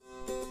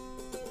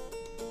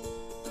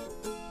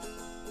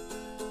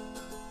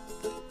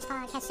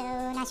as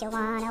soon as you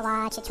wanna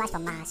watch it twice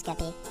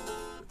Filmoscopy.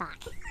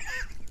 Fuck.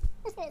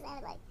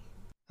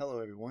 Hello,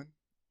 everyone.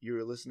 You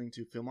are listening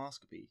to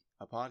Filmoscopy,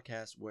 a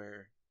podcast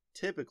where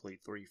typically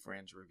 3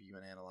 friends review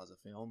and analyze a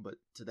film, but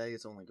today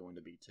it's only going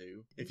to be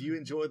 2. If you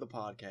enjoy the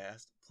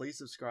podcast, please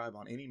subscribe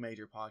on any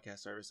major podcast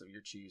service of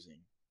your choosing.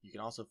 You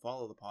can also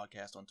follow the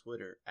podcast on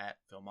Twitter at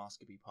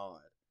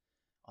FilmoscopyPod.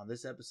 On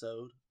this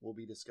episode, we'll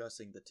be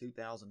discussing the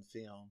 2000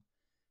 film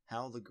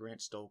How the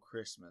Grinch Stole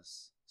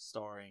Christmas,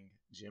 starring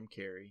Jim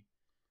Carrey.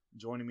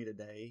 Joining me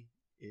today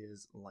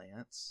is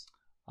Lance.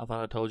 I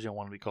thought I told you I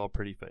wanted to be called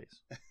Pretty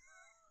Face.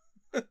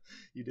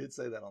 You did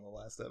say that on the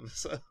last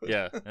episode.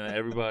 Yeah, and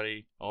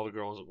everybody, all the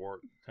girls at work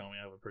tell me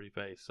I have a pretty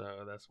face,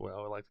 so that's what I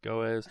would like to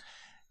go as.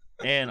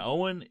 And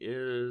Owen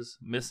is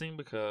missing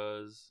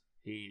because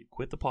he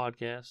quit the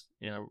podcast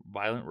in a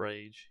violent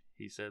rage.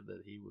 He said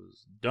that he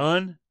was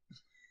done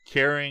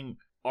carrying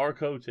our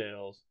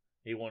coattails.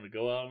 He wanted to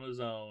go out on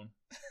his own.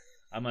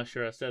 I'm not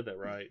sure I said that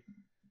right.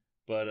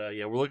 But,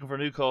 yeah, we're looking for a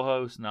new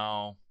co-host.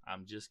 No,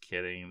 I'm just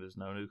kidding. There's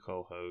no new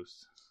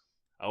co-host.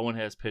 Owen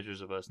has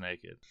pictures of us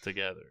naked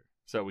together,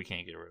 so we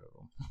can't get rid of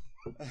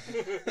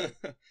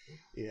them.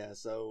 Yeah,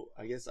 so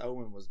I guess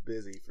Owen was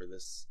busy for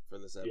this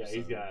episode. Yeah,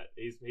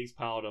 he's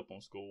piled up on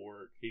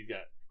schoolwork.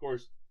 Of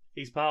course,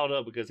 he's piled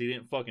up because he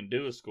didn't fucking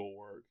do his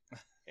schoolwork.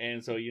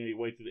 And so you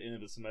wait to the end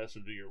of the semester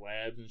to do your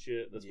labs and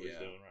shit. That's what he's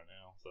doing right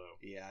now. So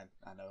yeah,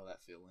 I know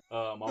that feeling.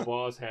 My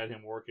boss had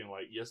him working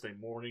like yesterday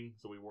morning,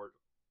 so we worked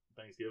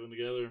Thanksgiving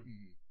together.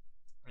 Mm-hmm.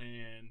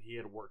 And he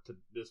had to work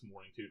this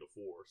morning 2 to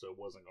 4, so it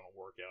wasn't going to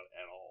work out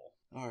at all.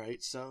 All right,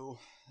 so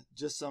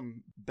just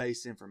some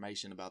base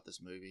information about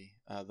this movie.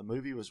 The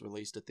movie was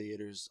released to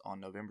theaters on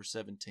November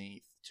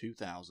 17th,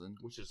 2000.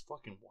 Which is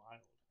fucking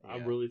wild. Yeah. I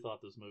really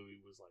thought this movie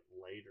was like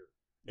later.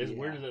 As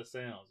weird as that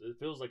sounds, it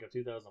feels like a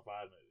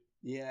 2005 movie.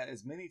 Yeah,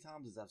 as many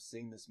times as I've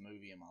seen this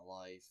movie in my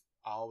life,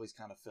 I always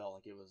kind of felt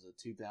like it was a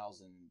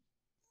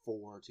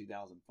 2004,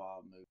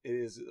 2005 movie. It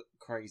is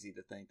crazy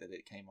to think that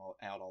it came out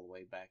all the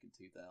way back in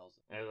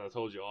 2000. As I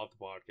told you off the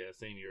podcast,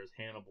 same year as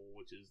Hannibal,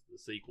 which is the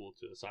sequel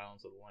to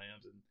Silence of the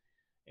Lambs, and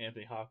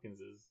Anthony Hopkins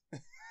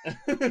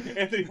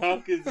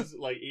is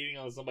like eating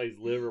on somebody's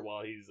liver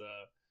while he's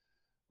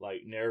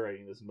like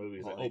narrating this movie.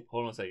 He's like, oh,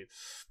 hold on a second.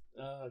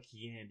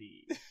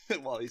 Candy.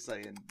 While he's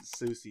saying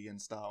Susie in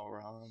style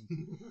wrong.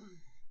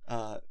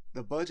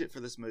 The budget for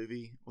this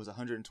movie was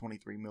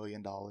 $123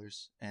 million,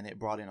 and it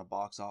brought in a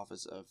box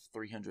office of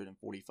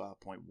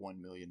 $345.1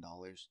 million.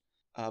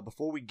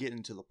 Before we get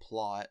into the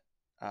plot,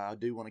 I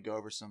do want to go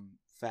over some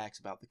facts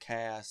about the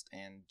cast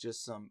and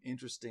just some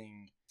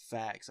interesting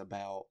facts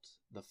about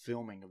the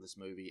filming of this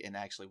movie and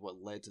actually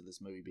what led to this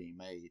movie being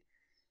made.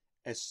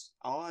 As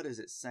odd as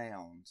it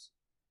sounds,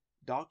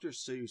 Dr.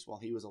 Seuss, while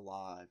he was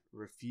alive,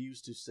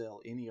 refused to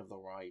sell any of the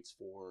rights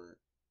for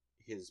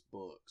his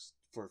books,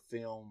 for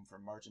film, for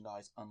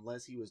merchandise,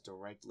 unless he was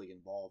directly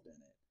involved in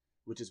it,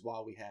 which is why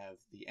we have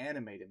the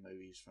animated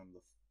movies from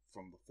the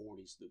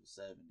 40s through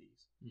the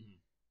 70s. Mm-hmm.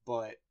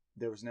 But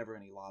there was never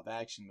any live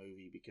action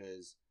movie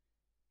because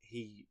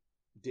he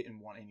didn't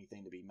want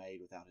anything to be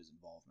made without his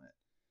involvement.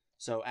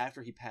 So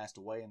after he passed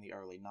away in the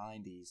early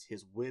 90s,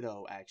 his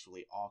widow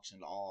actually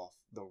auctioned off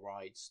the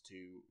rights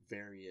to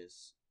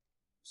various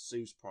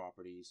Seuss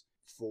properties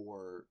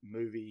for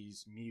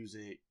movies,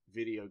 music,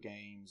 video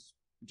games,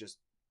 just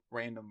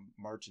random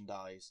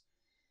merchandise.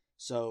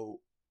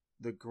 So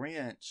the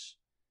Grinch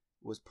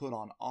was put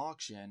on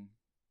auction,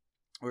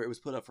 or it was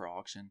put up for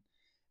auction,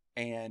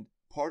 and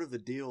part of the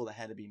deal that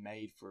had to be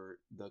made for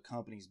the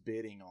company's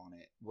bidding on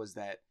it was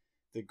that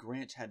the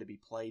Grinch had to be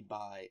played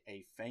by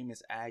a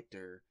famous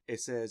actor.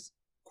 It says,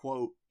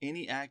 quote,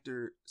 any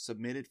actor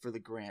submitted for the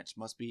Grinch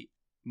must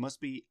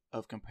be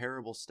of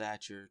comparable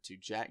stature to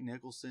Jack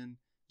Nicholson,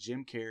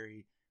 Jim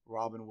Carrey,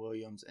 Robin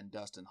Williams, and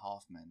Dustin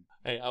Hoffman.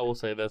 Hey, I will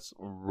say that's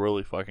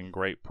really fucking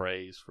great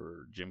praise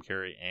for Jim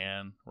Carrey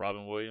and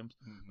Robin Williams,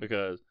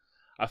 because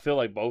I feel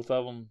like both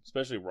of them,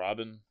 especially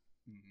Robin,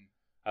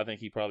 I think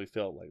he probably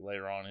felt like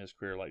later on in his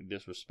career like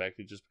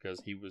disrespected just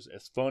because he was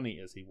as funny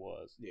as he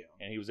was. Yeah.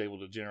 And he was able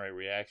to generate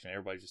reaction.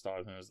 Everybody just thought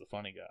of him as the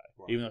funny guy.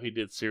 Right. Even though he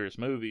did serious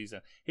movies,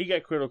 and he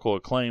got critical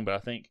acclaim, but I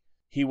think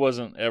he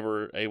wasn't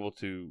ever able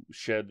to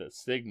shed that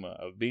stigma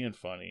of being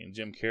funny. And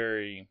Jim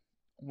Carrey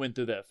went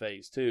through that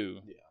phase too.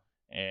 Yeah.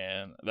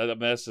 And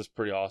that's just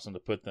pretty awesome to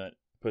put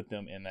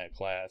them in that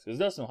class. Because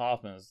Dustin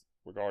Hoffman is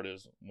regarded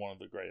as one of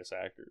the greatest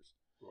actors.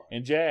 Right.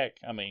 And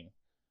Jack's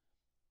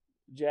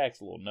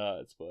a little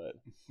nuts, but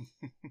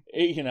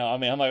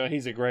I'm like,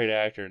 he's a great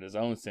actor in his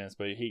own sense,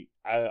 but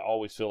I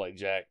always feel like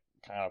Jack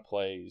kind of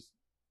plays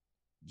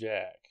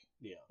Jack.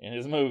 Yeah. In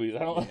his movies. I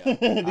don't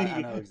I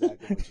know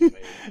exactly what you mean.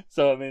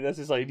 So, I mean, that's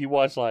just like, if you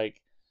watch,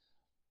 like,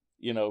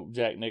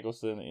 Jack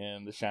Nicholson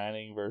in The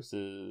Shining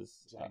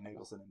versus Jack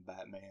Nicholson in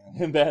Batman.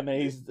 In Batman,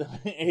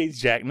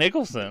 he's Jack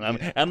Nicholson. I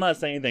mean, I'm not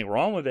saying anything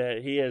wrong with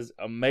that. He has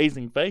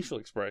amazing facial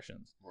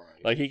expressions.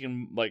 Right. Like, he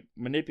can, like,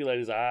 manipulate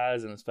his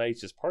eyes and his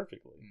face just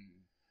perfectly. Mm.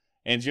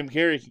 And Jim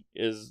Carrey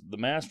is the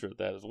master at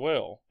that as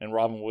well. And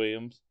Robin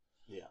Williams.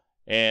 Yeah.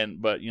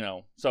 But,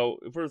 so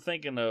if we're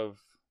thinking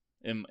of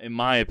in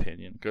my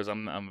opinion, because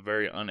I'm a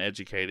very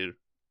uneducated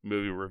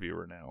movie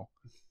reviewer now.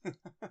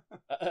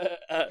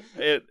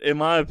 In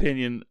my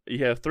opinion,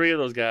 you have three of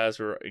those guys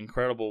who are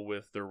incredible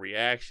with their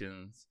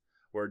reactions,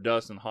 where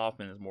Dustin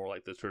Hoffman is more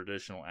like the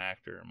traditional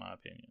actor, in my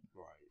opinion.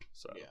 Right.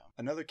 So yeah.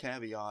 Another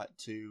caveat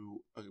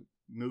to a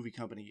movie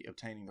company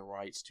obtaining the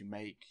rights to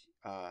make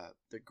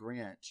The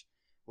Grinch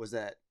was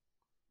that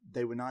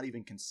they would not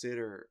even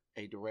consider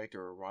a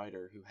director or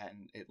writer who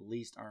hadn't at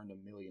least earned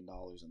 $1 million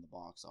in the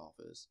box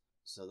office.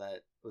 So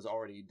that was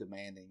already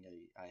demanding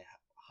a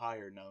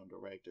higher known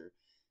director.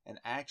 And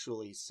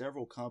actually,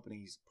 several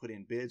companies put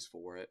in bids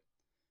for it.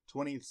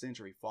 20th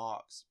Century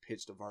Fox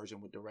pitched a version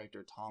with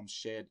director Tom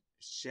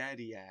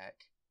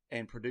Shadyac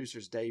and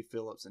producers Dave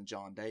Phillips and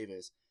John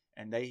Davis.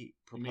 And they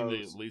proposed... You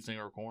mean the lead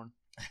singer of Korn?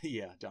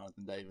 Yeah,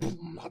 Jonathan Davis.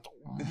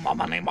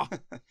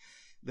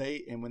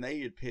 When they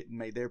had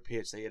made their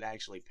pitch, they had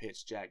actually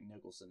pitched Jack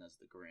Nicholson as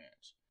the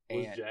Grinch.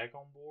 Was Jack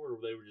on board, or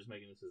they were just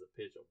making this as a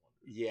pitch? I wonder.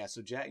 Yeah,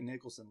 so Jack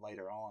Nicholson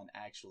later on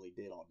actually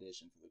did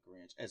audition for the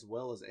Grinch, as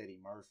well as Eddie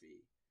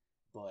Murphy,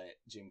 but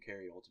Jim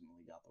Carrey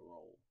ultimately got the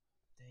role.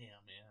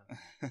 Damn,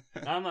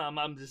 man.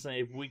 I'm just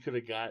saying, if we could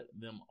have got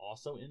them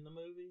also in the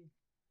movie,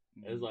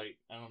 as like,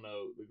 I don't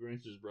know, the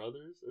Grinch's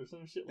brothers or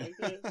some shit like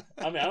that.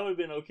 I mean, I would have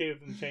been okay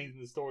with them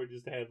changing the story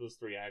just to have those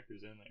three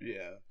actors in there.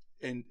 Yeah.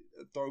 And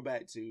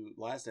throwback to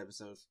last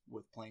episode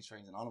with Planes,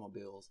 Trains, and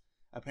Automobiles,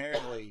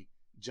 apparently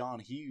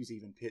John Hughes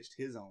even pitched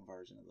his own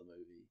version of the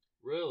movie.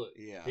 Really?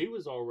 Yeah. He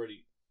was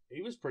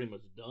pretty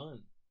much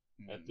done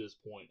at this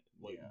point,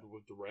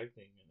 with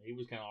directing, and he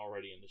was kind of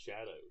already in the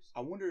shadows.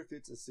 I wonder if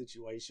it's a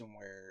situation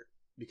where,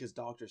 because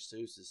Dr.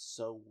 Seuss is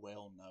so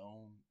well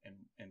known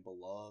and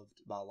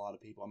beloved by a lot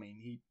of people, I mean,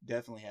 he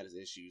definitely had his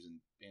issues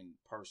and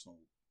personal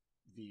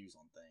views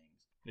on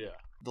things. Yeah.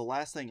 The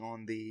last thing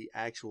on the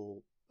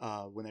actual,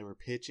 when they were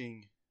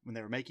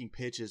making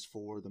pitches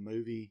for the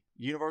movie,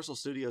 Universal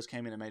Studios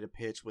came in and made a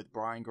pitch with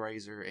Brian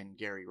Grazer and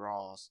Gary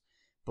Ross,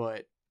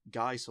 but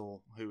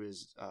Geisel, who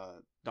is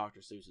Dr.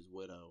 Seuss's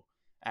widow,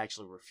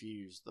 actually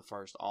refused the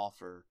first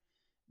offer.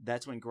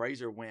 That's when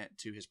Grazer went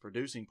to his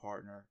producing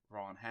partner,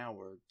 Ron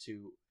Howard,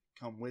 to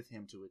come with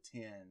him to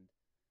attend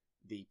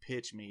the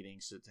pitch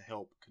meetings to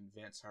help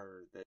convince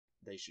her that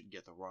they should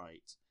get the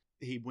rights.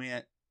 He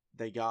went,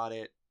 they got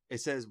it. It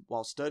says,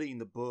 while studying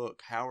the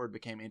book, Howard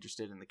became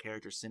interested in the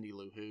character Cindy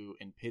Lou Who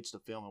and pitched a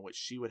film in which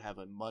she would have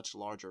a much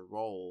larger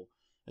role,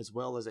 as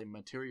well as a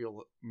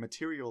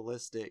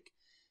materialistic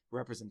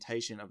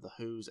representation of the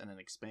Who's and an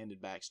expanded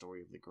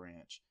backstory of the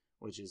Grinch,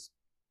 which is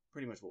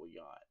pretty much what we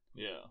got.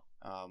 Yeah.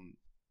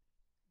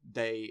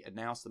 They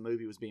announced the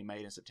movie was being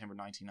made in September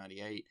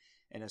 1998,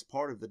 and as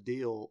part of the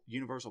deal,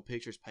 Universal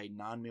Pictures paid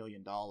 $9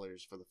 million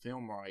for the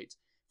film rights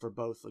for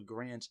both The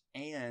Grinch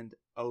and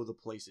Oh, the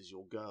Places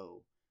You'll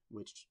Go,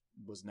 which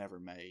was never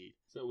made.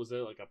 So was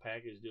that like a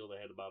package deal?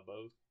 They had to buy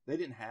both? They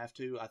didn't have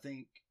to. I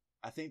think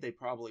they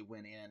probably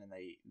went in and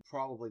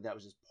that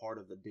was just part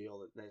of the deal,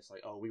 that they're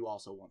like, oh, we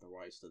also want the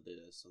rights to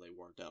this, so they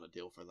worked out a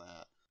deal for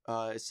that.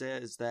 It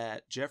says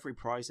that Jeffrey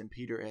Price and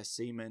Peter S.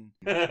 Seaman.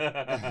 Say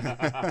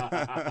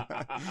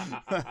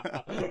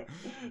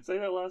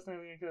that last name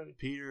again, Cody.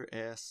 Peter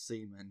S.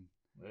 Seaman.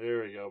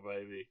 There we go,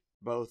 baby.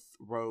 Both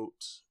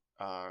wrote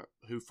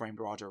Who Framed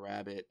Roger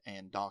Rabbit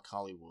and Doc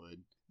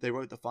Hollywood. They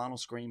wrote the final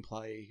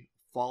screenplay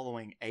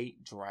following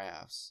 8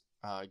 drafts.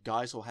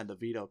 Geisel had the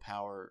veto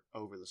power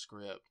over the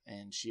script,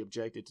 and she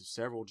objected to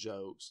several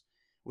jokes,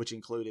 which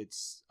included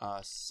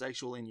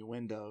sexual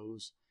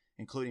innuendos,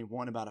 including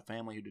one about a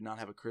family who did not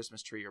have a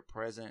Christmas tree or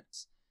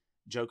presents,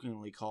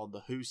 jokingly called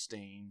the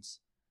Whosteins,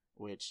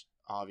 which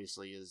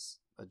obviously is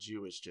a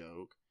Jewish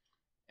joke,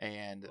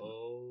 and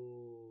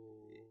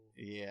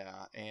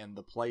and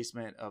the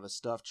placement of a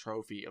stuffed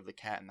trophy of the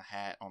Cat in the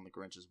Hat on the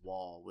Grinch's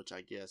wall, which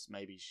I guess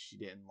maybe she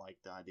didn't like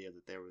the idea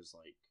that there was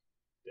like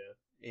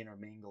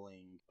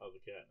intermingling of the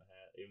Cat in the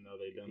Hat, even though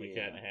they'd done the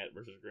Cat in the Hat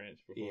versus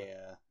Grinch before.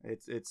 Yeah,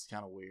 it's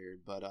kind of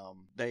weird, but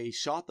they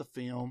shot the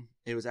film.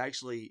 It was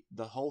actually,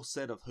 the whole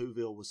set of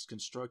Whoville was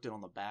constructed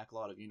on the back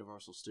lot of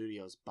Universal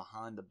Studios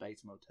behind the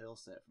Bates Motel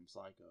set from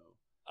Psycho.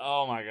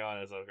 Oh my god,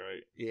 that's so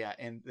great. Yeah,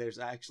 and there's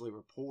actually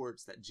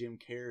reports that Jim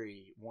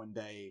Carrey one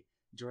day,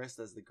 dressed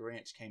as the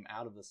Grinch, came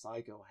out of the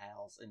Psycho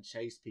house and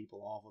chased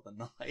people off with a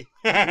knife.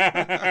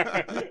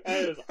 That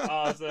is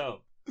awesome.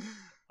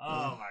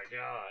 Oh my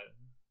god.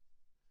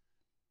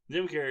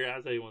 Jim Carrey,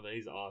 I'll tell you one thing,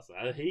 he's awesome.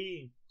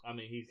 He's kind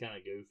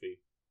of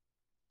goofy.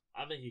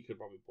 I think he could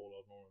probably pull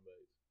off Norman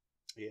Bates.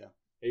 Yeah.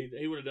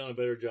 He would have done a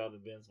better job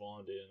than Vince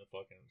Vaughn did in the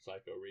fucking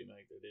Psycho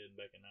remake they did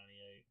back in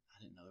 '98. I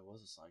didn't know there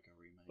was a Psycho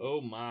remake.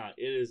 Oh my,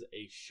 it is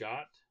a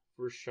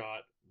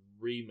shot-for-shot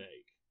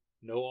remake.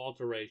 No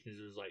alterations.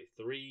 There's like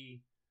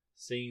 3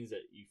 scenes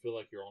that you feel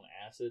like you're on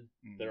acid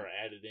that are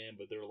added in,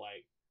 but they're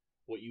like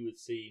what you would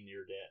see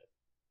near death.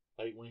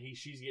 Like when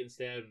she's getting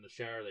stabbed in the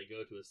shower, they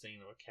go to a scene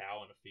of a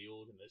cow in a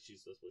field, and that's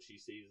what she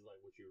sees, like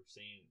what you're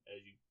seeing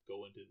as you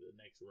go into the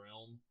next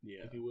realm,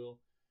 if you will.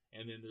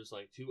 And then there's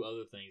like 2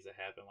 other things that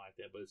happen like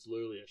that, but it's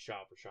literally a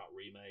shot-for-shot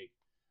remake.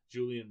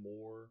 Julianne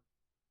Moore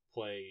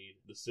played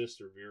the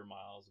sister Vera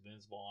Miles.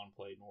 Vince Vaughn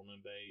played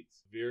Norman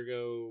Bates.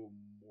 Viggo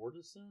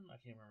Mortensen,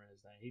 I can't remember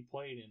his name. He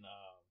played in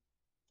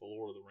the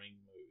Lord of the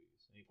Rings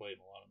movies, and he played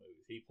in a lot of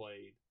movies. He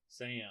played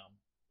Sam,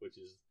 which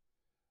is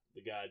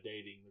the guy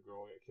dating the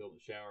girl who got killed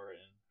in the shower,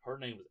 and her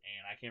name was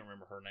Anne. I can't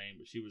remember her name,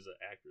 but she was an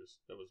actress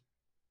that was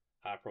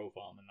high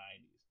profile in the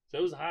 90s.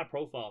 So it was a high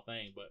profile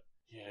thing, but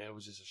yeah, it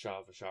was just a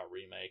shot for shot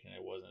remake, and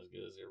it wasn't as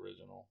good as the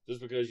original. Just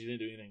because you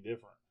didn't do anything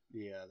different.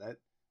 Yeah, that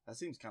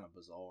seems kind of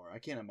bizarre. I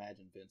can't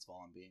imagine Vince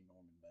Vaughn being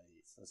Norman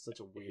Bates. That's such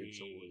a weird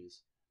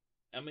choice.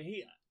 I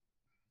mean,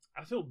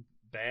 I feel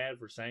bad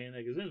for saying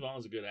that because Vince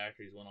Vaughn's a good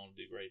actor. He's went on to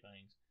do great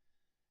things.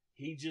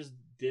 He just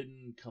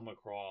didn't come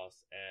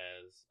across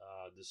as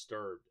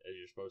disturbed as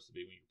you're supposed to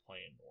be when you're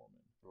playing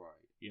Norman.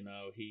 Right. You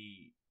know,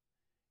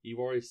 you've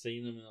already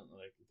seen him in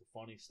like the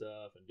funny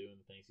stuff and doing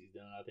the things he's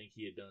done. I think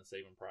he had done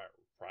Saving Private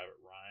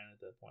Ryan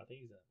at that point. I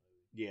think he's in that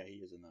movie. Yeah,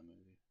 he is in that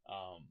movie.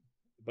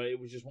 But it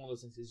was just one of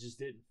those things. It just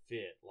didn't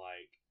fit.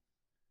 Like,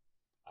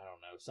 I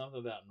don't know.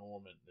 Something about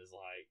Norman is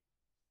like,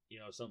 you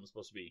know, something's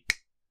supposed to be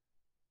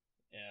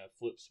a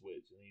flip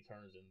switch, and he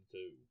turns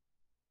into,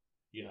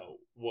 you know,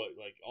 what,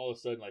 like, all of a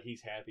sudden, like, he's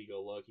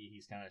happy-go-lucky,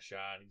 he's kind of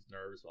shy, and he's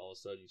nervous, but all of a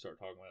sudden you start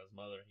talking about his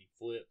mother, and he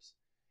flips,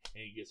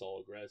 and he gets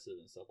all aggressive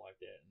and stuff like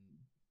that.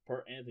 And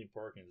Anthony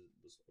Perkins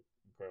was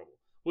incredible,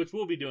 which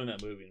we'll be doing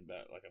that movie in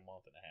about, like, a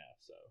month and a half,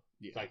 so,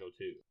 yeah. Psycho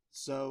 2.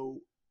 So,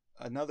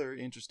 another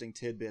interesting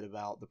tidbit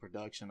about the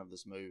production of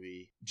this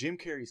movie, Jim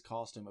Carrey's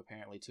costume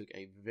apparently took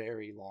a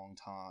very long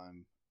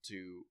time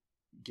to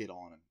get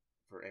on him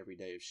for every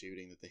day of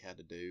shooting that they had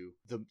to do.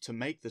 To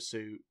make the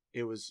suit,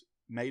 it was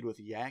made with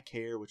yak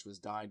hair, which was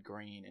dyed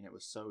green, and it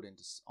was sewed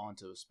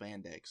onto a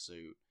spandex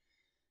suit.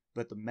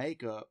 But the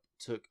makeup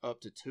took up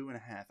to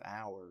 2.5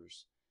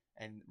 hours,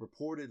 and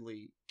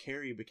reportedly,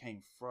 Carrey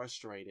became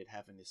frustrated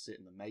having to sit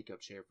in the makeup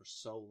chair for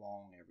so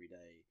long every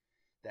day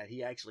that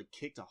he actually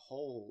kicked a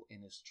hole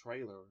in his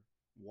trailer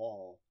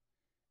wall,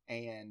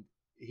 and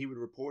he would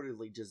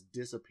reportedly just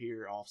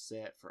disappear off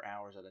set for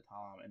hours at a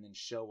time and then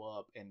show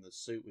up and the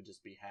suit would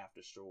just be half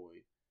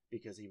destroyed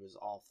because he was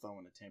off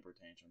throwing a temper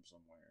tantrum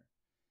somewhere.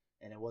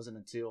 And it wasn't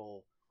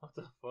until... What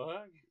the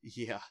fuck?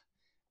 Yeah.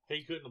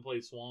 He couldn't have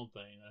played Swamp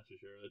Thing, that's for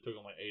sure. It took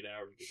him like 8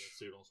 hours to get that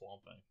suit on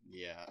Swamp Thing.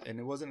 Yeah, and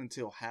it wasn't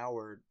until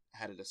Howard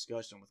had a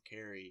discussion with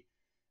Carrey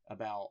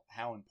about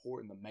how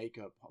important the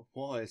makeup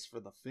was for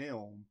the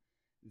film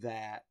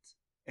that...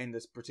 And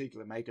this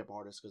particular makeup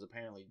artist, because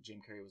apparently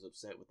Jim Carrey was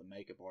upset with the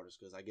makeup artist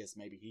because I guess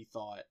maybe he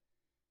thought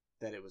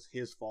that it was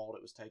his fault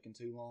it was taking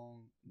too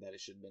long, that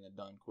it should have been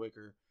done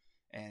quicker.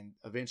 And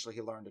eventually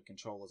he learned to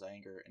control his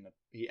anger, and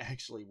he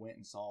actually went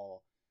and saw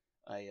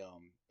a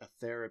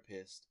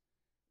therapist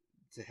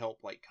to help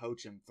like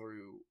coach him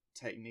through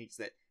techniques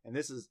that, and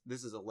this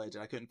is alleged,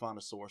 I couldn't find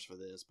a source for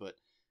this, but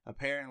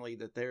apparently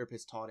the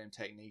therapist taught him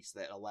techniques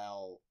that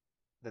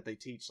they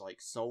teach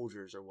like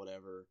soldiers or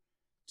whatever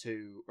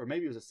to, or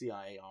maybe it was a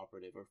CIA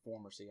operative or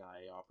former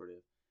CIA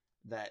operative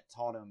that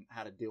taught him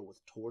how to deal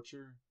with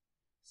torture.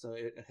 So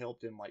it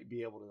helped him like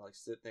be able to like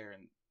sit there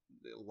and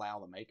allow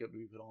the makeup to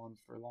be put on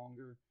for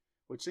longer,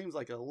 which seems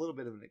like a little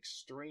bit of an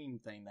extreme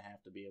thing to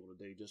have to be able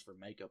to do just for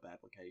makeup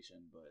application.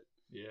 But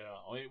yeah,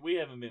 I mean, we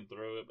haven't been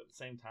through it, but at the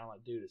same time,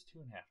 like, dude, it's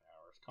 2.5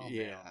 hours. Calm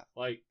down.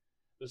 Like,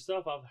 the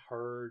stuff I've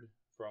heard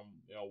from,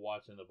 you know,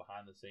 watching the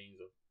behind the scenes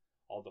of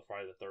all the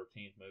Friday the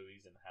 13th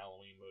movies and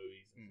Halloween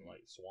movies and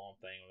like Swamp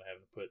Thing, when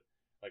having to put,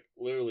 like,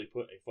 literally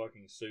put a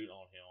fucking suit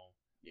on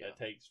him that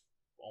takes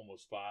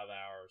almost 5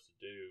 hours to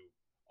do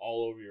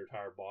all over your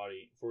entire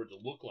body for it to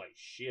look like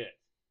shit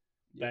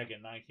back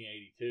in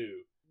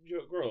 1982.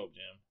 Grow up,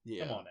 Jim.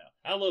 Yeah. Come on now.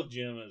 I love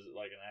Jim as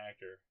like an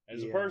actor.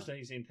 As a person,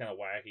 he seems kind of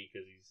wacky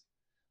because he's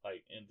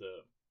like into,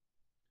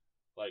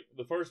 like,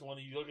 the first one,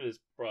 you look at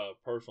his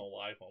personal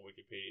life on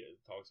Wikipedia,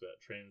 it talks about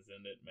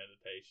transcendent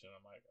meditation.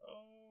 I'm like,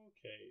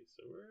 okay,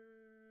 so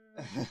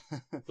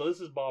we're... So this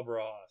is Bob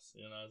Ross.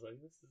 You know, I was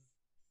like, this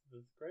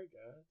is great,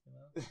 guys, you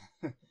know?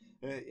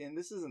 And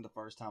this isn't the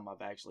first time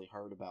I've actually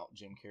heard about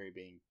Jim Carrey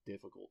being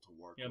difficult to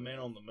work with. Man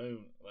on the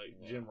Moon. Like,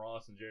 Jim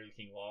Ross and Jerry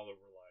King Lawler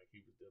were like,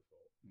 he was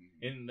difficult.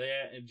 Mm-hmm.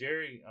 And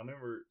Jerry, I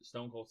remember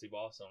Stone Cold Steve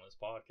Austin on his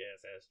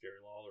podcast asked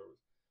Jerry Lawler,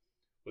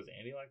 was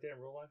Andy like that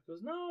in real life? He goes,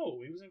 no,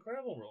 he was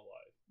incredible in real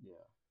life.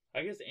 Yeah.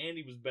 I guess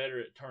Andy was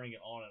better at turning it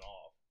on and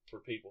off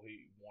for people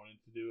he wanted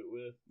to do it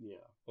with.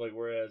 Yeah. Like,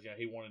 whereas, you know,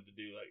 he wanted to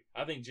do, like,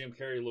 I think Jim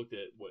Carrey looked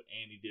at what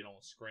Andy did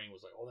on screen,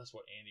 was like, oh, that's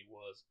what Andy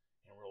was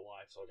in real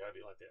life, so I gotta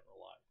be like that in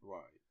real life.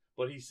 Right.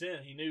 But he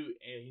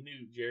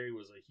knew Jerry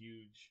was a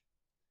huge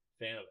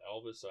fan of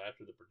Elvis, so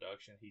after the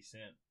production, he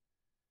sent,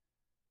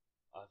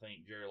 I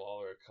think, Jerry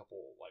Lawler a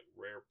couple, like,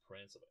 rare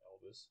prints of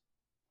Elvis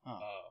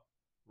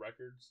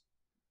records.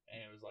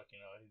 And it was like, you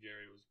know, hey,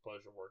 Jerry, it was a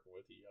pleasure working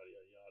with you, yada,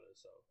 yada, yada.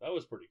 So that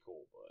was pretty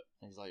cool. But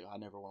and he's like, I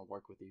never want to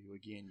work with you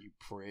again, you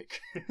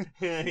prick.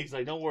 He's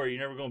like, don't worry,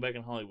 you're never going back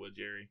in Hollywood,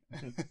 Jerry.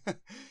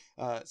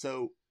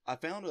 So I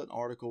found an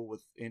article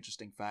with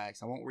interesting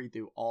facts. I won't read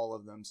through all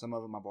of them. Some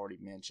of them I've already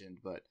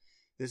mentioned, but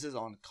this is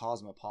on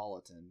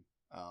Cosmopolitan.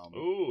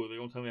 Ooh, they're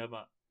going to tell me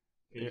about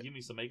Can you give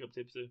me some makeup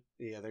tips too?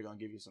 Yeah, they're gonna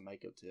give you some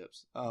makeup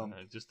tips.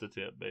 Just a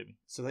tip, baby.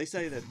 So they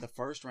say that the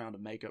first round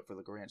of makeup for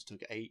the Grinch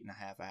took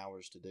 8.5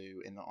 hours to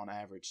do, and on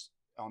average,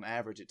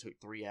 it took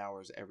 3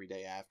 hours every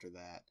day after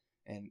that.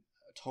 And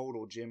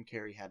total, Jim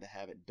Carrey had to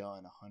have it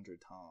done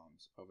 100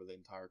 times over the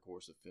entire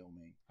course of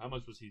filming. How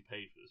much was he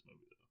paid for this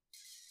movie, though?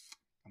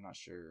 I'm not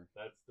sure.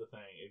 That's the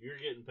thing. If you're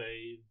getting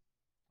paid,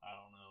 I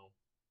don't know.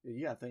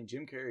 Yeah, I think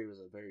Jim Carrey was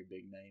a very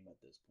big name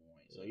at this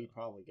point, so he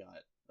probably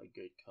got a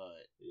good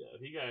cut. Yeah,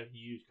 if he got a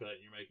huge cut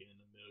and you're making in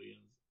the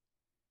millions,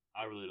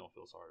 I really don't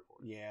feel sorry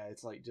for you. Yeah,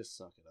 it's like, just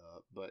suck it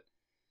up. But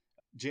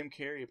Jim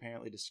Carrey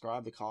apparently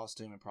described the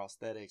costume and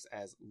prosthetics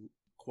as,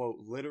 quote,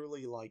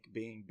 literally like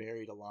being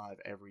buried alive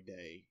every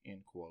day,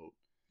 end quote.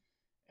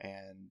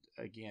 And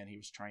again, he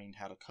was trained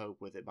how to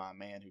cope with it by a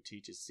man who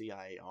teaches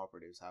CIA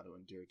operatives how to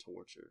endure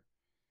torture.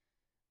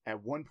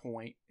 At one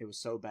point, it was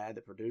so bad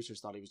that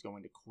producers thought he was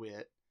going to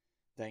quit,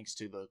 thanks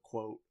to the,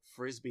 quote,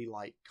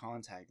 frisbee-like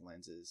contact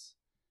lenses,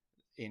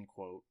 end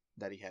quote,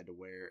 that he had to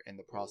wear, and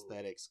the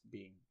prosthetics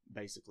being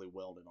basically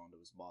welded onto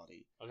his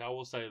body. Okay, I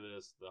will say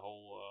this: the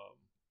whole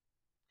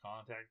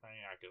contact thing,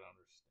 I could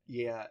understand.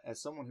 Yeah,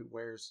 as someone who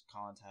wears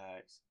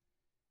contacts,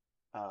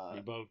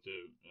 we both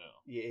do.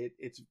 Yeah,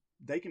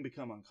 they can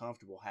become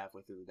uncomfortable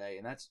halfway through the day,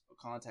 and that's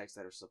contacts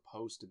that are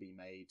supposed to be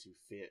made to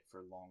fit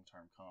for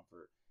long-term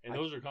comfort. And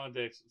those are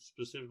contacts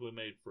specifically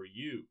made for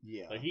you.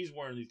 Yeah, like he's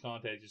wearing these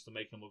contacts just to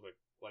make him look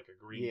like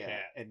a green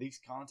cat. And these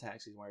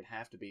contacts he's wearing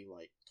have to be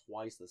like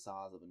twice the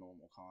size of a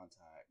normal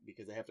contact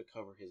because they have to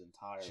cover his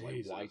entire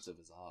like whites of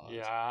his eyes.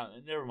 Yeah,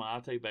 never mind.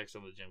 I'll take back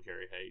some of the Jim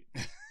Carrey hate.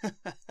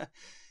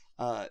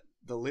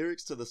 The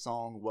lyrics to the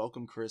song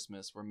 "Welcome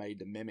Christmas" were made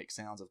to mimic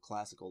sounds of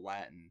classical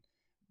Latin,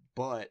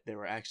 but they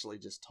were actually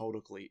just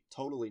totally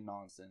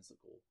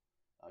nonsensical.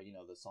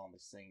 The song they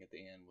sing at the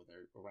end with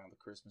around the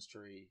Christmas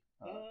tree.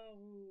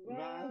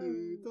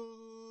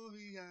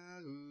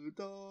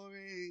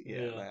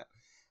 Yeah, that.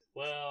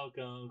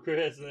 Welcome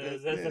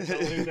Christmas. That's the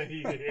only thing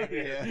you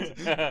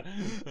hear.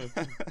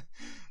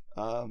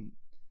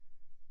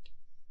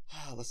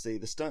 Let's see.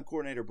 The stunt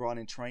coordinator brought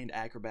in trained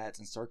acrobats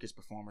and circus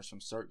performers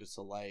from Cirque du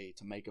Soleil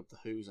to make up the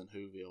Who's in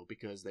Whoville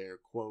because their,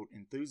 quote,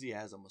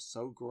 enthusiasm was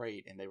so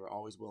great and they were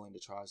always willing to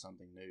try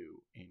something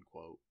new, end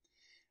quote.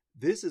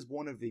 This is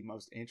one of the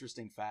most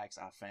interesting facts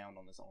I found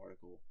on this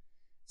article.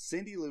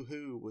 Cindy Lou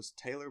Who was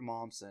Taylor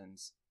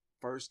Momsen's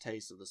first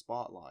taste of the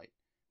spotlight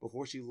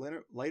before she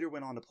later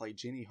went on to play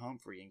Jenny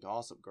Humphrey in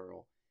Gossip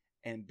Girl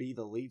and be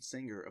the lead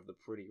singer of The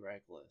Pretty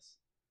Reckless.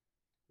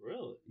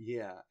 Really?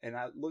 Yeah, and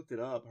I looked it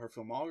up. Her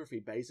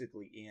filmography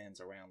basically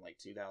ends around like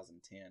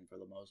 2010 for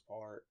the most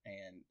part,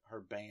 and her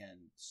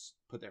band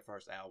put their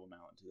first album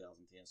out in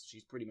 2010, so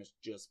she's pretty much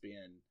just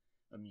been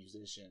a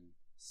musician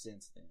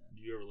since then.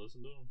 Do you ever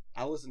listen to them?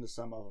 I listened to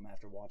some of them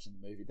after watching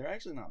the movie. They're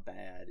actually not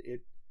bad.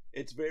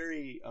 It's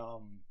very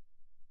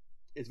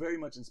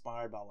much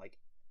inspired by like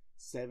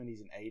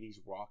 70s and 80s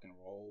rock and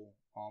roll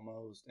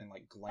almost, and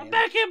like glam. I'm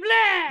back in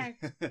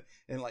black.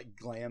 And like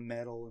glam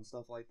metal and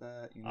stuff like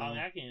that. You know? I mean,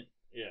 I can't.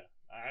 Yeah,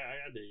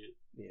 I dig it.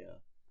 Yeah.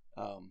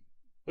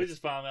 Which is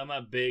fine. I'm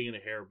not big into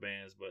hair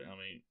bands, but I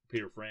mean,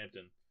 Peter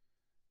Frampton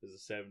is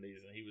the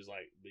 70s, and he was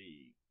like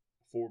the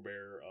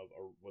forebearer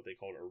of what they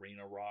called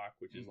arena rock,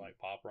 which is like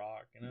pop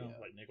rock,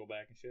 like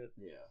Nickelback and shit.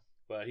 Yeah.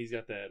 But he's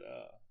got that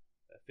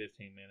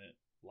 15-minute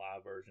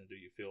live version, Do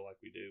You Feel Like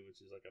We Do, which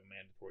is like a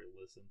mandatory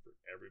listen for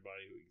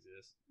everybody who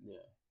exists.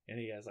 Yeah. And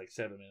he has like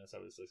 7 minutes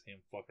of it. It's just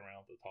him fucking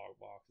around with the talk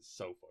box. It's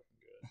so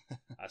fucking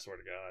good. I swear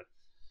to God.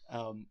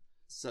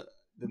 So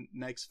the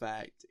next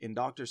fact, in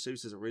Dr.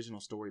 Seuss's original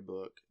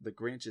storybook, the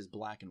Grinch is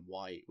black and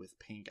white with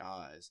pink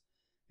eyes.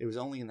 It was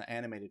only in the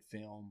animated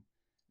film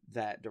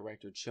that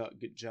director Chuck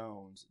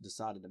Jones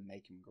decided to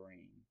make him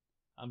green.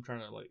 I'm trying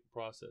to like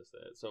process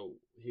that. So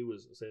he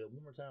was, say that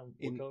one more time,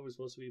 what color was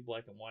supposed to be?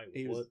 Black and white?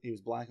 He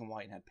was black and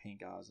white and had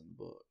pink eyes in the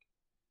book.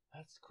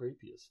 That's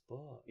creepy as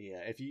fuck.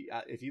 Yeah, if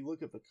you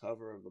look at the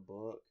cover of the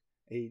book,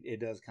 it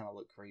does kind of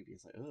look creepy.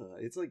 It's like, ugh.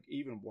 It's like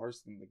even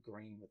worse than the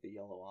green with the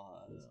yellow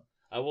eyes. Yeah.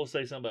 I will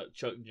say something about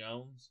Chuck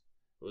Jones.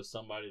 It was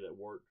somebody that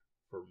worked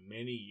for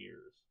many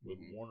years with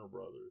Warner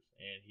Brothers,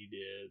 and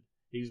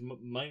he's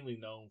mainly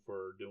known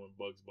for doing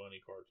Bugs Bunny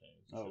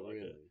cartoons. And shit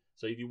like really? That.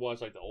 So if you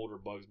watch like the older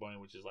Bugs Bunny,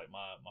 which is like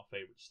my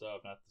favorite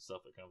stuff, not the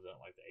stuff that comes out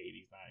in like the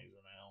 80s, 90s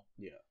or now.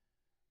 Yeah.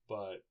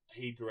 But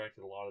he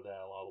directed a lot of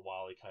that, a lot of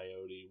Wile E.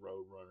 Coyote,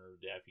 Roadrunner,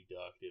 Daffy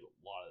Duck, did a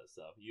lot of that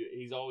stuff.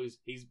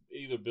 He's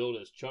either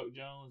billed as Chuck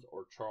Jones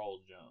or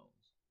Charles Jones,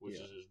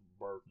 which is his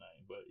birth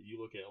name. But you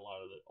look at a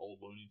lot of the old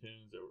Looney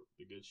Tunes, that were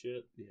the good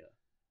shit. Yeah.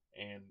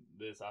 And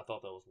this, I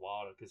thought that was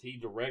wild because he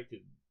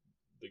directed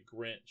the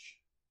Grinch,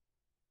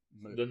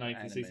 the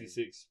 1966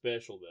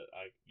 special that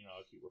I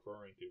keep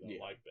referring to that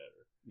I like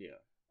better. Yeah.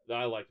 That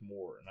I liked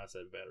more, and I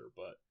said better,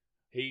 but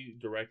he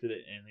directed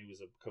it, and he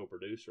was a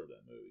co-producer of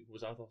that movie.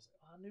 Which I thought,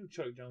 I knew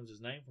Chuck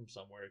Jones' name from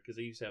somewhere because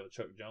he used to have a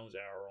Chuck Jones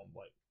hour on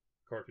like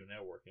Cartoon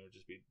Network, and it would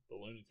just be the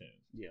Looney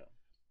Tunes. Yeah.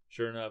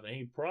 Sure enough, and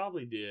he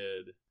probably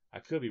did. I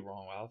could be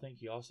wrong. I think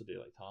he also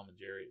did like Tom and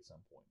Jerry at some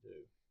point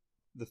too.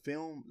 The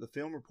film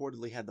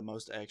reportedly had the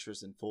most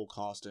extras in full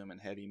costume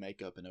and heavy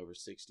makeup in over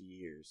 60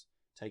 years,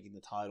 taking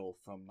the title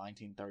from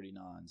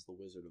 1939's The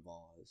Wizard of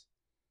Oz.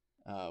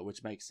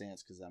 Which makes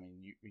sense because, I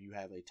mean, you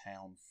have a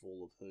town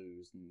full of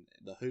Who's, and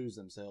the Who's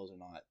themselves are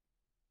not,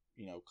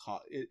 you know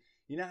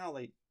how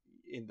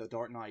in The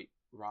Dark Knight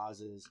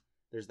Rises,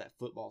 there's that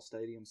football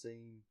stadium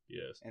scene?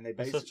 Yes. And they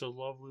basically, such a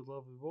lovely,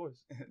 lovely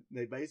voice.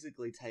 They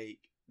basically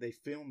they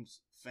filmed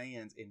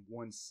fans in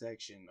one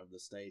section of the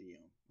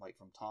stadium, like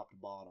from top to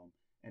bottom,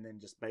 and then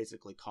just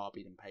basically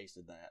copied and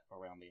pasted that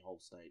around the whole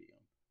stadium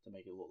to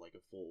make it look like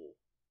a full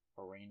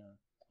arena.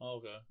 Oh,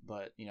 okay.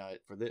 But,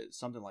 for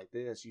something like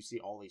this, you see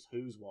all these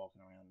Who's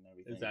walking around and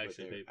everything. It's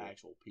actually people.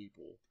 Actual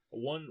people.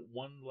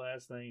 One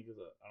last thing, because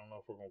I don't know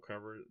if we're going to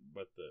cover it,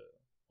 but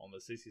on the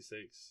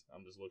 66,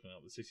 I'm just looking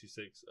up the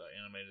 66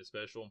 animated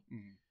special.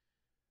 Mm-hmm.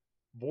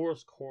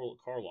 Boris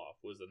Karloff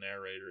was the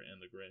narrator in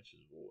The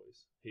Grinch's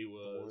voice. He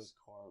was Boris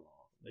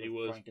Karloff. He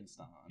was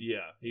Frankenstein.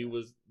 Yeah, he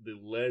was the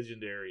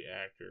legendary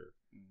actor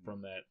mm-hmm.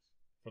 from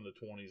the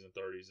 20s and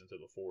 30s into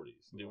the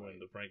 40s, doing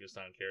the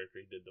Frankenstein character.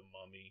 He did the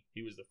Mummy.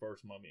 He was the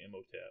first Mummy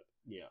Imhotep.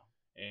 Yeah.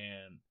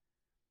 And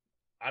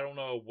I don't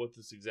know what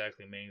this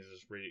exactly means.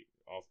 Just reading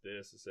off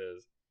this, it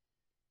says,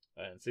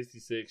 in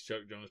 66,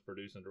 Chuck Jones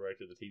produced and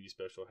directed the TV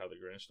special How the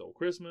Grinch Stole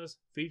Christmas,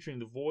 featuring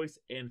the voice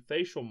and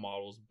facial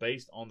models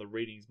based on the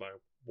readings by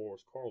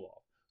Boris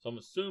Karloff. So I'm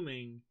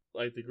assuming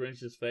like the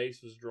Grinch's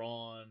face was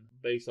drawn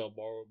based on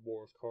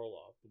Boris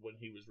Karloff when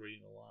he was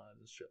reading the lines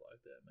and shit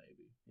like that,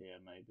 maybe. Yeah,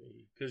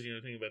 maybe. Because,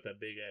 think about that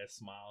big ass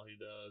smile he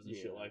does and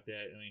shit like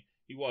that. I mean,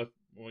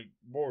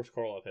 Boris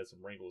Karloff had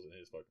some wrinkles in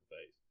his fucking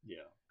face.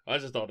 Yeah. I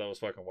just thought that was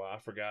fucking wild. I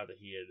forgot that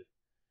he had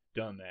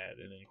done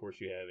that. And then, of course,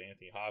 you have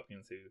Anthony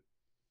Hopkins, who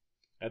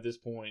at this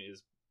point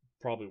is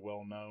probably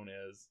well known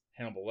as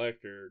Hannibal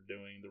Lecter,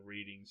 doing the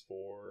readings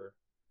for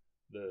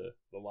the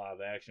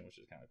live action, which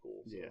is kind of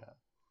cool. So. Yeah.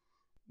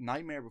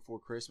 Nightmare Before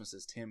Christmas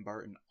is Tim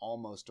Burton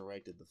almost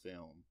directed the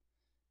film,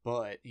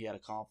 but he had a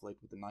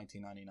conflict with the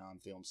 1999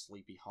 film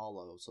Sleepy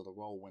Hollow, so the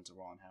role went to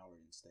Ron Howard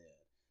instead.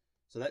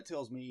 So that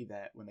tells me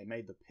that when they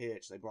made the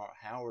pitch, they brought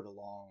Howard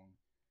along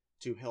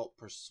to help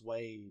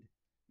persuade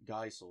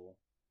Geisel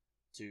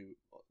to,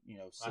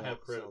 sell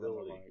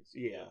the rights.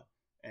 Yeah.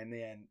 And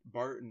then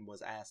Burton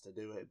was asked to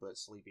do it, but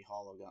Sleepy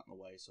Hollow got in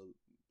the way, so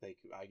they,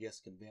 I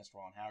guess, convinced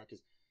Ron Howard,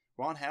 because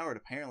Ron Howard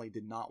apparently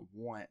did not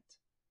want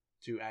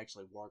to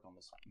actually work on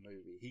this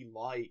movie. He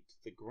liked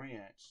the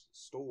Grinch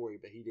story,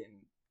 but he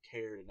didn't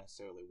care to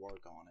necessarily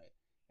work on it.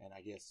 And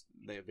I guess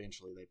they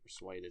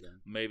persuaded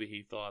him. Maybe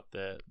he thought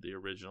that the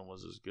original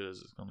was as good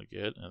as it's going to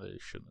get, and they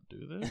shouldn't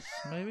do this.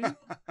 Maybe,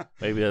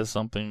 maybe that's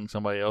something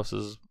somebody else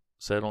has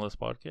said on this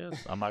podcast.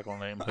 I'm not going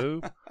to name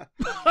who.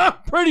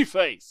 Pretty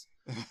face.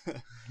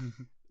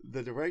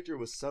 The director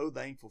was so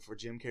thankful for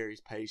Jim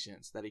Carrey's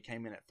patience that he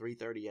came in at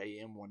 3:30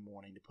 a.m. one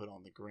morning to put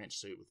on the Grinch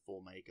suit with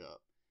full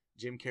makeup.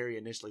 Jim Carrey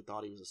initially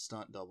thought he was a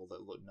stunt double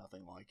that looked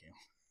nothing like him.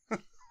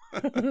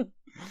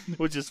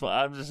 Which is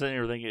fine. I'm just sitting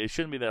here thinking it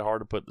shouldn't be that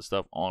hard to put the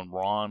stuff on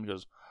Ron,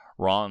 because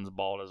Ron's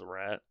bald as a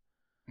rat.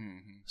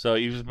 Mm-hmm. So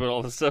you just put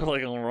all the stuff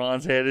like on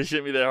Ron's head. It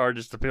shouldn't be that hard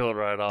just to peel it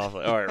right off.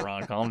 Like, all right,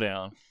 Ron, calm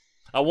down.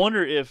 I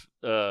wonder if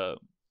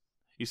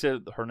you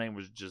said her name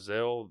was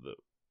Giselle,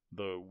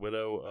 the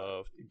widow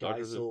of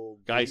Geisel,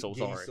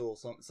 sorry.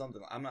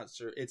 Something. I'm not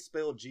sure. It's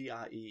spelled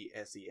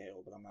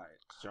Giesel, but I'm not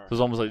sure. It was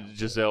almost like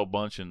Giselle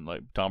Bundchen,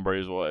 like Tom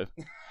Brady's wife.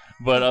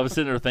 But I was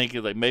sitting there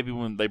thinking, like, maybe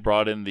when they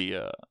brought in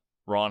the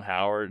Ron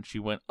Howard, and she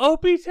went,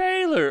 Opie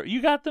Taylor,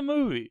 you got the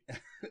movie.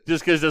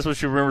 Just because that's what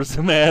she remembers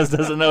him as,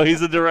 doesn't know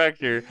he's a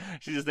director.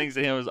 She just thinks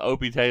of him as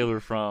Opie Taylor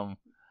from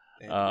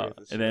an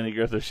Andy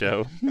Griffith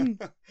Show. In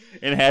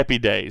Happy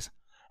Days.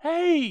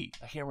 Hey!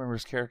 I can't remember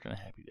his character in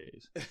Happy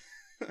Days.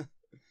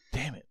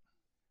 Damn it.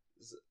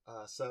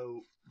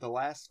 So, the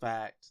last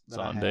fact that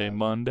Sunday,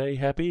 Monday,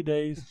 Happy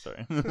Days.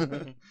 Sorry.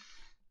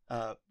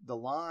 The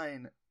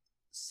line,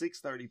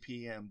 6:30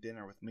 p.m.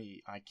 dinner with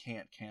me, I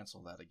can't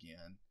cancel that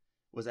again,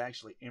 was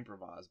actually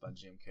improvised by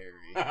Jim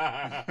Carrey.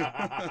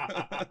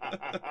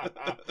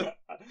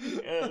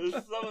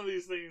 Some of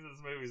these things in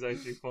this movie is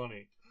actually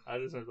funny. I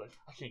just was like,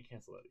 I can't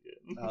cancel that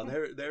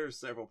again. There are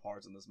several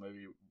parts in this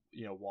movie,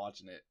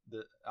 watching it.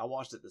 I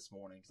watched it this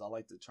morning because I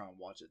like to try and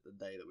watch it the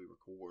day that we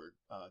record,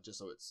 just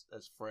so it's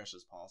as fresh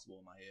as possible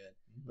in my head.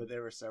 Mm-hmm. But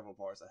there were several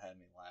parts that had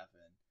me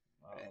laughing.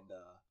 Oh. And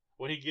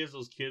when he gives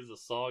those kids the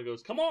saw, he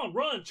goes, "Come on,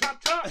 run,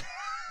 chop, chop!"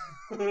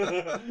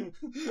 And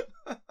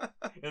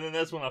then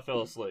that's when I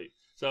fell asleep.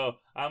 So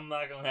I'm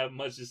not gonna have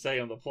much to say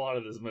on the plot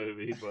of this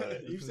movie,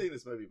 but you've seen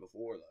this movie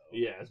before, though.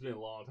 Yeah, it's been a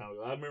long time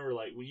ago. I remember,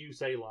 like, when you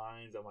say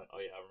lines, I'm like, oh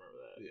yeah, I remember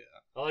that. Yeah,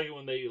 I like it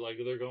when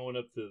they're going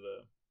up to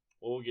the.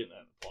 Well, we'll get into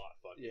the plot.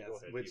 Yes,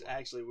 which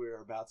actually we're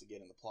about to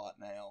get in the plot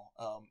now.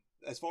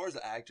 As far as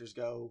the actors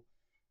go,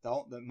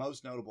 the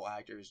most notable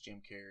actor is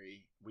Jim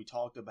Carrey. We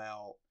talked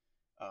about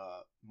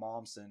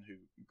Momsen, who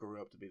grew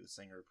up to be the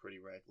singer of Pretty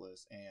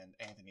Reckless, and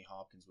Anthony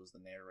Hopkins was the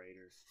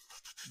narrator.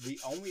 The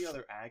only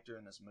other actor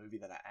in this movie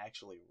that I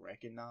actually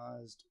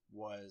recognized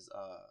was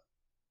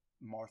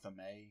Martha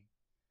May.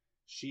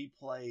 She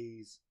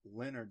plays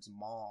Leonard's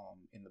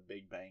mom in The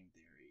Big Bang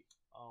Theory.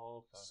 Oh,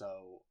 okay.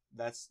 So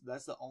that's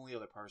the only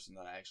other person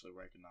that I actually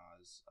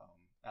recognize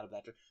out of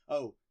that.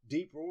 Oh,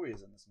 Deep Roy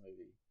is in this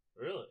movie.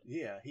 Really?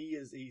 Yeah,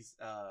 he's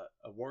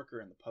a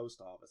worker in the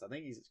post office. I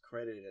think he's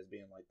credited as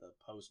being like the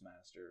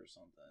postmaster or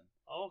something.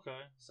 Oh,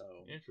 okay. So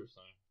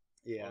interesting.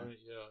 Yeah. Well,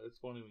 yeah, it's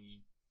funny when you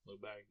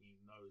look back and you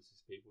notice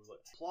these people.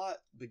 Like, plot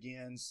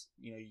begins,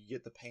 you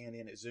get the pan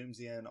in, it zooms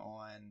in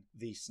on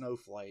the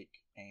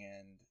snowflake,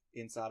 and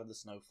inside of the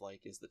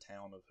snowflake is the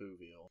town of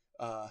Whoville.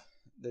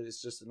 That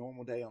it's just a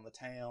normal day on the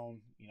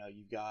town.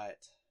 You've got,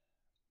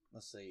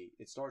 let's see,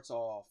 it starts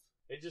off.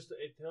 It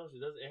tells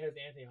you, it has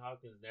Anthony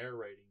Hopkins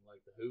narrating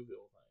like the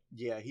Whoville thing.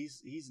 Yeah,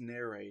 he's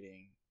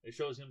narrating. It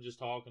shows him just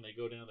talking. They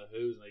go down the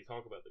Who's and they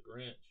talk about the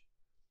Grinch.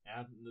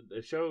 And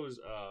it shows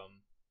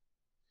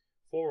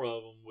 4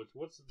 of them.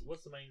 What's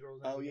the main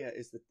girl's name? Oh yeah,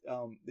 it's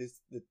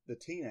the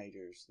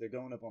teenagers. They're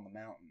going up on the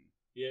mountain.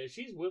 Yeah,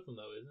 she's with them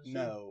though, isn't she?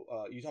 No,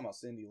 you talking about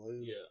Cindy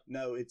Lou? Yeah.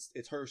 No, it's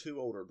her 2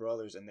 older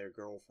brothers and their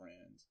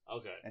girlfriends.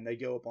 Okay. And they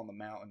go up on the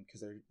mountain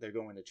because they're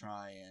going to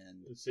try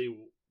and see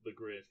the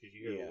Grinch, because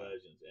you hear the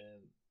legends,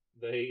 and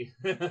they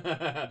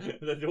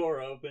the door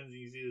opens and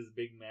you see this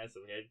big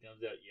massive head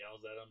comes out,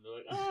 yells at them.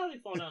 They're like, they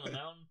fall down the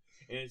mountain,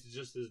 and it's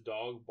just his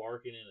dog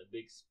barking in a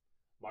big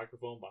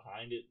microphone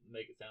behind it,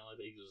 make it sound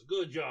like he goes,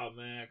 "Good job,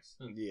 Max."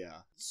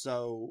 Yeah.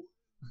 So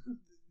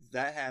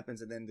that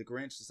happens, and then the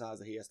Grinch decides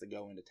that he has to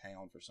go into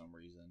town for some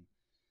reason.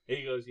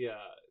 He goes, "Yeah."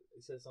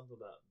 He says something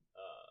about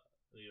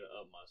I need to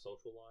up my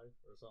social life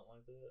or something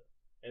like that.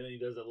 And then he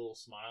does that little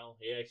smile.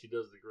 He actually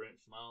does the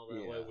Grinch smile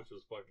that way, which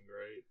was fucking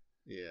great.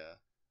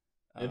 Yeah.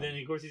 And then,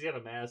 of course, he's got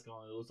a mask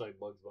on. It looks like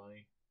Bugs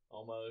Bunny,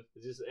 almost.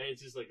 It's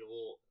just like a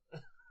little...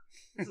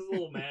 it's this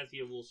little mask. He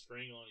has a little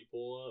string on. He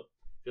pull up.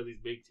 He's got these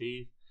big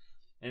teeth.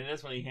 And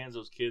that's when he hands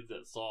those kids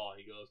that saw.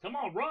 He goes, "Come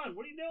on, run.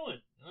 What are you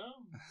doing?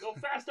 Go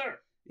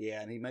faster."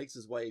 Yeah, and he makes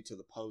his way to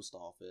the post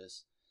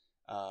office,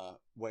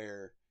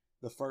 where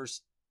the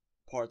first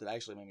part that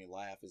actually made me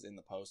laugh is in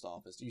the post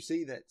office. You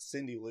see that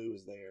Cindy Lou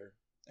is there,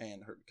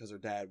 and because her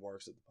dad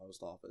works at the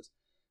post office.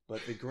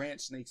 But the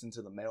Grinch sneaks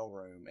into the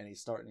mailroom, and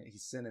he's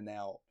sending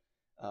out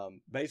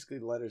basically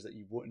letters that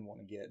you wouldn't want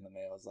to get in the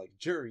mail. It's like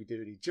jury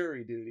duty,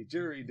 jury duty,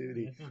 jury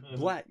duty,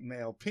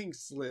 blackmail, pink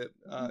slip,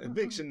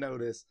 eviction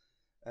notice,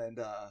 and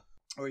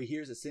or he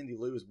hears that Cindy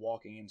Lou is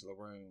walking into the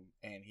room,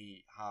 and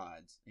he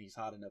hides. He's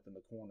hiding up in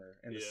the corner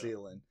in the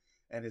ceiling,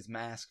 and his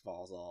mask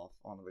falls off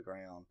onto the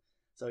ground.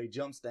 So he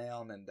jumps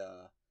down and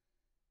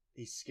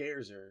he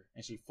scares her,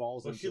 and she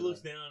falls. Well, into she looks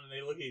down, and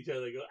they look at each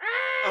other. They go,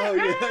 "Ah!" Oh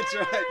yeah, that's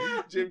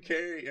right. Jim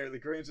Carrey or the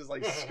Grinch is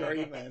like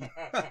screaming,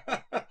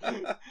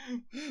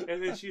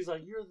 and then she's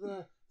like, "You're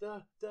the."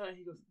 And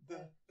he goes,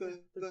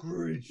 "The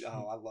Grinch."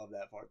 Oh, I love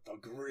that part. The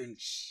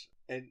Grinch.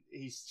 And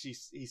he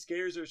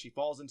scares her. She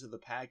falls into the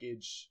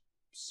package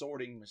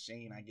sorting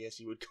machine, I guess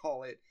you would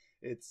call it.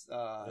 It's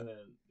and then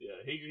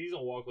he's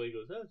gonna walk away. He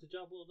goes, "Oh, it's a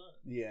job well done."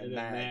 Yeah, and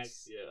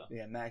Max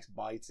Max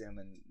bites him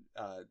and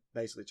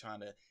basically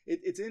trying to.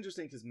 It's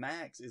interesting because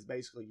Max is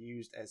basically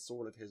used as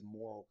sort of his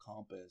moral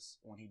compass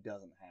when he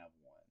doesn't have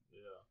one.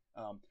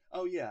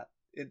 Yeah.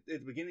 At the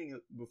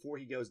beginning, before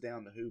he goes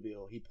down to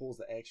Whoville, he pulls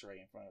the X-ray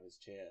in front of his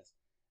chest,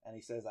 and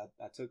he says,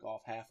 "I took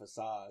off half a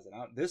size,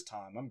 and this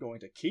time I'm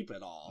going to keep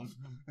it off."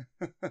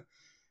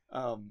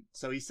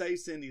 So he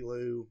saves Cindy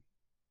Lou.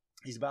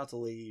 He's about to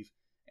leave,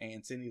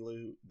 and Cindy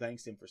Lou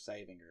thanks him for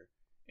saving her,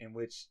 in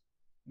which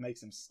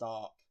makes him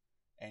stop,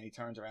 and he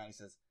turns around and he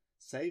says,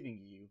 "Saving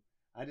you?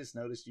 I just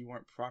noticed you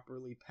weren't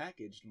properly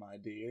packaged, my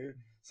dear."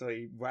 So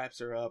he wraps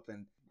her up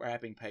in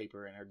wrapping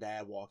paper, and her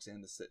dad walks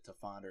in to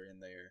find her in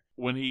there.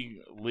 When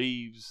he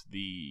leaves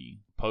the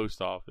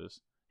post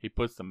office, he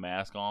puts the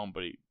mask on,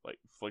 but he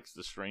flicks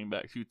the string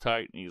back too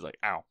tight, and he's like,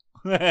 "Ow!"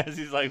 As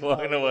he's like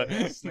walking away,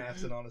 He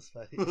snaps it on his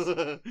face.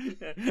 I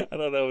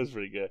thought that was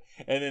pretty good.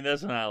 And then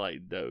that's when I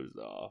dozed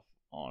off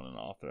on and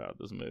off throughout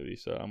this movie.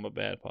 So I'm a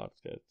bad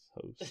podcast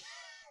host.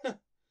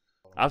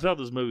 I felt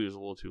this movie was a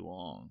little too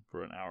long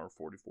for an hour and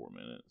 44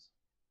 minutes.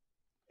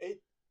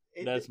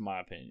 That's my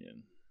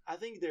opinion. I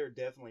think there are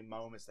definitely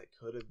moments that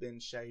could have been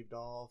shaved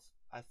off.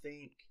 I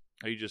think.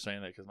 Are you just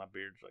saying that because my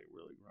beard's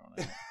really grown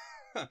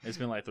out? It's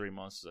been 3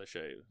 months since I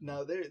shaved.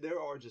 No, there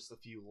are just a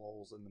few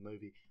lulls in the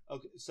movie.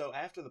 Okay, so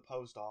after the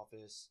post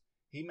office,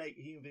 he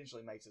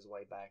eventually makes his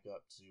way back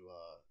up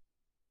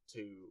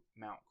to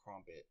Mount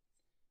Crumpet,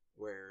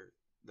 where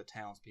the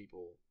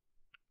townspeople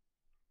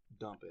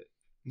dump it.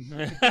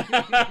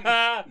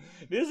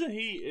 Isn't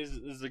he?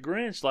 Is the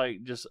Grinch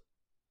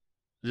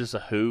just a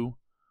Who?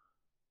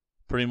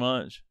 Pretty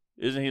much.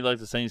 Isn't he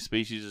the same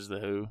species as the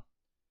Who?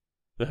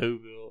 The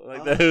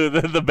Whoville, the Who,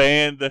 the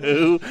band, the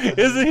Who.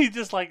 Isn't he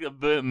just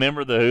a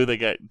member of the Who that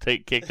got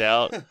kicked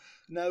out?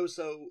 No,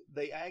 so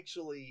they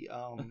actually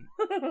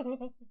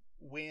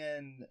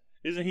when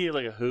isn't he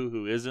a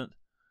who isn't?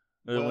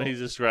 When he's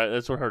described,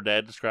 that's what her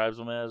dad describes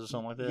him as, or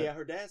something like that. Yeah,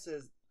 her dad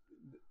says.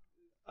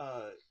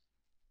 I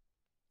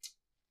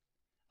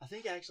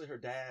think actually her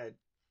dad,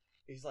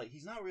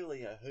 he's not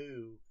really a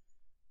Who.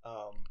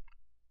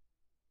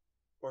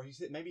 or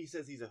maybe he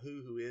says he's a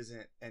who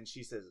isn't, and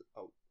she says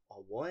a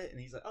what, and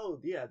he's like, oh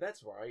yeah,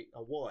 that's right,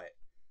 a what.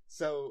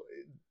 So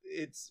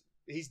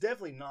he's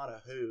definitely not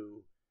a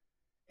who.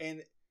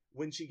 And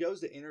when she goes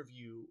to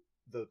interview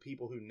the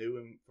people who knew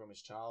him from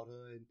his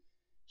childhood,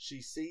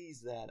 she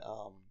sees that,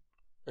 or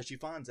she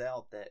finds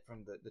out that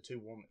from the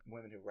two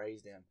women who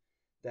raised him,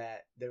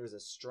 that there was a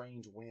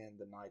strange wind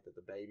the night that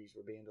the babies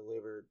were being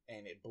delivered,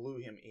 and it blew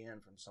him in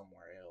from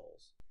somewhere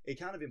else. It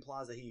kind of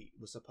implies that he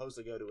was supposed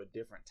to go to a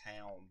different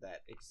town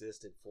that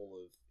existed full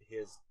of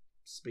his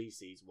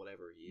species,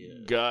 whatever he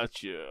is.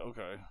 Gotcha.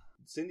 Okay.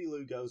 Cindy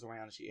Lou goes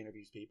around and she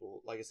interviews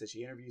people. Like I said,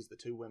 she interviews the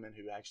two women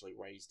who actually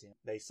raised him.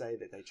 They say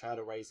that they try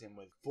to raise him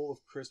with full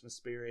of Christmas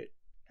spirit,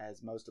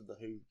 as most of the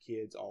Who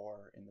kids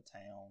are in the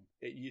town.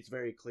 It's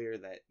very clear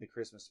that the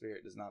Christmas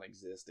spirit does not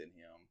exist in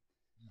him.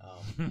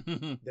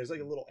 There's like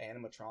a little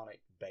animatronic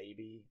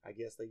baby, I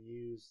guess they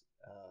use,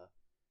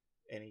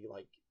 and he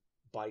like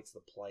bites the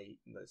plate,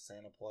 the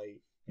Santa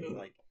plate, and he's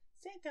like,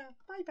 Santa,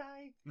 bye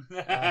bye.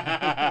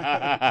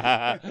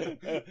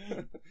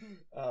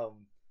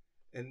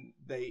 And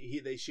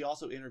she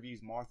also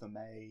interviews Martha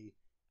May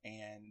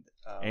and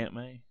Aunt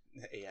May.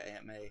 Yeah,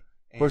 Aunt May.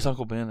 And where's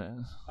Uncle Ben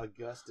at?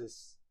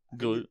 Augustus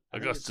Gloot.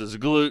 Augustus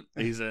Gloot.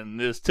 He's in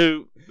this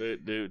too.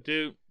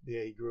 Do.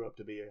 Yeah, he grew up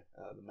to be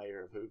the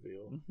mayor of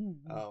Whoville.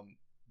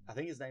 I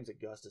think his name's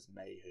Augustus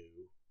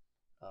Mayhew.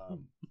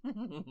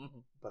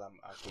 But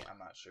I'm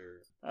not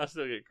sure. I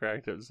still get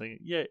cracked up singing.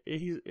 Yeah,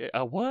 he's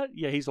a what?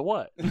 Yeah, he's a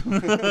what?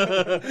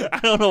 I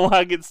don't know why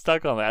I get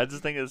stuck on that. I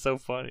just think it's so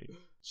funny.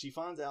 She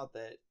finds out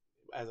that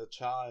as a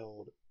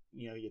child,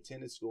 he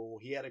attended school.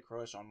 He had a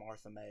crush on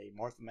Martha May.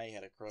 Martha May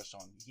had a crush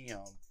on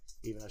him,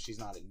 even though she's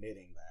not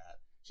admitting that.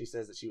 She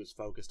says that she was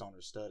focused on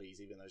her studies,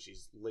 even though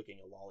she's licking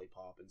a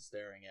lollipop and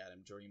staring at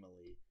him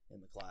dreamily in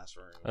the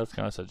classroom. That's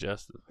kind of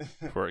suggestive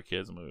for a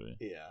kid's movie.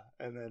 Yeah,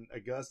 and then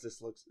Augustus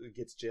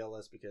gets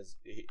jealous because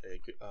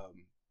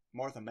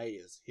Martha May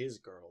is his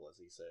girl, as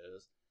he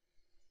says.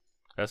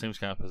 That seems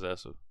kind of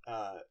possessive.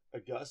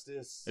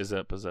 Augustus... Is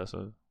that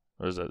possessive?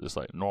 Or is that just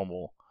like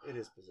normal? It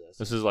is possessive.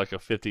 This is like a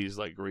 50s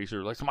like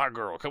greaser. Like, it's my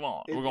girl. Come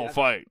on. We're going to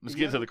fight. Let's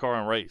get to the car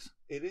and race.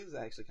 It is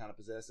actually kind of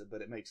possessive,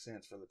 but it makes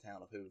sense for the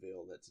town of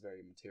Whoville that's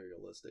very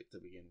materialistic to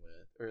begin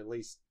with. Or at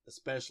least,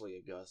 especially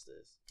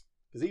Augustus.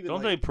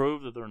 Don't they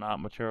prove that they're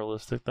not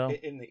materialistic, though?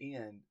 In the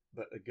end,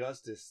 but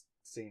Augustus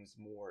seems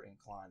more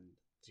inclined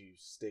to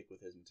stick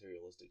with his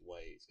materialistic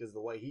ways. Because the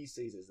way he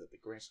sees it is that the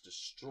Grinch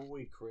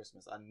destroyed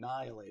Christmas,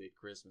 annihilated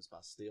Christmas by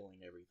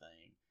stealing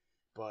everything.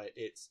 But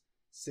it's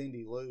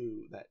Cindy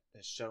Lou that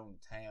has shown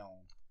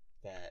town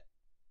that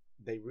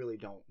they really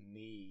don't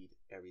need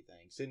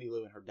everything. Cindy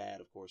Lou and her dad,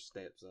 of course,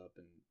 steps up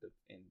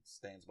and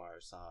stands by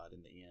her side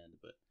in the end.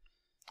 But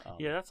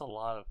yeah, that's a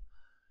lot of.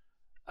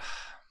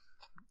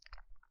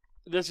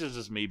 This is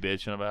just me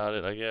bitching about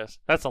it, I guess.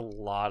 That's a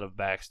lot of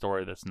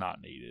backstory that's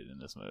not needed in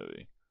this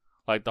movie.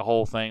 Like the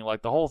whole thing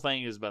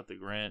is about the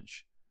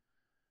Grinch.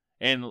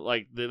 And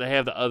like they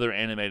have the other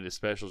animated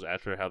specials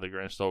after How the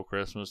Grinch Stole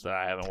Christmas that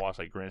I haven't watched,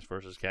 like Grinch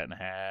vs. Cat in the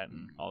Hat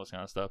and all this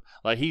kind of stuff.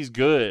 Like he's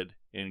good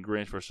in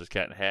Grinch vs.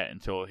 Cat in the Hat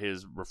until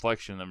his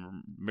reflection in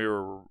the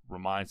mirror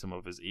reminds him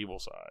of his evil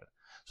side.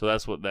 So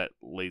that's what that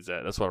leads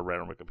at. That's what I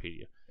read on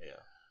Wikipedia. Yeah.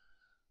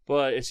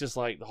 But it's just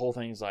like the whole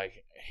thing's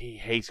like he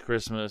hates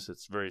Christmas.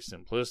 It's very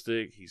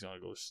simplistic. He's going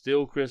to go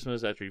steal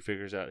Christmas after he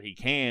figures out he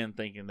can,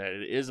 thinking that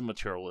it is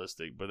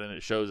materialistic. But then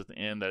it shows at the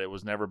end that it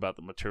was never about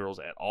the materials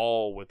at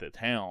all with the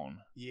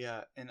town.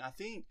 Yeah, and I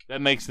think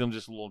that makes them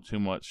just a little too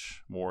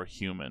much more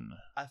human.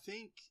 I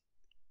think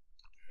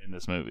in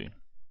this movie.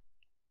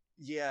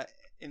 Yeah,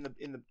 in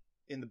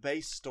the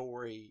base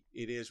story,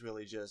 it is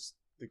really just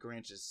the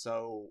Grinch is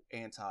so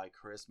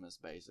anti-Christmas,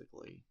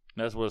 basically.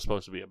 That's what it's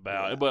supposed to be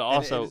about. Yeah. But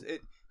also,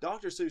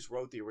 Dr. Seuss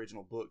wrote the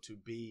original book to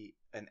be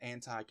an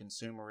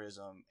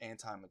anti-consumerism,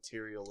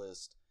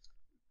 anti-materialist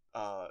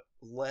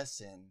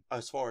lesson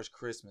as far as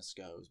Christmas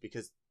goes,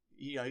 because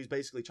he's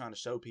basically trying to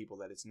show people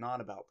that it's not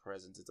about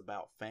presents, it's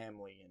about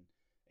family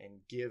and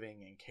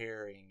giving and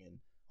caring and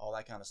all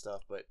that kind of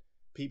stuff. But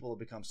people have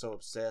become so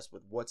obsessed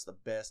with what's the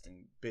best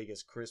and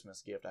biggest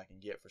Christmas gift I can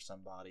get for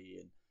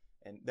somebody,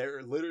 and there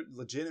are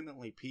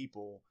legitimately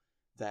people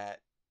that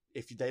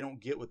if they don't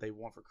get what they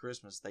want for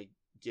Christmas, they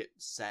get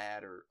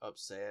sad or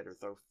upset or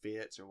throw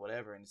fits or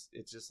whatever. And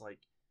it's just like,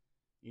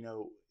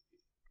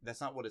 that's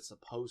not what it's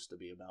supposed to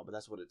be about, but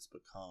that's what it's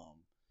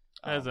become.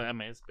 It's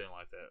been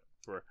like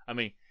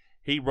that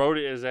he wrote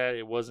it as that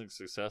it wasn't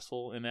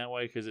successful in that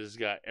way because it's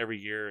got every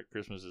year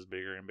Christmas is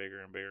bigger and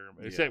bigger and bigger,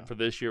 except for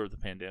this year with the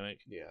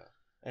pandemic. Yeah,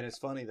 and it's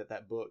funny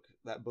that book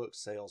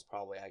sales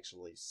probably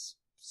actually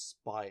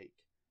spike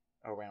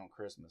around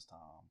Christmas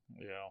time.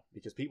 Yeah,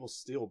 because people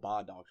still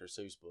buy Dr.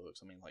 Seuss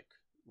books. I mean,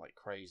 like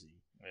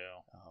crazy.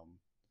 Yeah.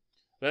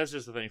 That's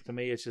just the thing. To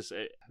me, it's just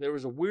there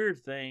was a weird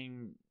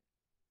thing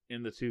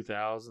in the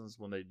 2000s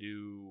when they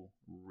do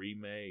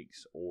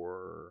remakes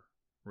or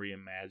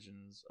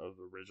reimagines of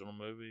original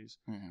movies,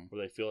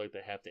 where they feel like they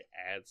have to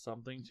add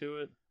something to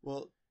it.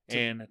 Well,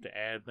 and have to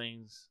add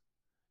things.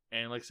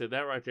 And like I said,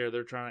 that right there,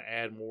 they're trying to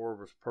add more of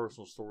a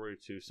personal story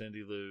to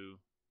Cindy Lou,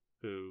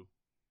 who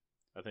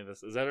I think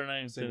is that her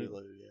name? Cindy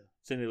Lou, yeah.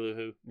 Cindy Lou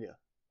who? Yeah.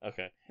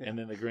 Okay. Yeah. And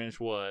then the Grinch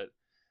what?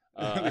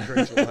 The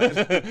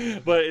Grinch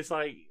what? But it's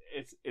like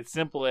it's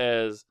simple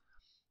as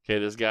okay,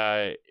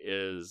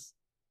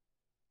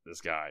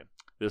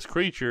 this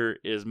creature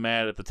is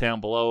mad at the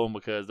town below him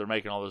because they're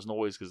making all this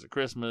noise because of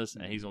Christmas,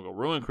 and he's gonna go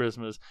ruin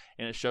Christmas.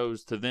 And it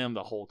shows to them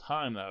the whole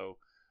time though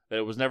that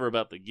it was never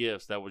about the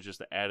gifts. That was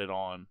just added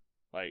on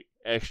like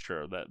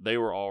extra, that they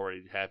were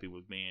already happy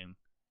with being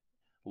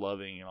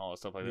loving and all that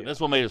stuff like that. Yeah. That's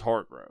what made his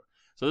heart grow.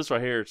 So this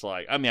right here, it's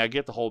like, I mean, I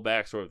get the whole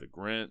backstory of the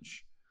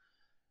Grinch,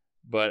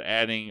 but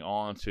adding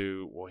on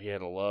to, well, he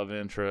had a love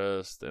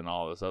interest and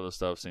all this other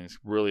stuff seems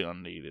really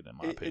unneeded in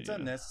my opinion. It's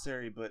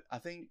unnecessary, but I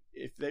think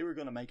if they were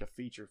going to make a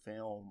feature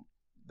film,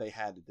 they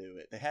had to do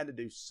it. They had to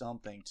do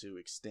something to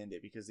extend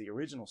it, because the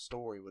original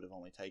story would have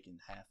only taken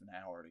half an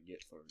hour to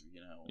get through,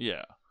 you know.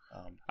 Yeah.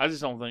 I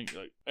just don't think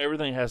like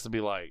everything has to be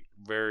like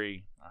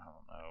very, I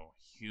don't know,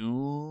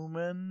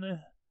 human.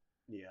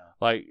 Yeah.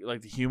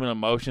 Like the human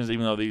emotions,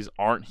 even though these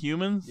aren't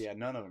humans. Yeah,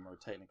 none of them are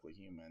technically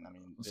human. I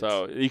mean,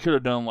 so he could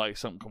have done like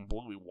something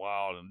completely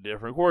wild and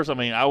different. Of course, I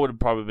mean, I would have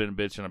probably been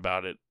bitching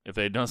about it if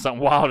they'd done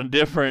something wild and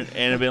different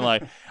and have been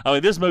like, I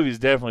mean, this movie is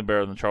definitely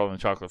better than Charlie and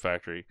the Chocolate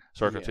Factory,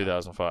 circa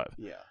 2005.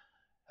 Yeah.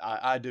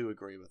 I do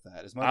agree with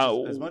that. As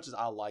much as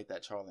I like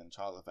that Charlie and the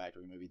Chocolate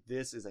Factory movie,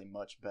 this is a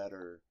much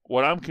better.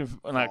 What I'm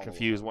not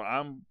confused. What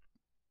I'm,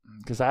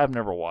 because I've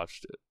never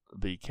watched it,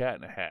 the Cat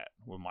in the Hat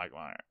with Mike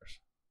Myers.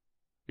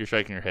 You're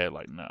shaking your head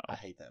like no. I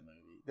hate that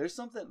movie. There's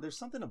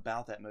something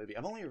about that movie.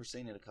 I've only ever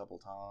seen it a couple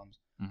times.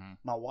 Mm-hmm.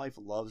 My wife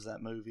loves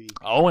that movie.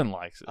 Owen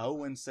likes it.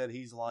 Owen said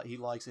he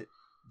likes it.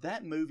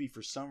 That movie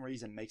for some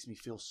reason makes me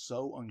feel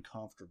so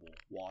uncomfortable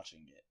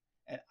watching it.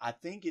 And I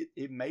think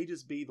it may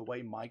just be the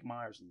way Mike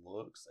Myers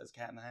looks as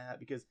Cat in the Hat,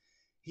 because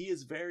he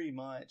is very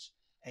much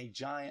a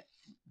giant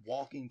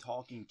walking,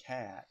 talking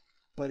cat,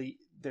 but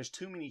there's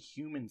too many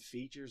human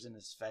features in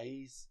his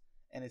face,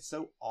 and it's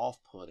so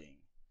off-putting.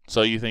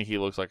 So you think he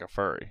looks like a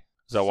furry?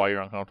 Is that why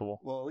you're uncomfortable?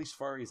 Well, at least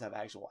furries have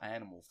actual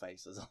animal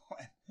faces on.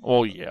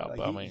 Well, yeah, like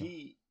but I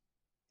mean,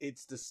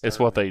 it's disturbing. It's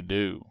what they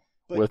do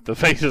with the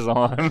faces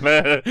on.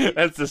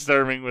 That's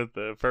disturbing with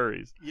the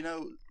furries. You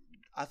know,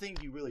 I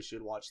think you really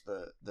should watch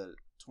the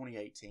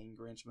 2018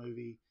 Grinch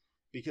movie,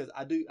 because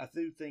I do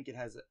think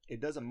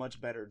it does a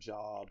much better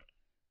job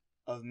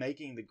of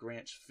making the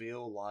Grinch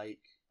feel like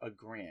a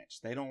Grinch.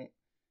 They don't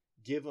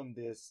give him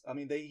this. I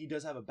mean, he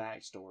does have a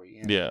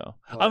backstory. Yeah,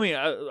 I mean,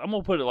 I'm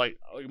gonna put it like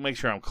make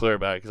sure I'm clear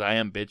about it, because I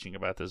am bitching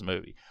about this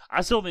movie.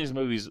 I still think this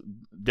movie's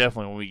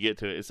definitely, when we get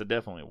to it, it's a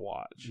definitely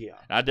watch. Yeah,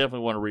 and I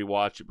definitely want to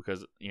rewatch it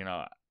because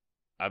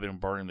I've been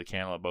burning the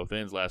candle at both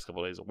ends the last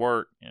couple of days of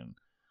work and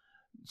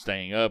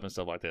staying up and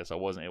stuff like that, so I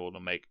wasn't able to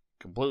make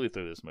completely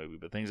through this movie.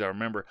 But things I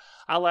remember,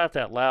 I laughed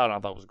out loud and I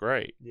thought was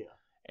great. Yeah,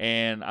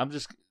 and I'm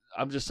just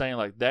saying,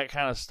 like, that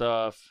kind of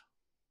stuff,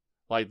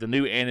 like the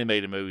new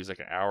animated movies, like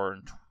an hour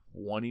and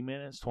 20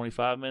 minutes,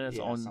 25 minutes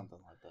on something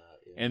like that.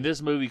 Yeah. And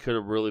this movie could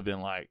have really been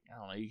like, I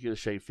don't know, you could have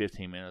shaved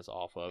 15 minutes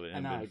off of it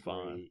and I been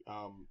agree.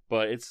 fun.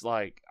 But it's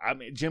like, I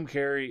mean, Jim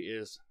Carrey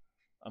is,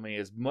 I mean,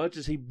 as much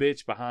as he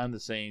bitched behind the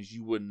scenes,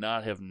 you would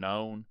not have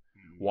known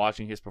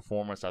watching his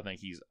performance. I think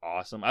he's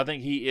awesome. I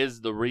think he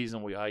is the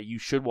reason you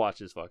should watch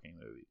this fucking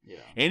movie. Yeah.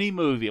 Any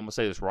movie, I'm going to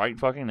say this right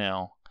fucking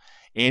now,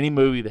 any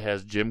movie that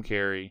has Jim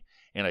Carrey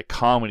in a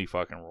comedy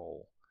fucking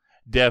role,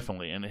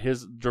 definitely. And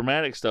his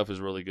dramatic stuff is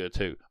really good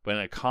too. But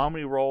in a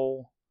comedy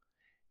role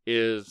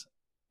is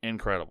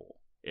incredible.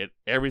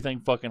 Everything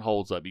fucking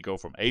holds up. You go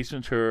from Ace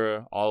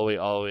Ventura all the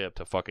way up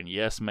to fucking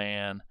Yes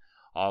Man,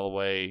 all the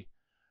way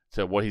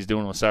to what he's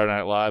doing on Saturday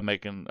Night Live,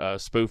 making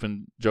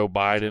spoofing Joe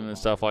Biden and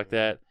stuff like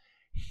that.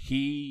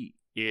 He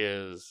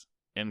is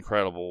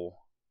incredible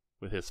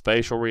with his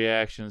facial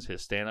reactions,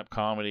 his stand-up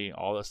comedy,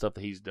 all that stuff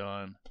that he's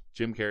done.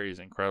 Jim Carrey is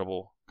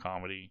incredible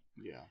comedy.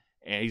 Yeah.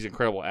 And he's an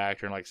incredible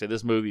actor. And like I said,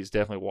 this movie is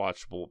definitely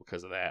watchable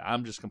because of that.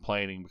 I'm just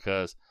complaining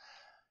because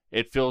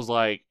it feels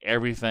like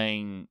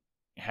everything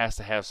has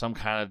to have some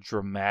kind of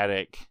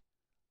dramatic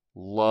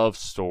love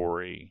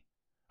story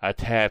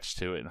attached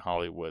to it in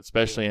Hollywood,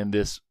 especially in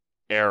this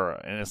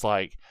era. And it's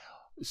like,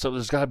 so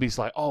there's got to be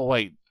like, oh,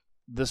 wait,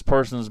 this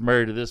person is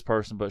married to this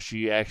person, but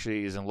she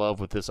actually is in love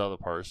with this other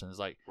person. It's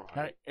like,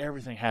 not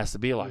everything has to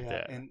be like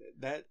that. And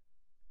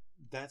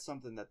that's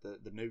something that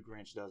the new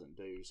Grinch doesn't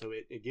do. So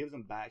it gives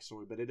them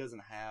backstory, but it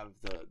doesn't have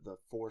the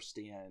forced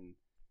in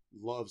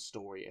love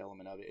story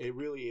element of it. It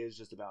really is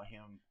just about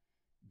him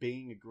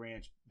being a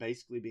Grinch,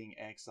 basically being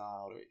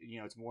exiled.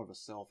 It's more of a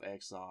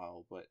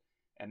self-exile,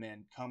 and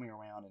then coming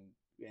around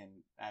and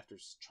after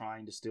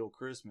trying to steal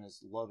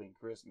Christmas, loving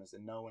Christmas,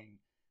 and knowing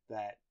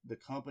that the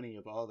company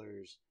of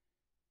others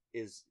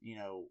is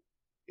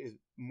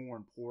more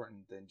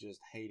important than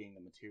just hating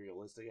the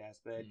materialistic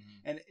aspect.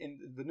 Mm-hmm. And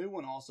the new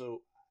one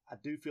also, I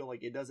do feel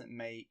like it doesn't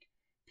make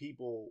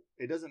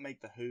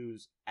the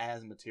Who's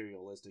as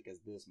materialistic as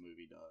this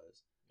movie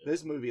does. Yeah.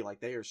 This movie, like,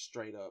 they are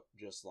straight up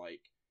just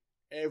like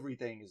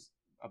everything is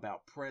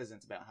about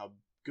presents, about how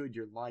good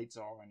your lights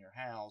are on your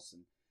house,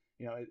 and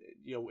if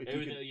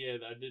Everything, yeah,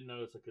 I did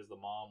notice it because the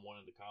mom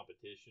wanted the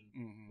competition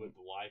with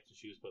the lights that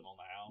she was putting on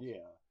the house.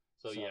 Yeah.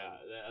 So yeah,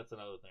 that's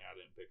another thing I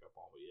didn't pick up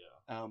on, but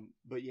yeah.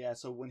 But yeah,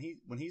 so when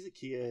he's a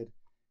kid,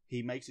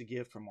 he makes a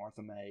gift for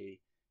Martha May.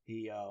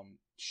 He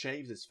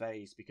shaves his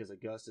face because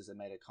Augustus had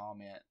made a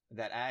comment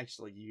that I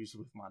actually used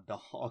with my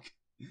dog,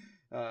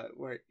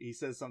 where he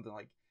says something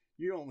like,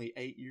 "You're only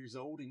 8 years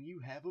old and you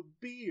have a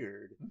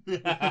beard."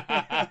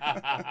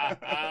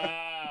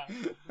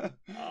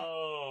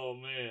 Oh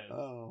man,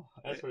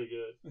 that's pretty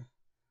good.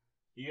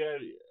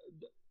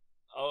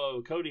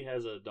 Cody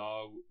has a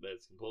dog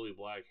that's completely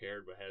black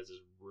haired but has this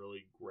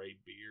really gray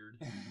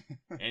beard,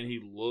 and he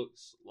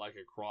looks like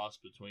a cross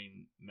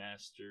between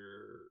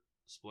Master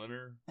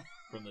Splinter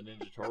from the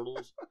Ninja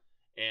Turtles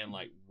and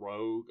like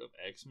Rogue of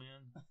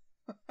X-Men.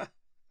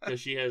 Because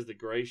she has the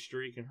gray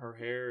streak in her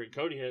hair, and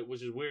Cody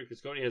which is weird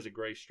because Cody has a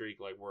gray streak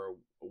like where a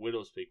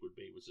widow's peak would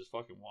be, which is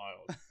fucking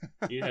wild.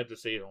 You'd have to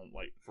see it on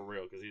like for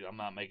real because I'm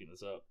not making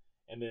this up.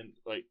 And then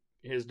like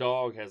his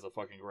dog has a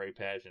fucking gray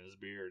patch in his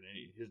beard,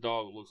 and his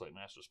dog looks like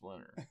Master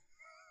Splinter,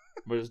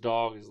 but his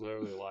dog is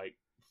literally like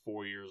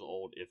 4 years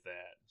old, if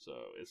that. So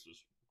it's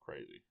just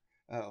crazy.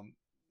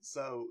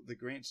 So the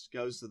Grinch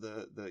goes to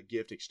the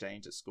gift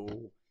exchange at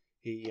school.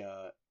 He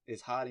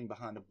is hiding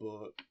behind a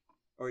book.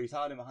 Or he's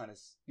hiding behind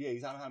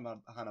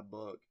behind a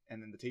book,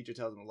 and then the teacher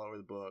tells him to lower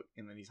the book,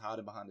 and then he's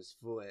hiding behind his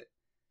foot,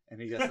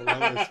 and he has to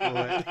lower his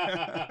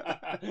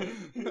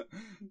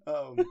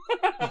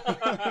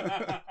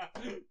foot.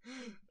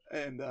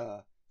 And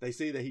they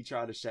see that he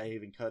tried to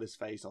shave and cut his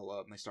face all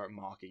up, and they start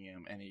mocking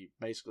him, and he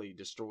basically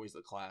destroys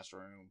the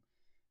classroom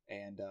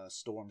and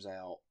storms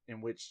out, in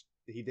which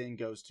he then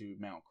goes to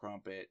Mount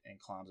Crumpet and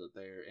climbs up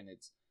there, and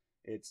it's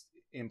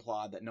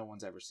implied that no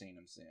one's ever seen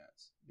him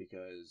since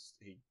because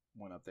he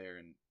went up there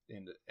and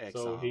into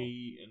exile. So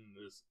he and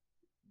this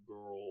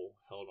girl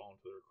held on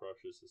to their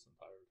crushes this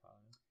entire time.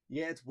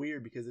 Yeah, it's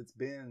weird because it's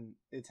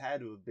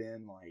had to have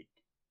been like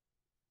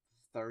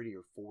 30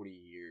 or 40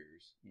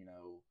 years.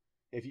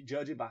 If you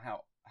judge it by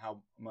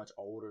how much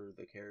older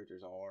the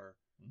characters are,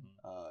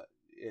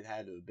 it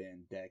had to have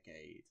been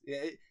decades.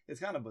 It's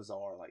kind of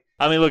bizarre. Like,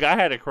 I mean, look, I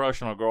had a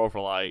crush on a girl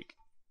for like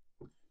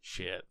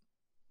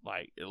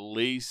at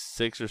least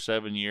 6 or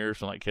 7 years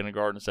from like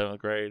kindergarten to 7th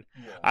grade.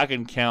 Yeah. I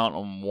can count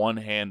on one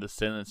hand the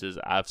sentences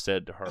I've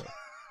said to her.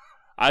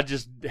 I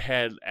just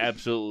had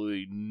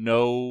absolutely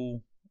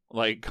no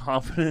like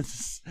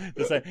confidence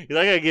to say. Cause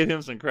I gotta give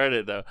him some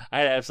credit though. I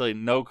had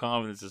absolutely no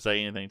confidence to say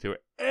anything to her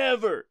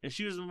ever, and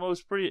she was the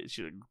most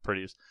prettiest.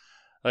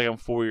 Like I'm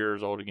 4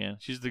 years old again.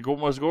 She's the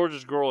most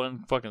gorgeous girl in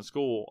fucking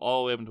school,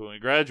 all the way up until we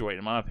graduate,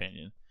 in my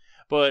opinion.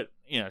 But,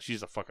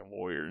 she's a fucking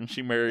lawyer, and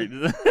she married,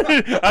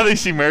 I think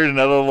she married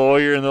another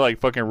lawyer, and they're like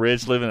fucking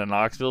rich, living in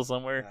Knoxville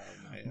somewhere.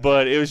 Oh,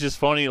 but it was just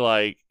funny,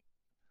 like,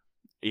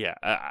 yeah,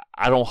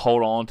 I don't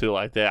hold on to it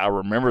like that. I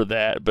remember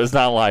that, but it's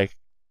not like,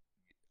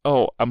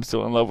 oh, I'm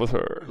still in love with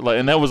her. Like,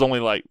 and that was only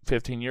like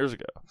 15 years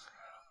ago.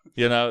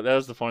 That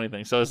was the funny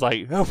thing. So it's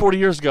like, 40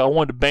 years ago, I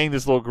wanted to bang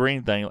this little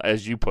green thing,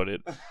 as you put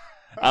it.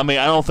 I mean,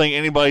 I don't think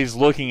anybody's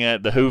looking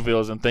at the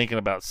Whovilles and thinking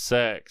about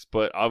sex,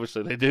 but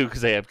obviously they do because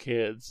they have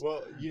kids.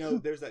 Well,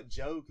 there's that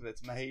joke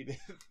that's made.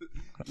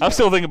 I'm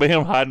still thinking about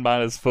him hiding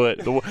behind his foot.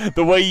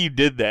 The way you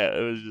did that,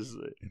 it was just,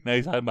 now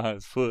he's hiding behind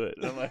his foot.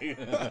 I'm like,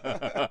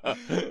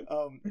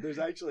 there's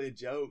actually a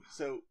joke.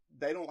 So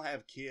they don't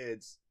have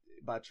kids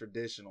by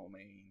traditional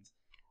means,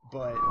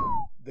 but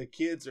the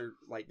kids are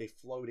like, they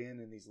float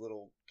in these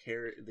little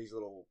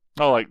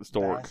like the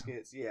stork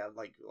baskets. Yeah,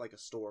 like a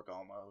stork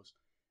almost.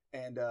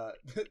 And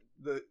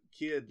the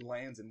kid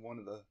lands in one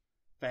of the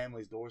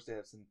family's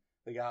doorsteps, and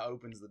the guy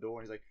opens the door,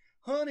 and he's like,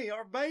 "Honey,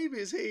 our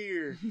baby's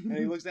here." And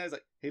he looks down, he's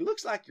like, "He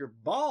looks like your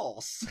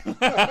boss."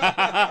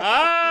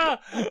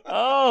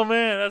 Oh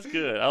man, that's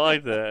good. I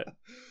like that.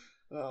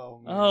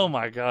 Oh man. Oh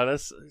my god,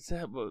 that's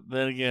that. But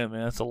then again,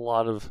 man, that's a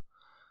lot of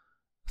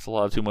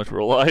too much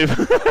real life.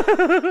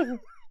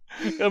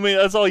 I mean,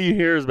 that's all you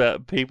hear is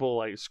about people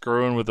like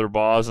screwing with their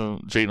boss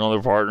and cheating on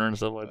their partner and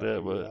stuff like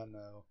that. But yeah, I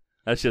know.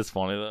 That shit's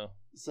funny though.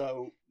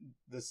 So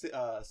the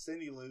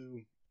Cindy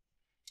Lou,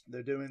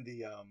 they're doing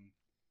the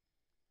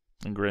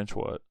And Grinch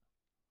what?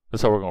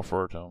 That's how we're gonna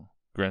refer to him.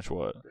 Grinch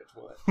what? Grinch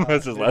what?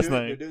 That's his last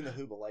name. They're doing the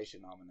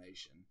Whobilation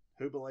nomination.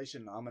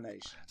 Whobilation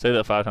nomination. Say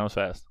that 5 times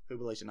fast.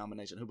 Whobilation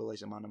nomination.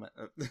 Whobilation monument.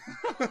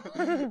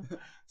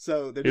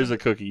 So here's a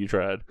cookie you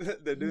tried.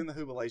 They're doing the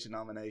Whobilation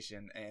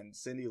nomination, and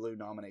Cindy Lou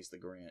nominates the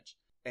Grinch,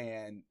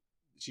 and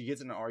she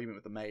gets in an argument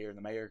with the mayor, and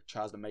the mayor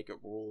tries to make a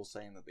rule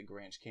saying that the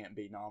Grinch can't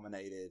be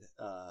nominated,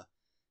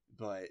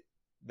 but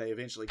they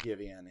eventually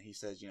give in, and he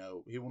says,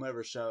 he will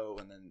never show,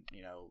 and then,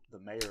 the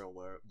mayor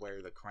will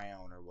wear the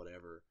crown or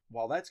whatever.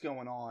 While that's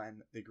going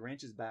on, the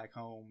Grinch is back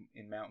home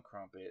in Mount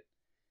Crumpet.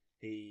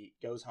 He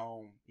goes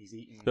home, he's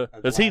eating.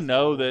 Does he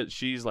know that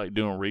she's, like,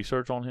 doing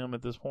research on him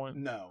at this point?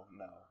 No.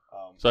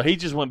 So he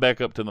just went back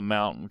up to the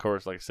mountain. Of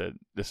course, like I said,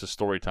 this is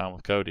story time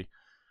with Cody.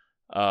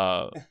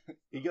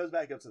 He goes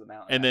back up to the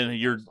mountain, and then after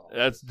the post office.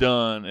 that's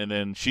done, and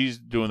then she's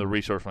doing the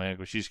research for him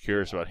because she's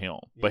curious about him,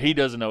 but he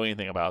doesn't know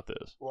anything about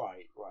this.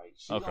 Right.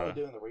 She's only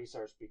doing the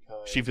research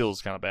because She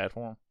feels kind of bad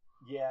for him.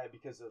 Yeah,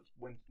 because of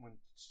when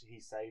he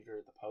saved her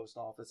at the post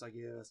office, I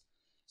guess.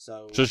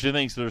 So she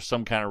thinks there's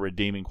some kind of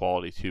redeeming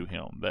quality to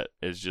him that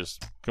is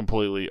just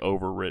completely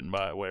overwritten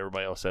by what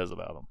everybody else says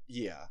about him.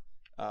 Yeah.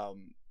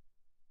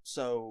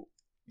 So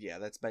yeah,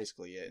 that's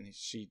basically it. And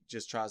she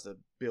just tries to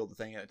build the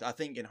thing. I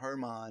think in her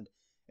mind,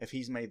 if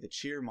he's made the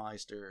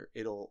Cheermeister,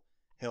 it'll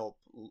help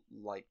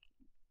like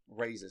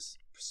raise his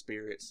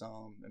spirit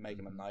some and make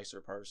him a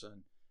nicer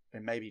person,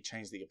 and maybe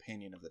change the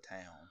opinion of the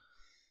town.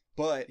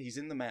 But he's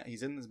in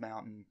this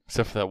mountain.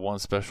 Except for that one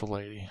special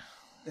lady.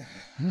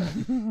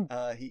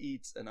 He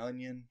eats an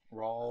onion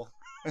raw.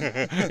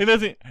 He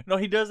doesn't. No,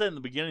 he does that in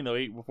the beginning though.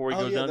 Before he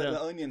goes down.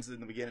 The onions in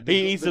the beginning.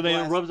 He eats it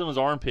and rubs it on his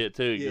armpit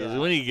too. Because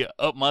we need to get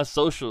up my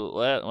social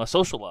life.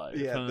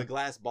 Yeah, the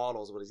glass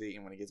bottle is what he's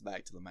eating when he gets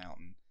back to the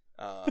mountain.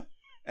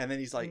 And then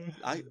he's like,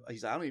 I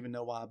don't even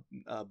know why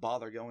I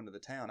bother going to the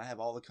town. I have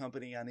all the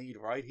company I need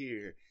right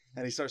here.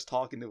 And he starts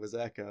talking to his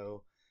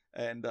echo,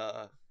 and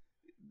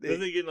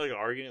doesn't he get in like an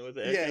argument with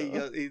the echo? Yeah, he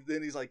goes.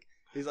 Then he's like,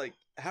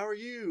 how are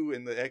you?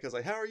 And the echo's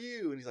like, how are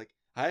you? And he's like,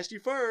 I asked you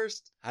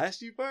first.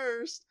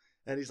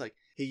 And he's like,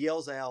 he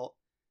yells out,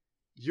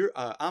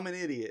 I'm an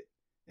idiot.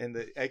 And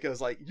the echo's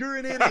like, you're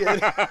an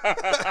idiot.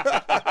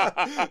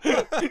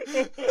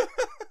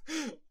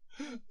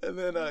 And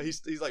then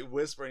he's like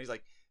whispering. He's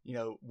like,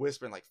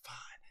 whispering like, fine,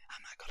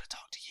 I'm not going to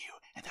talk to you.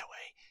 And that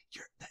way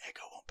the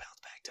echo won't bounce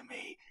back to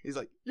me. He's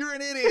like, you're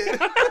an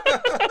idiot.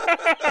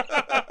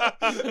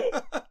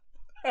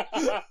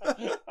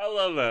 I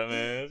love that,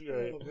 man. That's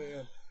great. Oh,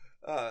 man.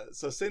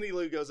 So Cindy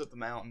Lou goes up the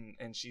mountain,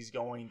 and she's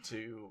going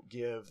to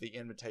give the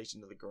invitation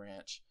to the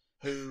Grinch,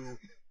 who,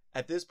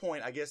 at this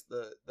point, I guess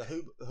the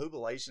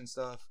jubilation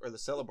stuff or the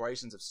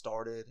celebrations have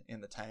started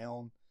in the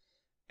town,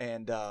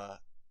 and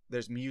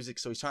there's music,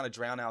 so he's trying to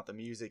drown out the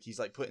music. He's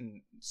like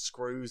putting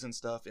screws and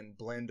stuff in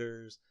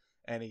blenders,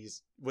 and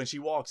when she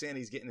walks in,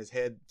 he's getting his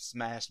head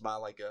smashed by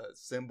like a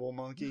cymbal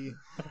monkey,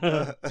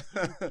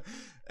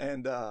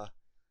 and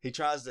he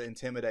tries to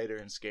intimidate her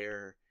and scare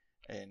her,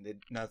 and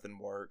nothing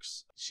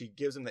works. She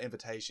gives him the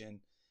invitation.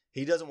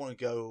 He doesn't want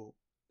to go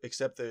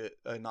accept the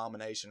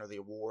nomination or the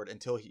award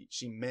until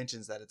she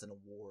mentions that it's an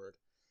award.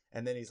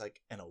 And then he's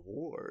like, an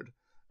award?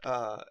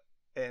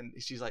 And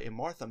she's like, and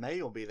Martha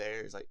May will be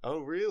there. He's like, oh,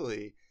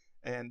 really?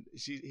 And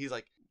he's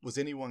like, was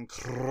anyone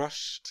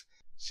crushed?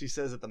 She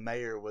says that the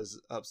mayor was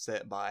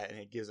upset by it, and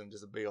it gives him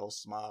just a big old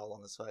smile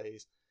on his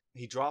face.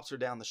 He drops her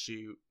down the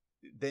chute.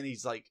 Then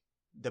he's like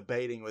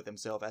debating with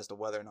himself as to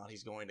whether or not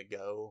he's going to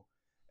go.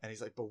 And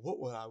he's like, but what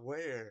would I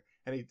wear?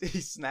 And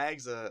he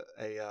snags a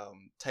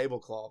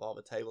tablecloth off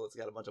a table that's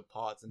got a bunch of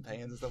pots and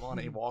pans and stuff on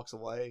it. He walks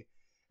away.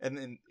 And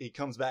then he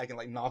comes back and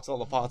like knocks all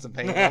the pots and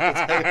pans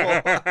off the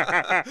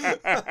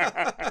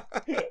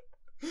table.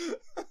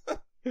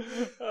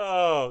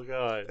 Oh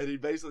god! And he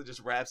basically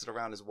just wraps it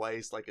around his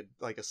waist like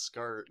a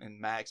skirt. And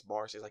Max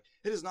barks, he's like,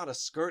 "It is not a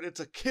skirt; it's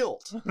a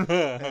kilt."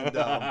 And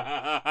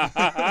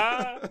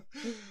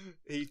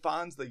he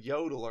finds the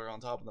yodeler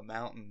on top of the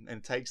mountain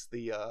and takes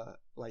the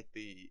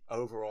the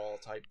overall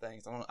type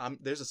things.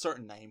 There's a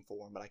certain name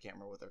for them, but I can't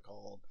remember what they're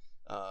called.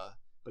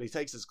 But he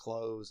takes his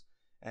clothes.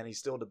 And he's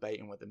still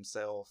debating with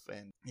himself.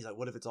 And he's like,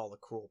 what if it's all a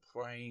cruel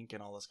prank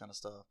and all this kind of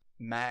stuff?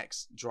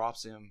 Max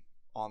drops him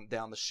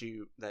down the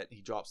chute that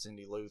he drops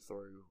Cindy Lou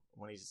through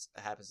when he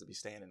happens to be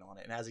standing on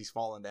it. And as he's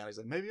falling down, he's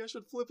like, maybe I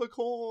should flip a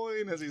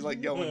coin as he's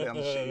like going down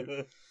the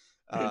chute.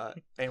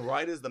 And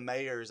right as the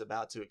mayor is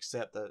about to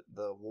accept the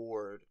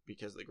award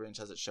because the Grinch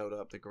hasn't showed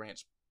up, the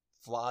Grinch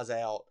flies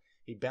out.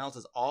 He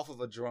bounces off of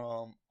a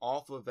drum,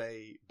 off of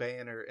a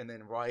banner, and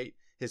then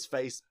his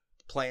face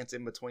plants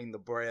in between the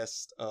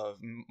breast of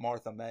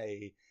Martha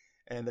May,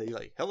 and he's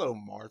like, "Hello,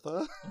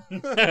 Martha."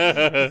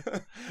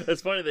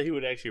 It's funny that he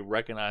would actually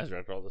recognize her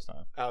after all this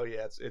time. Oh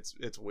yeah,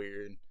 it's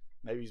weird.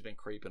 Maybe he's been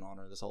creeping on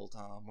her this whole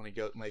time when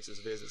he makes his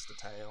visits to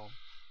town.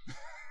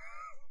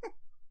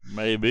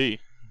 Maybe.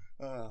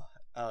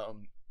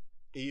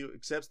 He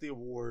accepts the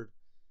award.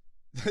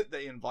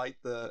 They invite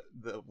the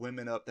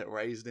women up that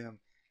raised him,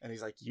 and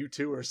he's like, "You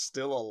two are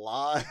still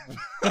alive."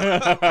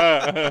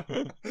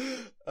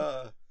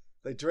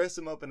 They dress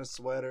him up in a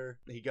sweater.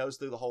 He goes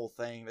through the whole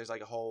thing. There's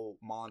like a whole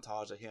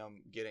montage of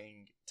him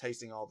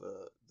tasting all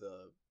the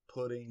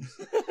puddings.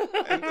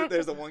 And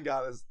there's the one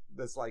guy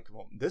that's like,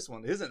 well, this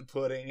one isn't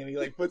pudding. And he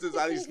like puts his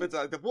out, he spits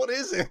out like, what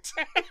is it?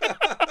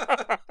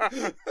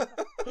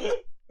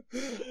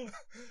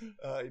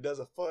 He does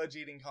a fudge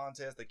eating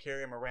contest. They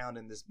carry him around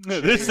in this chair.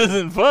 This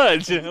isn't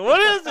fudge.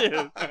 What is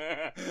it?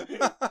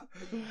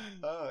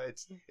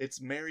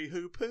 It's Mary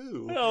Who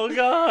Poo. Oh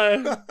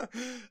god.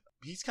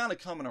 He's kind of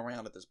coming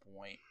around at this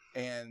point,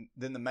 and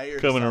then the mayor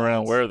coming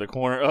around where the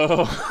corner.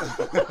 Oh, I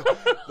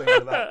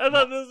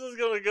thought this was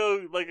gonna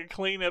go like a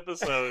clean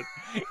episode,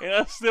 and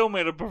I still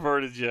made a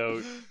perverted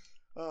joke.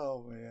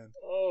 Oh man.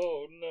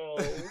 Oh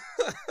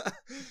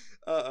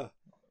no.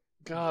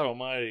 God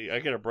Almighty! I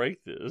gotta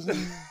break this.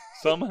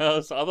 Somehow,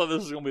 I thought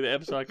this was gonna be the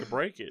episode I could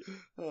break it.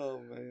 Oh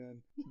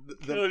man.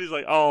 He's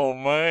like, oh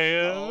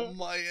man, Oh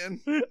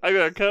man. I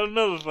gotta cut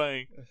another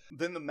thing.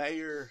 Then the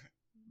mayor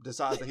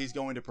decides that he's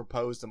going to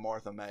propose to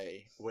Martha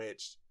May,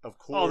 which of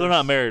course. Oh, they're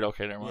not married.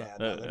 Okay, never mind. Yeah,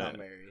 no, they're not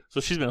married. So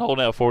she's been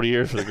holding out 40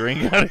 years for the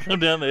green guy to come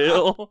down the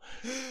hill.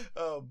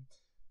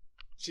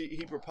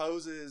 He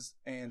proposes,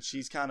 and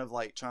she's kind of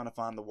like trying to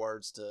find the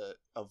words to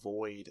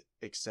avoid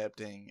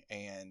accepting,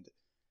 and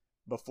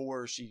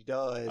before she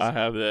does, I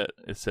have that.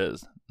 It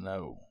says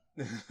no.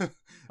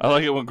 I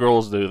like it when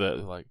girls do that.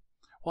 They're like,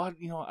 well,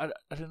 I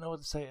didn't know what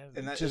to say.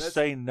 Just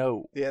say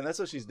no. Yeah, and that's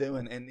what she's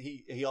doing. And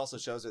he also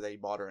shows her that he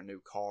bought her a new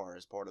car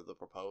as part of the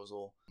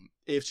proposal.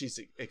 If she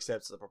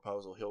accepts the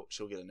proposal,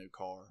 she'll get a new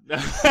car.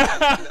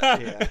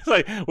 Yeah. It's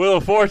like Wheel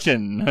of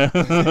Fortune. Yeah,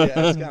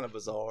 it's kind of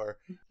bizarre.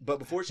 But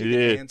before she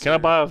can answer, can I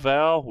buy a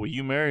vow? Will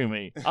you marry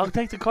me? I'll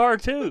take the car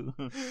too.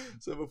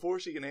 So before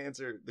she can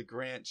answer, the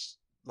Grinch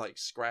like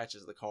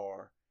scratches the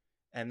car,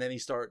 and then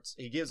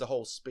he gives a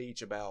whole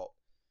speech about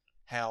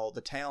how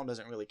the town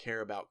doesn't really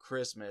care about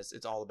Christmas.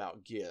 It's all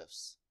about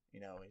gifts.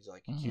 He's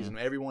like accusing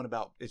everyone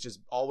about, it's just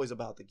always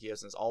about the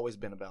gifts, and it's always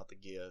been about the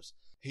gifts.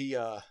 He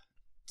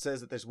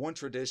says that there's one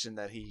tradition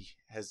that he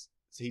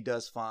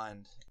does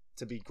find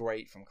to be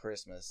great from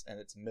Christmas, and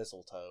it's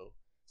mistletoe.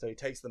 So he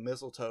takes the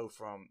mistletoe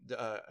from,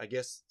 I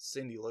guess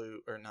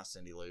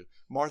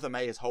Martha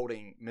May is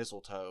holding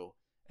mistletoe,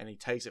 and he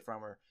takes it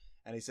from her,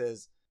 and he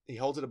says, he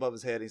holds it above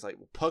his head. And he's like,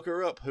 well,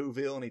 pucker up,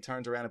 Whoville. And he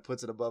turns around and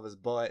puts it above his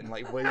butt and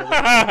like wiggles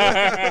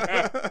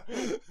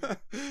it.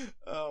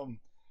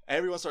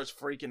 Everyone starts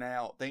freaking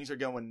out. Things are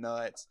going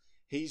nuts.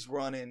 He's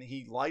running.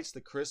 He lights the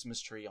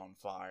Christmas tree on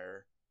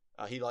fire.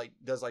 He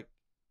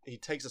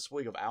takes a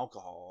swig of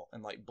alcohol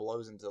and like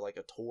blows into like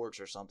a torch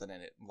or something,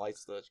 and it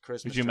lights the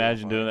Christmas tree. Could you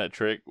imagine doing that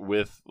trick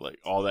with like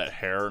all that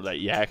hair,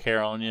 that yak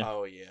hair on you?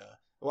 Oh yeah.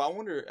 Well, I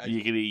wonder.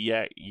 You could eat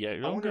yak.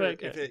 I wonder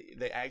if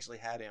they actually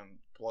had him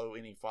blow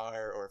any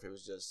fire, or if it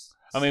was just.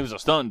 I mean, it was a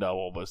stunt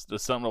double, but the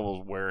stunt double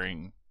was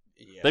wearing.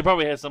 Yeah. They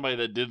probably had somebody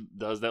that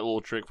does that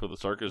little trick for the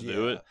circus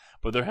do it,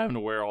 but they're having to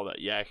wear all that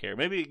yak hair.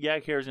 Maybe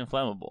yak hair is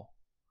inflammable.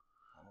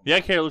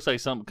 Yak hair looks like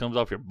something comes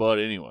off your butt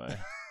anyway.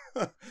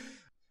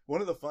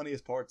 One of the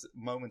funniest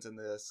moments in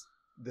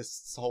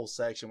this whole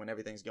section when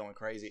everything's going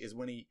crazy is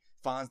when he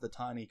finds the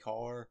tiny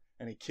car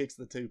and he kicks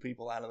the two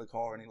people out of the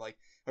car, and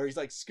he's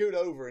like scoot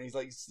over, and he's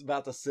like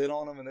about to sit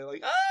on them, and they're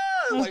like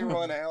and like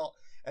run out,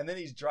 and then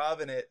he's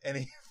driving it,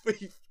 and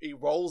he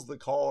rolls the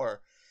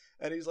car,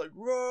 and he's like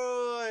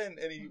run,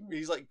 and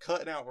he's like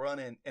cutting out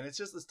running, and it's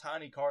just this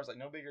tiny car. It's like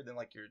no bigger than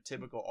like your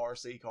typical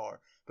RC car,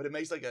 but it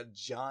makes like a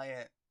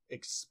giant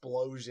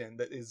explosion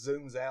that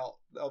zooms out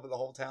over the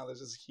whole town.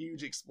 There's this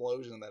huge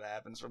explosion that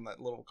happens from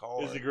that little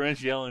car. Is the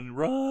Grinch yelling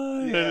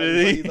 "run"?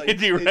 Yeah, he's like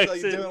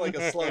doing like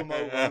a slow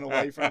mo run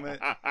away from it.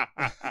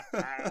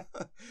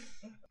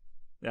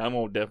 Yeah, I'm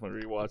gonna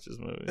definitely rewatch this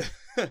movie.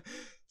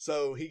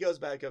 So he goes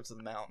back up to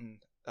the mountain.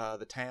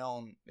 The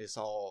town is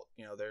all,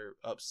 they're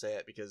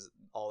upset because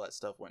all that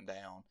stuff went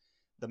down.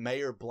 The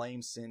mayor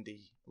blames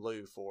Cindy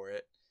Lou for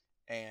it.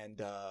 And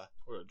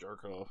what a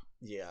jerk off.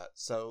 Yeah,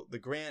 so the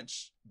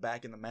Grinch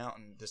back in the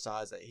mountain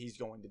decides that he's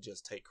going to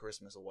just take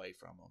Christmas away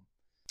from him.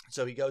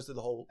 So he goes through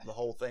the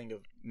whole thing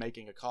of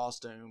making a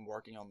costume,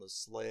 working on the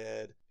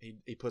sled.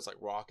 He puts like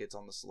rockets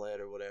on the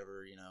sled or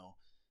whatever,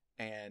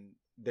 and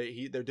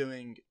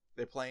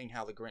they're playing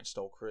How the Grinch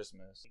Stole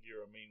Christmas.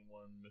 You're a mean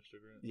one, Mr.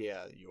 Grinch.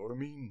 Yeah, you're a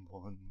mean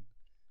one.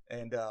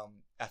 And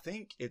I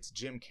think it's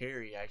Jim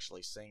Carrey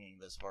actually singing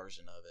this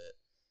version of it.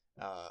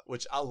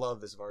 Which I love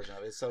this version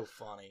of it. It's so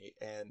funny,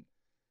 and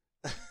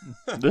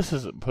this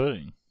isn't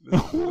pudding.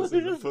 This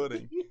isn't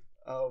pudding.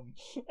 I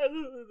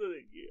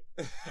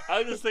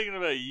was just thinking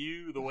about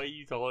you, the way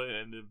you told it,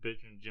 and then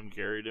picturing Jim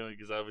Carrey doing it,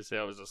 because obviously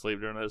I was asleep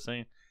during that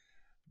scene.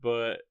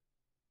 But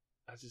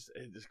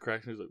it just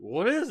cracks me. He's like,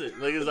 what is it?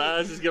 Like his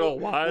eyes just get all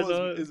wide.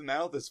 Well, his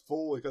mouth is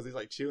full because he's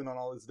like chewing on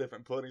all this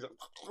different pudding. He's like,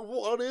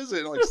 what is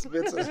it? And like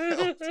spits it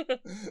out.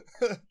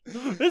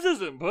 This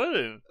isn't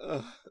pudding.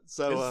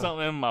 So it's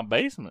something in my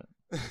basement.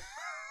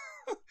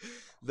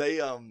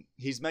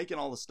 He's making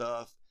all the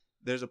stuff.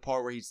 There's a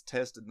part where he's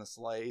testing the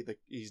sleigh.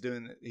 He's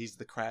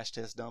the crash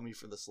test dummy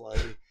for the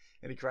sleigh,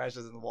 and he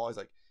crashes in the wall. He's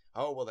like,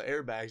 oh, well, the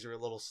airbags are a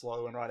little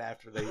slow, and right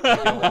after they go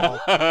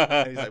off,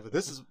 and he's like, but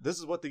this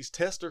is what these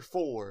tests are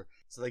for.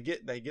 So they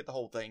get the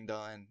whole thing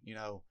done.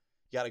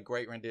 Got a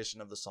great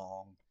rendition of the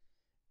song,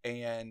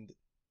 and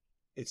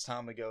it's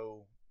time to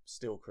go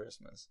steal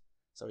Christmas.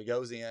 So he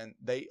goes in.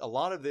 A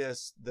lot of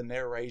this, the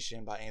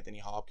narration by Anthony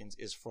Hopkins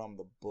is from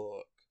the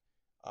book.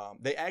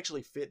 They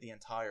actually fit the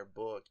entire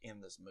book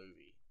in this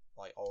movie,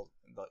 like all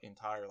the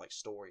entire like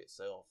story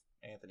itself.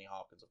 Anthony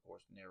Hopkins, of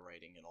course,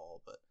 narrating it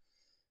all, but.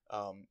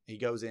 He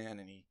goes in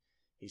and he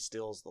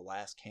steals the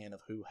last can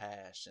of Who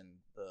hash and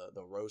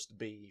the roast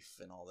beef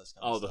and all this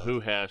kind of stuff. Oh, the Who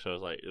hash. I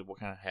was like, what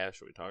kind of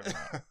hash are we talking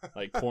about?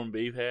 Like corned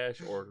beef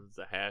hash or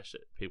the hash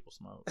that people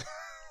smoke?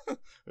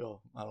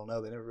 Well, I don't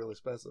know. They never really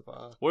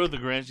specify. What if the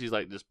Grinch, he's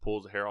like, just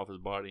pulls the hair off his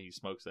body and he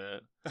smokes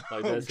that?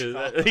 Like that's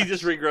he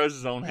just regrows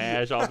his own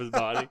hash off his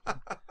body.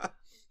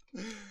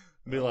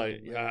 Be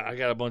like, I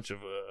got a bunch of.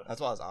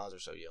 That's why his eyes are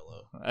so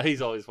yellow.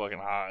 He's always fucking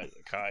high as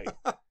a kite.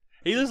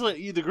 He looks like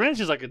the Grinch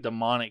is like a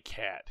demonic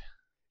cat.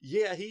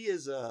 Yeah, he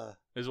is.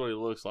 Is what he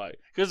looks like.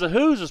 Because the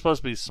Who's are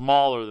supposed to be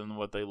smaller than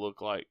what they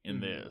look like in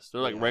this.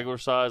 They're like regular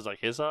size, like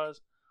his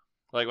size.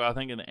 Like I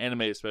think in the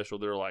animated special,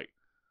 they're like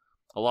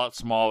a lot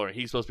smaller.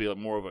 He's supposed to be like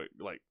more of a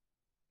like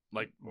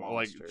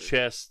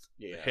chest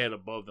head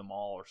above them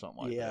all or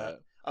something like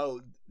that.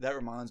 Oh, that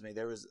reminds me.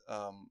 There was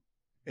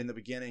in the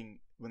beginning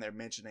when they're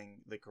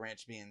mentioning the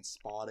Grinch being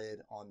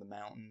spotted on the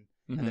mountain,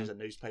 and there's a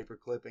newspaper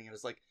clipping, and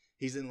it's like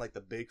he's in like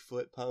the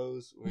Bigfoot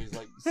pose where he's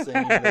like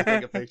singing. They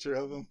take a picture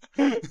of him.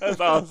 That's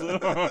awesome.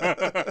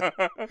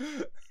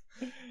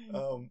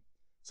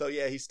 So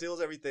yeah, he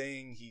steals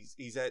everything.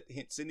 He's at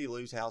Cindy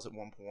Lou's house at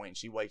one point.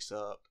 She wakes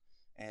up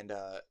and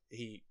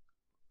he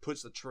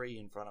puts the tree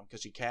in front of him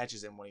because she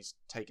catches him when he's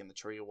taking the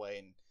tree away,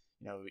 and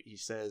he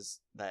says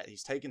that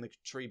he's taking the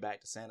tree back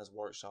to Santa's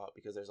workshop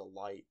because there's a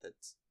light that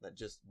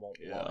just won't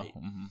light.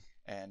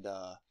 And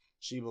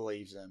she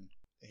believes him.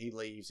 He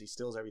leaves. He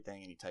steals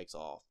everything and he takes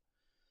off.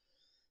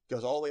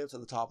 Goes all the way up to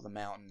the top of the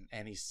mountain,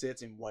 and he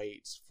sits and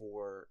waits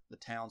for the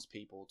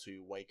townspeople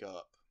to wake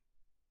up.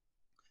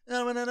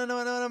 No,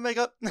 make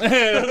up.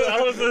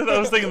 I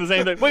was thinking the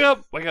same thing. Wake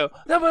up.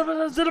 No,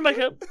 make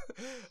up.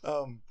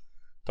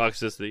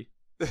 Toxicity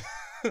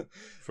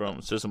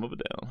from System of a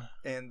Down.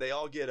 And they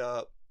all get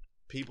up.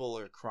 People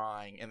are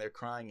crying, and they're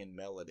crying in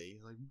melody,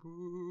 like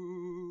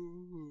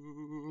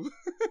boo.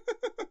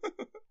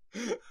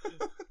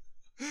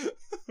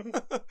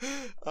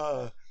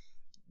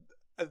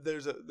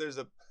 There's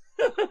a.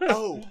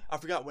 Oh, I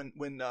forgot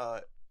when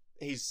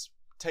he's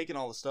taking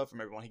all the stuff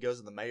from everyone. He goes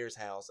to the mayor's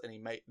house, and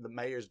the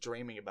mayor's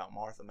dreaming about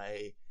Martha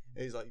May.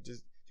 And he's like,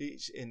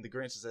 and the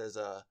Grinch says,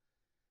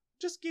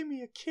 "Just give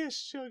me a kiss,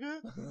 sugar."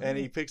 And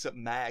he picks up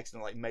Max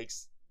and like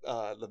makes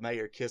the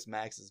mayor kiss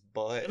Max's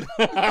butt.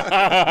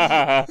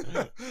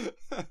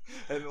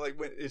 And like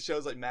when it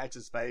shows like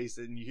Max's face,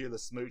 and you hear the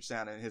smooch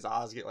sound, and his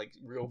eyes get like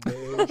real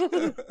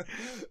big.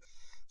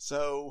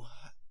 So,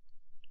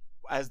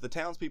 as the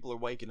townspeople are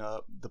waking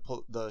up,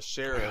 the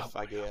sheriff,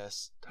 I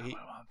guess,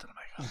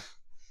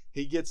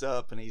 he gets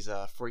up and he's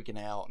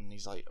freaking out, and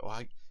he's like, "Oh,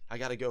 I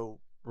got to go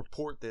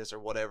report this," or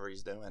whatever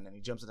he's doing, and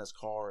he jumps in his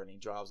car and he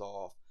drives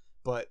off.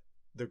 But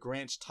the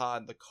Grinch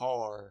tied the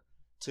car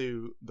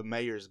to the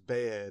mayor's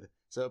bed,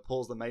 so it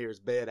pulls the mayor's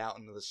bed out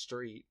into the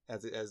street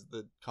as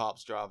the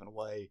cops driving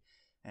away,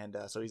 and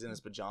so he's in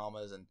his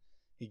pajamas, and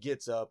he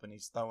gets up and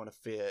he's throwing a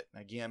fit,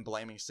 again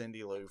blaming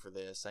Cindy Lou for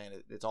this, saying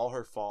it's all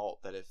her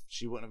fault, that if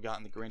she wouldn't have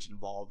gotten the Grinch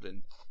involved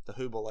in the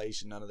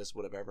Hoobalation, none of this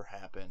would have ever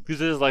happened. Because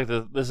this is like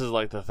the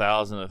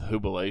 1000th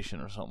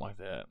Hoobalation or something like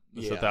that.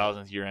 It's the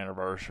 1000th year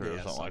anniversary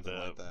or something like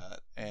that.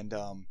 And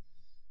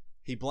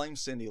he blames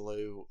Cindy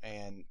Lou,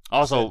 and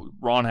also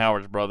Ron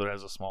Howard's brother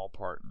has a small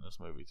part in this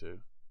movie too.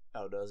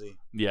 Oh, does he?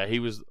 Yeah, he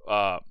was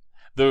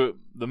the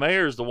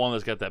mayor is the one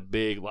that's got that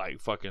big like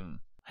fucking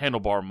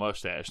handlebar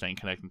mustache thing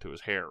connecting to his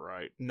hair,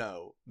 right?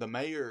 No, the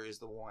mayor is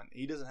the one.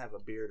 He doesn't have a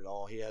beard at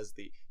all. He has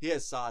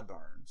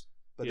sideburns,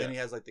 but then he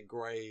has like the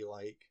gray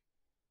like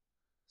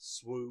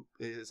swoop.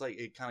 It's like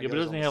it kind of. Yeah, but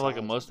doesn't he have like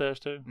a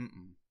mustache too?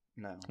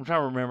 No, I'm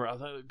trying to remember. I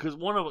thought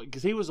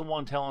because he was the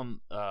one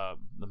telling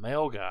the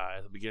male guy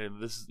at the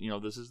beginning, this is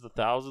the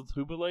 1000th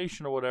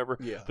Hoobalation or whatever.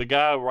 Yeah. The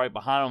guy right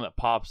behind him that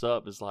pops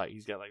up is like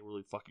he's got like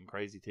really fucking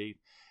crazy teeth.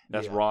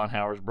 That's Ron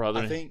Howard's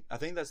brother. I think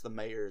that's the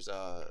mayor's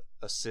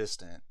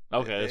assistant.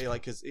 Okay,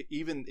 like because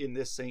even in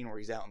this scene where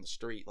he's out in the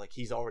street, like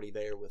he's already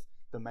there with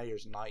the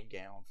mayor's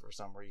nightgown for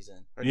some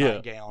reason, or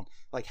nightgown,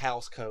 like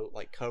house coat,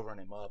 like covering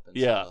him up. And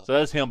stuff. So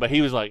that's him. But he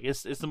was like,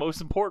 it's the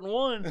most important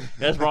one.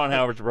 That's Ron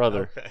Howard's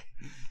brother. Okay.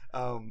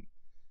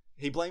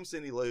 He blames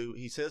Cindy Lou.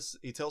 He tells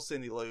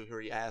Cindy Lou, who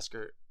he asks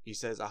her, he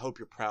says, "I hope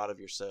you're proud of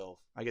yourself."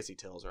 I guess he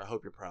tells her, "I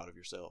hope you're proud of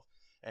yourself."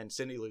 And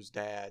Cindy Lou's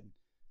dad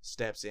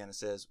steps in and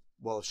says,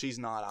 "Well, if she's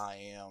not, I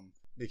am,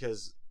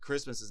 because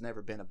Christmas has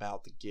never been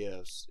about the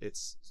gifts.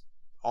 It's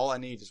all I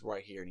need is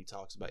right here." And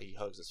he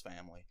hugs his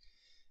family.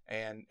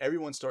 And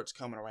everyone starts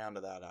coming around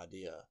to that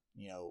idea.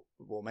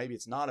 Well, maybe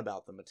it's not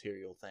about the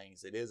material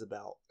things. It is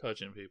about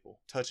touching people.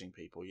 Touching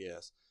people,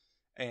 yes.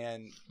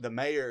 And the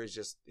mayor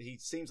is he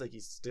seems like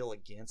he's still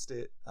against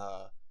it.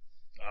 I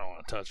don't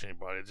want to touch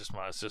anybody, just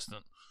my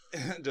assistant.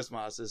 Just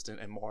my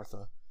assistant and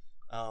Martha.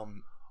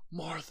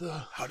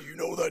 Martha. How do you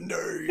know that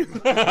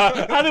name?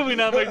 How did we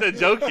not make that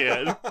joke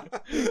yet?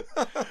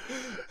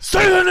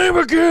 Say the name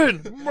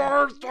again!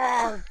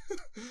 Martha!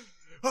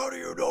 How do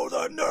you know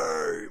that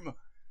name?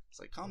 It's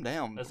like, calm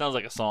down. That sounds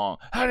like a song.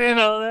 How do you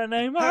know that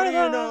name, Martha? How do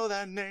you know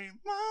that name,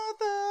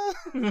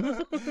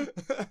 Martha?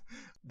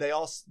 They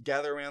all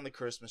gather around the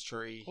Christmas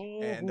tree,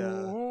 and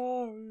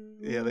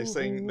they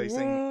sing.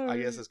 I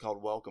guess it's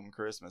called "Welcome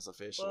Christmas"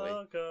 officially.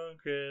 Welcome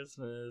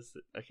Christmas.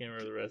 I can't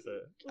remember the rest of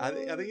it. I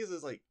think it's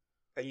just like,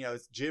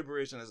 it's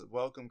gibberish, and it's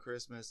 "Welcome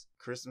Christmas."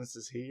 Christmas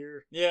is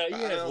here. Yeah.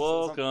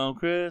 Welcome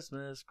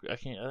Christmas. I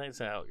think that's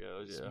how it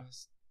goes.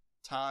 Christmas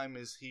time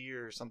is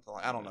here, or something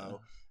like. I don't know.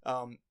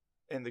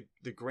 And the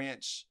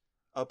Grinch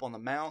up on the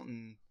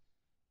mountain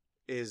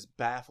is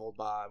baffled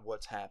by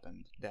what's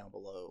happened down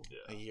below.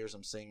 Yeah. He hears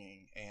them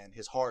singing, and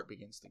his heart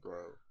begins to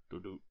grow.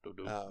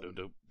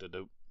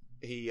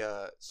 He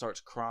starts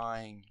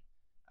crying.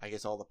 I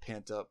guess all the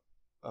pent up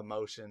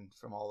emotion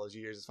from all those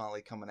years is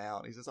finally coming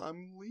out. He says,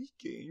 "I'm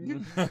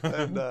leaking,"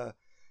 and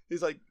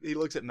he's like, he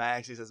looks at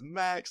Max. He says,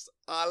 "Max,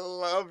 I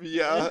love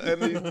ya."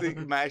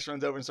 And Max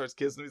runs over and starts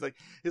kissing him.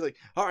 He's like,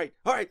 all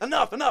right,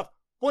 enough.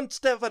 One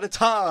step at a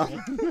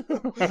time.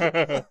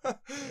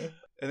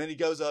 And then he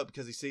goes up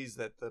because he sees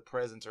that the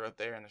presents are up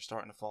there and they're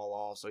starting to fall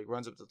off. So he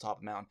runs up to the top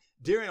of the mountain.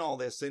 During all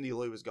this, Cindy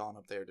Lou has gone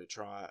up there to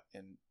try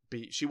and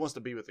she wants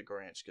to be with the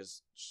Grinch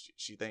because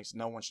she thinks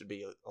no one should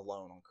be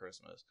alone on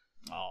Christmas.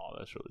 Oh,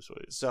 that's really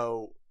sweet.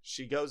 So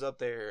she goes up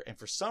there and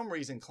for some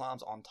reason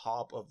climbs on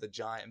top of the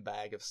giant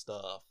bag of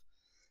stuff.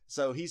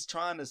 So he's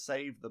trying to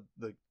save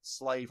the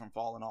sleigh from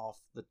falling off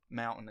the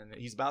mountain, and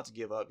he's about to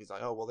give up. He's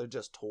like, "Oh, well, they're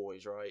just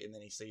toys, right?" And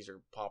then he sees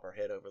her pop her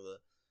head over the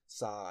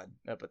side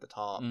up at the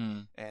top,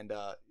 and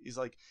he's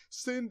like,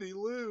 "Cindy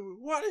Lou,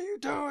 what are you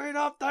doing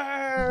up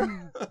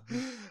there?"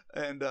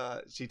 And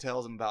she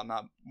tells him about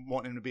not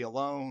wanting him to be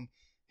alone.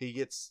 He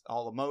gets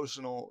all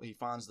emotional. He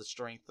finds the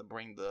strength to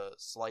bring the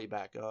sleigh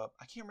back up.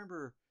 I can't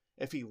remember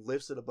if he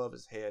lifts it above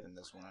his head in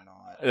this one or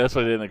not. That's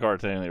what he did in the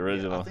cartoon, the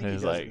original. Yeah, I think he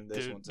He's does like, it in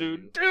this one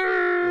dude.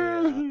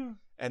 Yeah.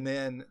 And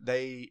then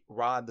they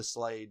ride the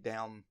sleigh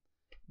down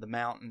the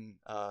mountain.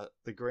 The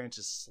Grinch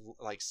is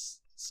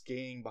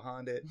skiing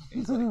behind it.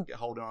 He's like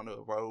holding onto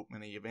a rope,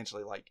 and he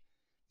eventually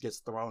gets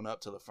thrown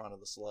up to the front of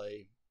the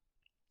sleigh.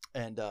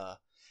 And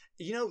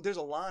there's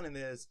a line in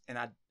this, and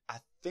I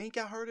think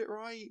I heard it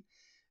right.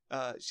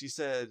 She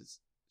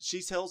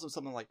tells him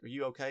something like, "Are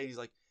you okay?" He's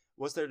like,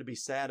 "What's there to be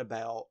sad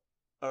about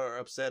or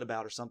upset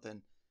about or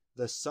something?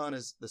 The sun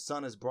is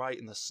bright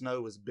and the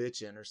snow is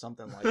bitching," or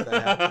something like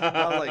that. And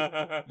I was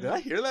like, did I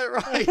hear that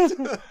right?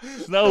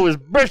 Snow is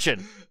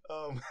bitching.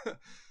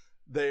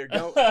 There you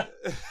go.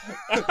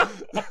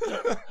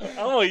 I'm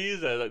gonna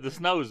use that. Like, the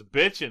snow is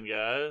bitching,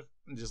 guys.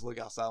 Just look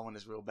outside when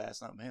it's real bad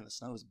snow. Man, the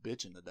snow is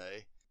bitching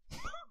today.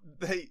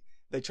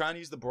 They try and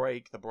use the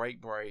brake. The brake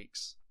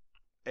breaks,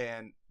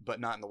 but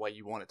not in the way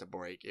you want it to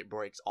break. It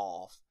breaks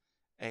off,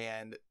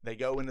 and they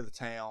go into the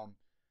town.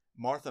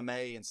 Martha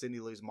May and Cindy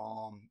Lou's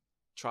mom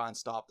try and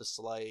stop the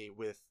sleigh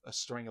with a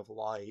string of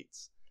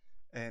lights,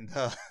 and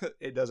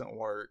it doesn't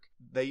work.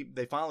 They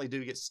finally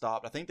do get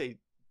stopped. I think they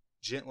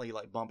gently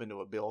bump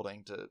into a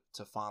building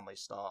to finally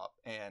stop,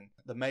 and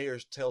the mayor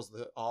tells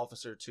the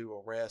officer to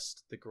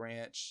arrest the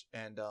Grinch,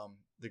 and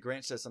the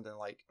Grinch says something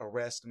like,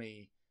 arrest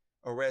me,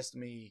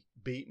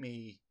 beat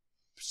me,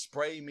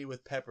 spray me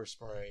with pepper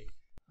spray.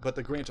 But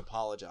the Grinch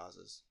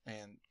apologizes,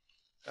 and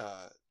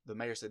the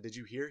mayor said, "Did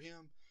you hear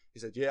him?" He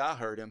said, "Yeah, I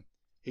heard him.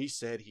 He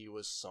said he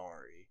was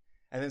sorry."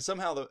 And then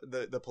somehow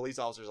the police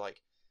officer's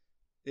like,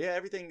 "Yeah,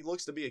 everything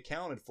looks to be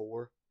accounted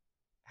for."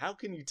 How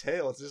can you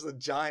tell? It's just a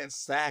giant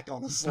sack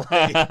on the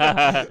sleigh.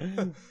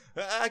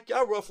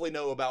 I roughly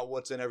know about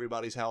what's in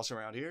everybody's house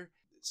around here.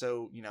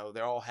 So,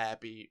 they're all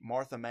happy.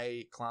 Martha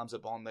May climbs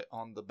up on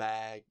the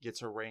bag, gets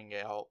her ring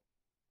out,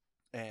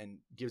 and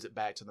gives it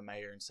back to the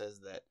mayor and says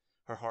that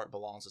her heart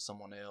belongs to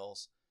someone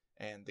else.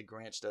 And the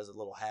Grinch does a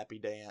little happy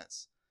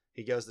dance.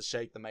 He goes to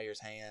shake the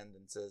mayor's hand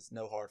and says,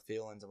 "No hard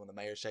feelings." And when the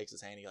mayor shakes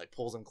his hand, he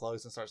pulls him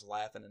close and starts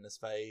laughing in his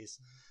face.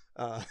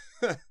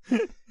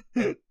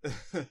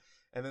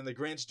 And then the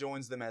Grinch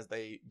joins them as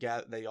they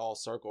all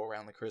circle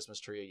around the Christmas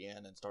tree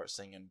again and start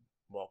singing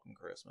 "Welcome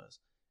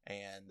Christmas."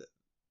 And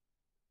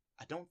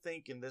I don't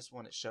think in this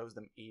one it shows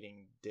them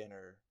eating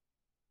dinner.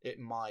 It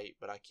might,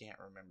 but I can't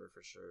remember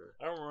for sure.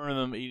 I remember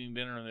them eating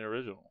dinner in the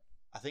original.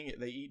 I think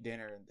they eat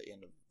dinner at the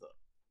end of the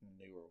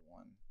newer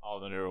one. Oh,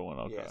 the newer one,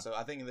 okay. Yeah, so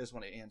I think in this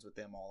one it ends with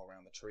them all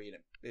around the tree, and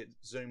it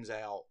zooms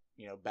out,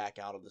 back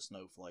out of the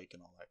snowflake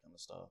and all that kind of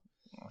stuff.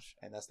 Gosh.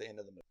 And that's the end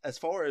of the movie. As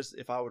far as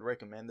if I would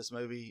recommend this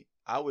movie,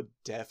 I would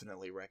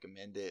definitely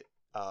recommend it.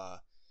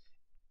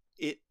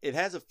 It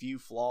has a few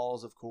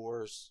flaws, of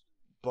course,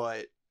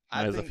 but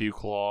It has a few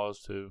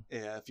claws, too.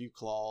 Yeah, a few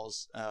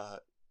claws.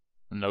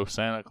 No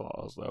Santa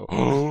Claus,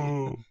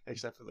 though.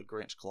 Except for the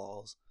Grinch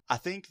claws. I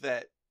think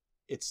that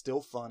it's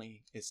still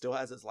funny. It still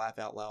has its laugh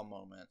out loud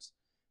moments.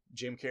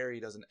 Jim Carrey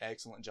does an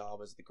excellent job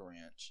as the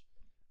Grinch.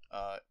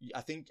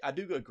 I think I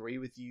do agree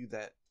with you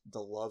that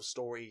the love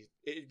story,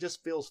 it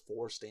just feels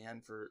forced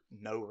in for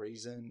no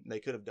reason. They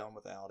could have done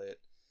without it.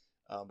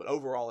 But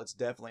overall, it's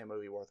definitely a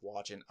movie worth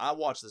watching. I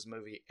watch this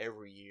movie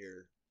every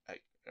year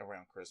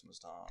around Christmas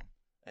time.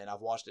 And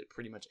I've watched it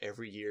pretty much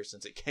every year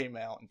since it came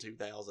out in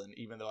 2000,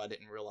 even though I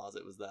didn't realize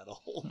it was that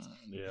old.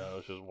 Yeah,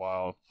 it's just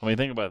wild. I mean,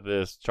 think about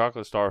this.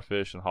 Chocolate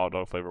Starfish and Hot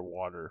Dog Flavored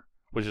Water,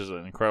 which is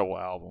an incredible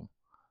album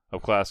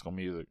of classical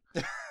music,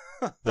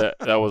 that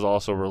was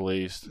also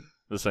released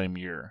the same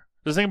year.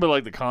 Just think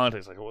about the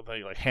context,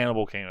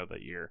 Hannibal came out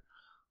that year.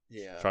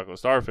 Yeah. Chocolate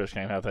Starfish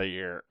came out that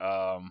year.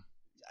 And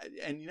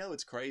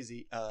it's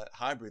crazy.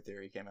 Hybrid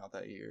Theory came out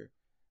that year.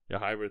 Yeah,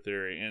 Hybrid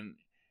Theory. And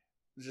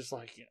just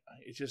like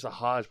it's just a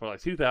hodgepodge.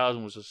 Like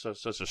 2000 was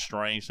just such a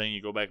strange thing.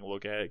 You go back and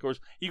look at it. Of course,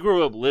 you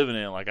grew up living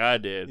in it like I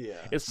did. Yeah.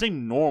 It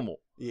seemed normal.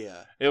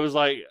 Yeah. It was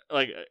like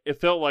it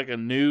felt like a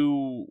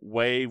new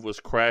wave was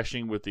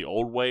crashing with the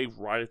old wave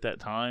right at that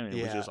time.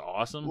 It was just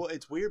awesome. Well,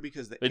 it's weird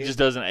because it just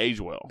doesn't age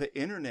well. The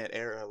internet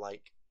era,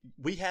 like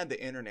we had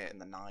the internet in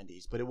the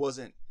 90s, but it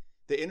wasn't.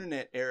 The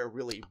internet era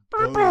really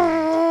boomed.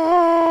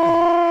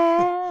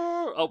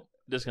 Oh,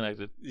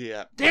 disconnected.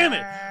 Yeah. Damn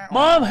it,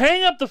 Mom!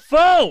 Hang up the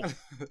phone.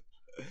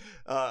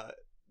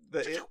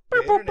 The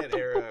internet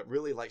era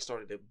really like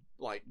started to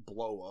like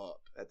blow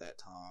up at that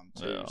time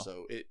too. Yeah.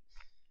 So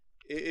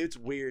it's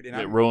weird, and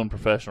it ruined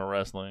professional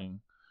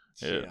wrestling.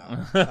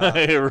 Yeah.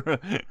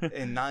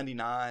 In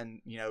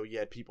 '99, you know, you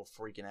had people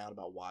freaking out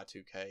about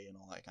Y2K and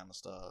all that kind of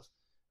stuff.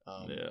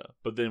 Yeah,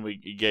 but then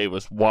he gave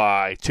us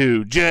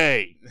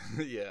Y2J.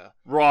 Yeah.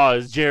 Raw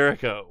is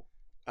Jericho.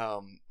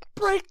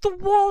 Break the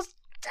walls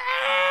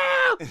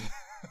down.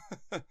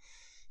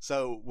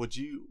 So, what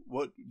do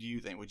you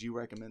think? Would you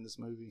recommend this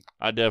movie?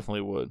 I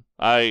definitely would.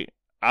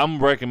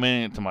 I'm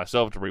recommending it to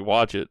myself to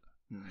rewatch it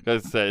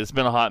because it's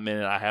been a hot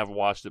minute. I have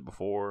watched it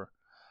before,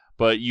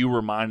 but you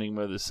reminding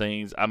me of the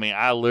scenes. I mean,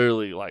 I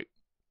literally like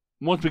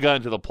once we got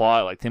into the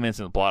plot, like 10 minutes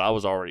in the plot, I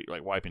was already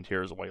like wiping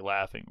tears away,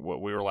 laughing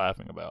what we were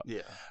laughing about.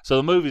 Yeah. So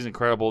the movie's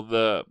incredible.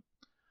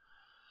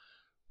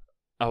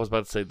 I was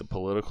about to say the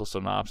political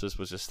synopsis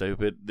was just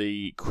stupid.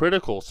 The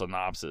critical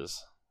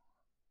synopsis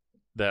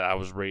that I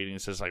was reading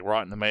says like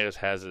Rotten Tomatoes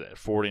has it at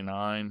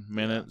 49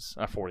 minutes,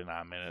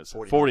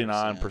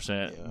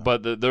 49%. Yeah.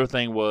 But their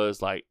thing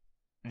was like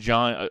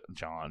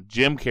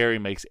Jim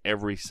Carrey makes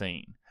every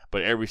scene,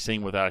 but every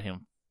scene without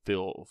him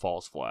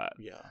falls flat.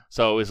 Yeah.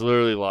 So it's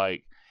literally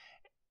like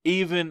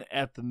even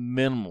at the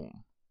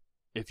minimum,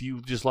 if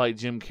you just like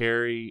Jim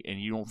Carrey and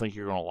you don't think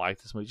you're gonna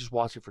like this movie, just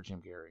watch it for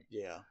Jim Carrey.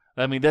 Yeah.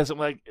 I mean, that's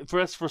like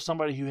for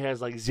somebody who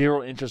has like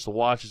zero interest to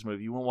watch this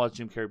movie. You want to watch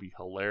Jim Carrey be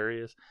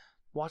hilarious?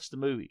 Watch the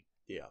movie.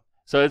 Yeah.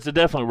 So it's a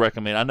definitely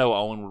recommend. I know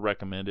Owen would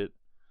recommend it.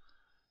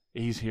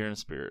 He's here in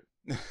spirit.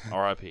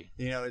 R.I.P.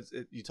 You know,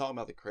 you talk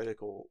about the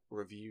critical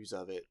reviews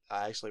of it.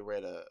 I actually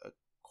read a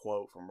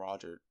quote from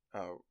Roger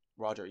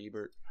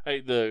Ebert. Hey,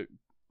 isn't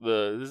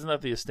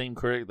that the esteemed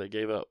critic that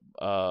gave up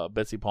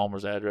Betsy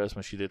Palmer's address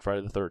when she did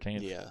Friday the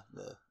 13th? Yeah,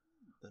 the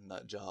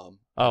nut job.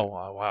 Oh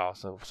wow!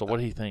 So what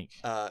did he think?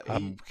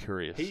 I'm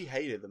curious. He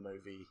hated the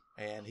movie,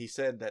 and he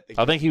said that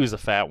I think he was the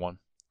fat one.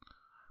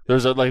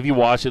 There's like if you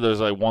watch it, there's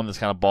like one that's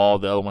kind of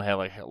bald. The other one had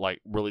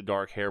like really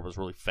dark hair, was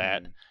really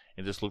fat.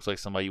 It just looks like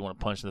somebody you want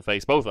to punch in the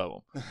face. Both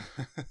of them.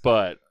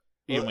 But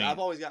I've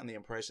always gotten the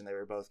impression they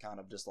were both kind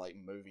of just like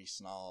movie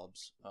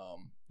snobs.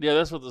 Yeah,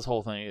 that's what this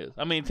whole thing is.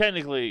 I mean,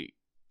 technically,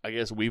 I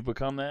guess we've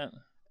become that.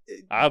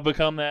 I've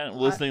become that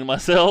listening to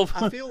myself.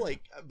 I feel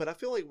like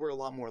we're a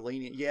lot more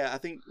lenient. Yeah, I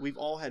think we've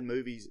all had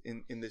movies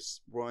in this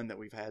run that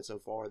we've had so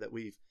far that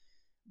we've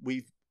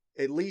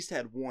at least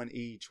had one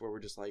each where we're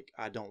just like,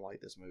 I don't like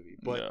this movie.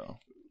 But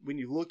when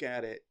you look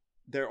at it,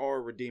 there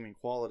are redeeming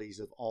qualities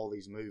of all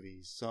these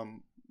movies.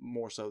 Some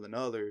more so than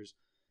others.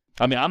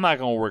 I mean, I'm not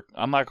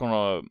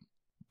gonna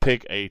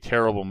pick a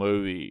terrible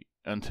movie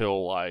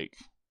until like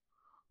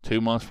 2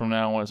 months from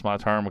now when it's my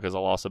turn because I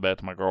lost a bet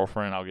to my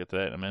girlfriend. I'll get to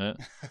that in a minute.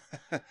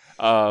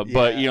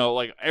 But you know,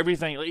 like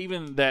everything,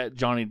 even that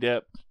Johnny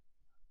Depp,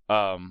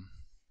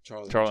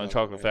 Charlie and the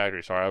Chocolate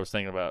Factory. Sorry, I was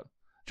thinking about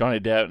Johnny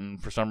Depp, and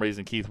for some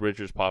reason Keith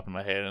Richards popped in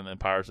my head, and then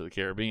Pirates of the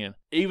Caribbean.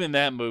 Even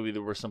that movie,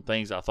 there were some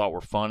things I thought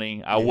were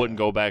funny. I wouldn't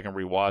go back and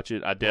rewatch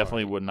it. I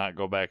definitely would not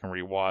go back and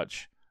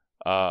rewatch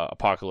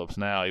Apocalypse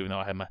Now, even though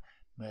I had my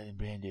Marlon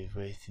Brando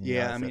voice.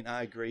 Yeah, I mean,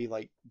 I agree.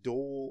 Like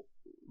Duel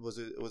was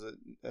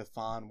a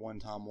fine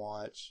one-time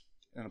watch.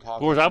 Of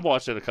course, I've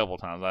watched it a couple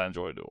of times. I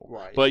enjoyed Duel.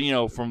 Right. But, you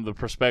know, from the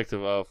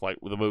perspective of, like,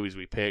 the movies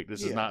we picked,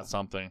 this is not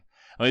something...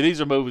 I mean, these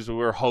are movies that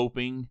we're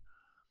hoping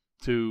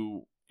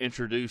to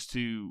introduce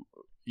to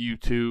you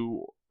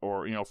two,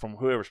 or, you know, from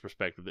whoever's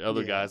perspective, the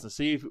other guys, and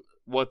see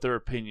what their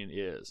opinion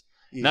is.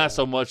 Yeah. Not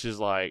so much as,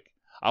 like,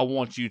 I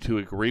want you to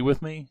agree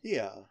with me.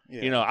 Yeah.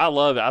 You know, I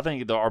love it. I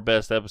think our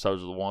best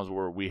episodes are the ones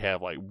where we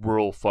have, like,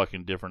 real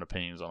fucking different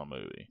opinions on a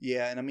movie.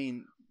 Yeah, and I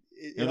mean...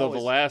 the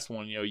last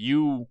one, you know,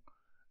 you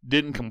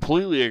didn't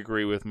completely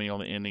agree with me on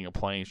the ending of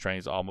Planes,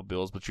 Trains,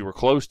 Automobiles, but you were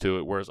close to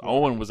it, whereas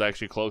Owen was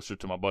actually closer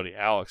to my buddy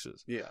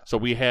Alex's. Yeah. So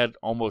we had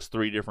almost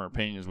 3 different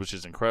opinions, which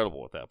is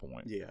incredible at that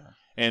point. Yeah.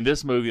 And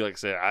this movie, like I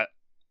said,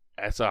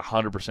 that's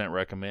 100%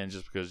 recommend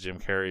just because Jim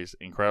Carrey's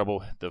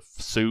incredible. The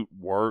suit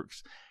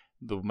works.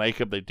 The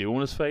makeup they do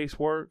on his face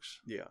works.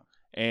 Yeah.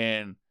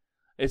 And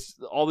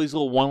it's all these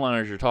little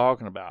one-liners you're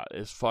talking about.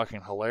 It's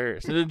fucking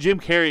hilarious. And then Jim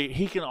Carrey,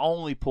 he can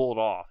only pull it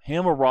off.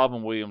 Him or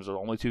Robin Williams are the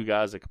only 2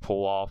 guys that can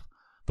pull off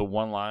the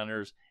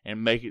one-liners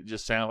and make it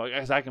just sound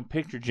like, I can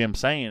picture Jim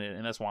saying it,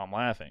 and that's why I'm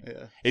laughing.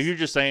 Yeah. If you're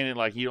just saying it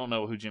like you don't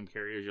know who Jim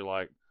Carrey is, you're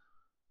like,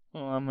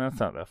 Well, I mean, that's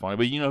not that funny.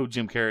 But you know who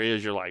Jim Carrey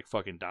is. You're like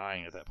fucking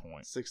dying at that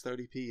point.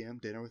 6:30 p.m.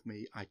 dinner with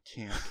me. I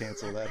can't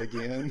cancel that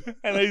again.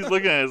 And he's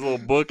looking at his little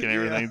book and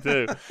everything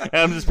too. And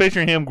I'm just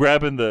picturing him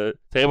grabbing the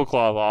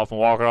tablecloth off and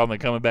walking off and then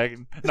coming back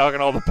and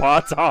knocking all the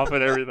pots off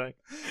and everything.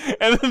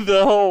 And then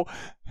the whole,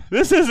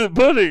 this isn't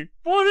pudding.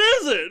 What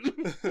is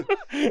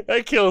it?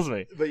 That kills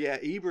me. But yeah,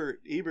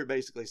 Ebert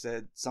basically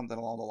said something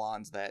along the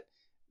lines that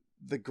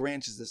the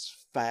Grinch is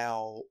this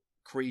foul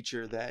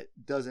creature that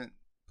doesn't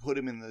put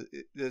him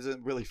it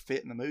doesn't really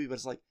fit in the movie, but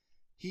it's like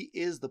he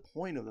is the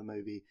point of the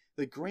movie.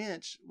 The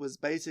Grinch was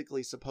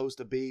basically supposed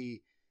to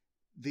be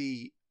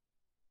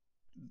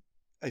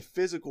a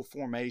physical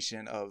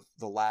formation of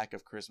the lack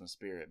of Christmas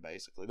spirit.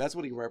 Basically, that's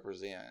what he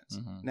represents.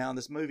 Mm-hmm. Now in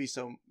this movie,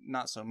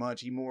 not so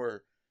much.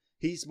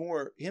 He's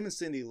more him and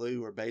Cindy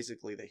Lou are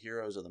basically the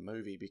heroes of the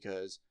movie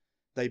because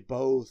they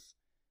both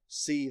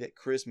see that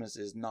Christmas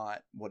is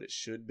not what it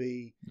should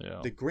be.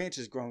 Yeah. The Grinch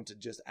has grown to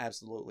just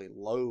absolutely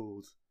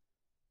loathe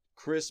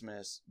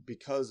Christmas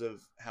because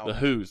of how the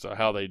Who's or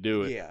how they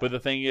do it. Yeah. But the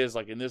thing is,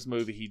 like in this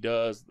movie, he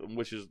does,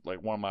 which is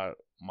like one of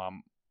my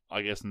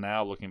I guess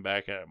now looking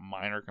back at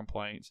minor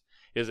complaints,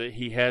 is that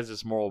he has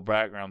this moral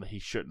background that he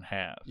shouldn't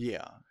have.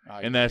 Yeah,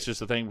 and that's just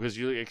the thing because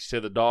like you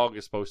said, the dog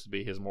is supposed to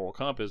be his moral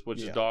compass, which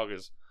Yeah. his dog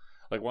is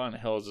like, why in the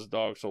hell is this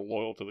dog so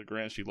loyal to the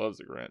Grinch? He loves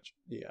the Grinch.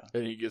 Yeah,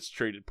 And he gets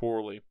treated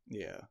poorly.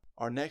 yeah.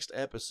 Our next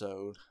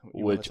episode,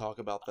 you Which want to talk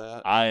about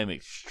that? I am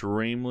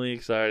extremely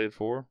excited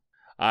for.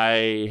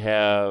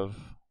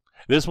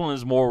 This one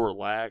is more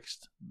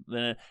relaxed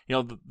than,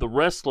 the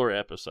wrestler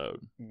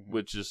episode, Mhm.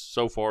 which has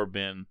so far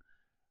been,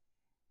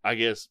 I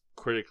guess,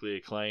 critically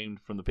acclaimed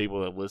from the people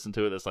that have listened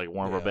to it. That's like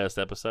one of our Yeah. best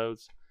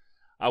episodes.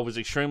 I was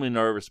extremely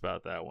nervous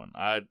about that one.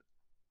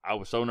 I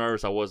was so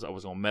nervous I was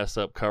gonna mess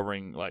up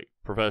covering like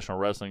professional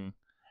wrestling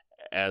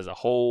as a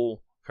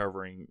whole,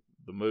 covering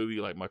the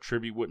movie. Like my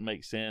tribute wouldn't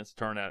make sense.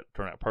 Turned out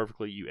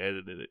perfectly. You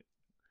edited it,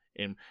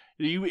 and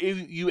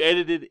you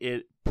edited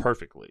it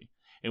perfectly.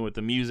 And with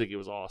the music, it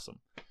was awesome.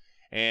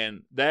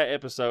 And that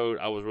episode,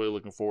 I was really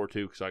looking forward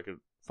to because I could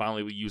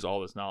finally use all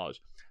this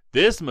knowledge.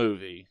 This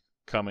movie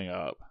coming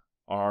up,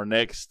 our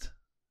next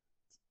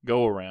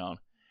go around,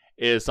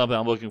 is something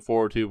I'm looking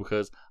forward to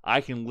because I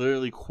can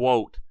literally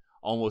quote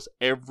almost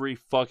every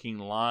fucking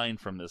line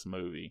from this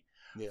movie,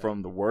 Yeah.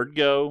 from the word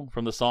go,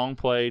 from the song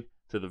played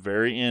to the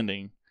very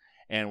ending.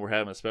 And we're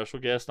having a special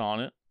guest on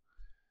it.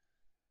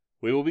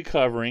 We will be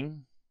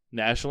covering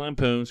National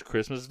Lampoon's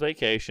Christmas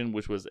Vacation,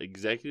 which was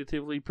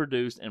executively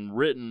produced and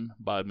written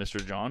by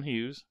Mr. John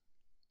Hughes.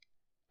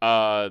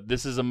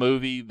 This is a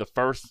movie. The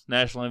first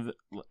National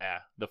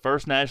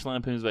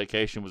Lampoon's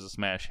Vacation was a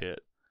smash hit.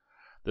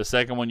 The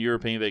second one,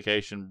 European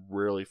Vacation,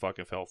 really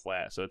fucking fell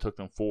flat. So it took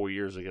them 4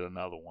 years to get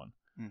another one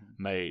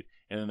made.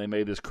 And then they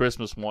made this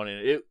Christmas one,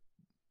 and it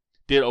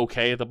did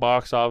okay at the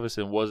box office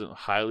and wasn't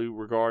highly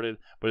regarded,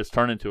 but it's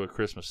turned into a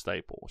Christmas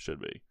staple, should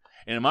be.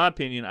 And in my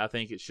opinion, I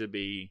think it should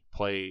be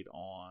played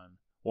on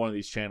one of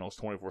these channels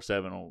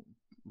 24/7 on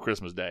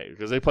Christmas Day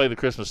because they play the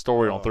Christmas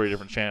Story on 3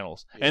 different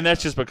channels. Yeah. And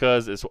that's just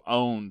because it's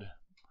owned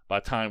by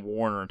Time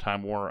Warner, and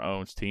Time Warner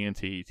owns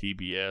TNT,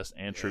 TBS,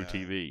 and True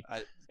TV.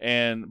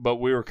 But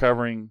we were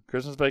covering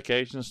Christmas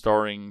Vacation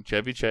starring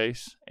Chevy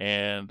Chase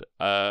and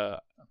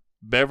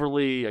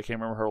Beverly, I can't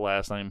remember her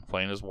last name,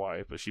 playing his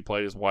wife, but she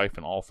played his wife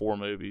in all 4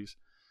 movies.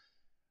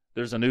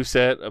 There's a new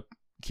set of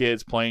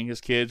kids playing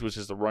his kids, which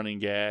is the running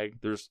gag.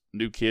 There's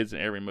new kids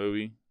in every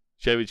movie.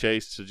 Chevy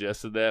Chase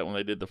suggested that when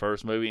they did the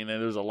first movie. And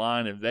then there's a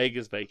line in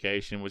Vegas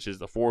Vacation, which is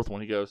the 4th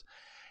one. He goes,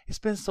 "It's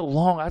been so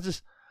long, I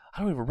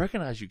don't even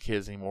recognize you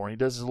kids anymore." And he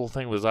does this little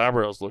thing with his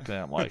eyebrows looking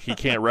at him like he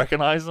can't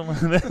recognize them.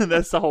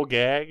 That's the whole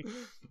gag.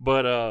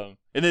 But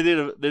and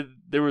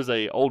there was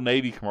a Old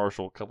Navy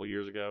commercial a couple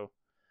years ago.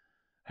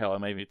 Hell,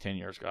 maybe 10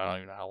 years ago. I don't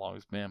even know how long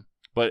it's been.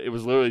 But it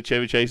was literally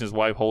Chevy Chase and his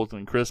wife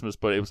holding Christmas,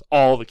 but it was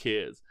all the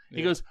kids.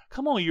 He goes,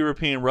 "Come on,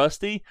 European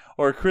Rusty,"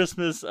 or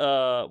Christmas,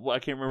 I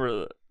can't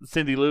remember,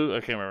 Cindy Lou. I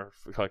can't remember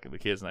the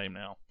kid's name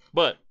now.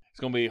 But it's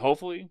going to be,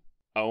 hopefully,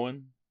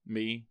 Owen,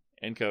 me,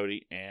 and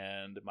Cody,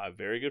 and my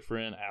very good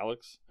friend,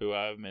 Alex, who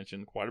I've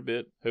mentioned quite a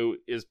bit, who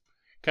is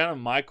kind of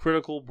my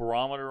critical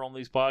barometer on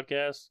these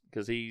podcasts,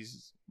 because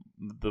he's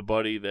the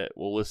buddy that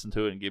will listen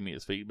to it and give me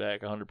his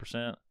feedback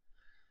 100%.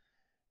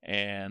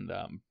 And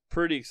I'm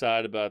pretty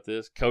excited about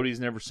this. Cody's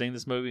never seen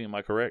this movie, am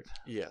I correct?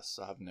 Yes,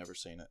 I've never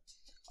seen it.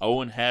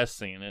 Owen has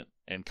seen it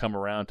and come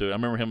around to it. I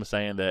remember him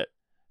saying that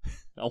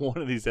on one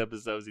of these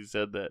episodes, he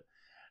said that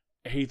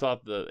he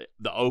thought the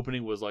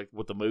opening was like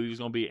what the movie was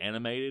going to be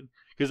animated.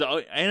 Because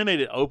the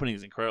animated opening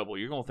is incredible.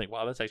 You're going to think,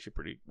 wow, that's actually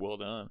pretty well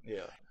done.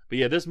 Yeah. But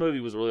yeah, this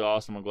movie was really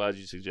awesome. I'm glad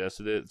you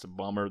suggested it. It's a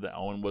bummer that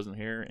Owen wasn't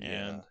here.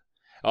 And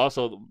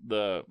also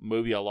the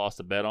movie I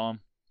lost a bet on.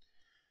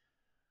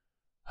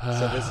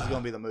 So this is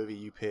going to be the movie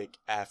you pick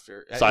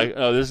after. This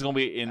is going to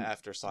be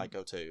after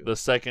Psycho 2.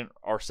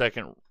 Our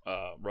second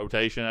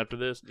rotation after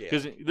this, Yeah.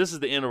 because this is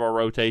the end of our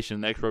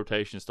rotation. Next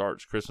rotation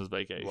starts Christmas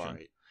Vacation,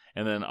 Right.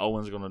 and then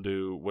Owen's gonna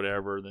do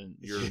whatever. Then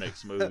your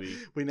next movie,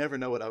 We never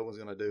know what Owen's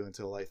gonna do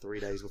until like 3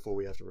 days before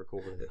we have to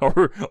record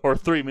it. or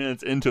 3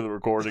 minutes into the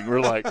recording,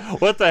 we're like,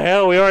 "What the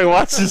hell? We already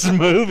watched this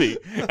movie."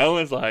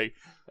 Owen's like,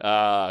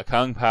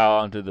 "Kung Pao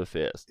onto the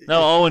fist."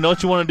 No, Owen,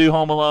 don't you want to do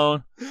Home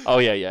Alone? Oh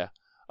yeah.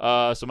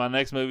 So my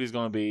next movie is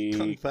gonna be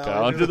Kung Pao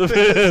Pao onto onto the the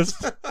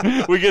fist.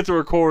 We get to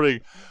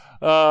recording.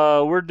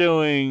 We're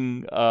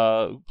doing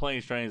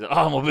planes, trains, and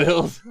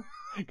automobiles.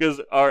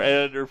 Because our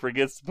editor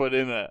forgets to put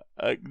in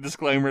a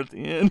disclaimer at the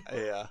end.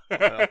 Yeah.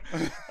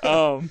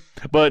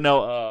 But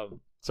no,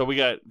 so we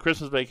got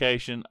Christmas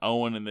Vacation,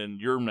 Owen, and then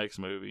your next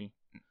movie.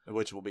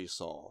 Which will be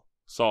Saw.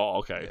 Saw,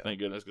 okay, Yeah. thank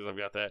goodness, because I've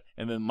got that.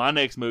 And then my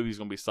next movie is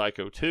going to be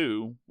Psycho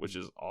 2, which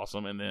is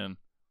awesome. And then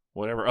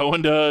whatever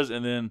Owen does,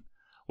 and then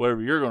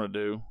whatever you're going to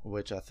do.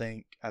 Which I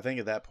think at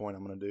that point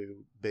I'm going to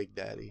do Big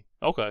Daddy.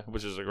 Okay,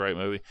 which is a great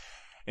movie.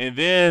 And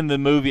then the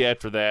movie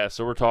after that,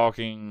 so we're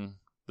talking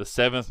the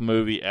 7th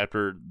movie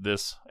after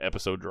this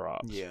episode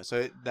drops. Yeah,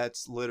 so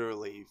that's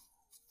literally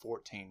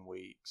 14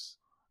 weeks.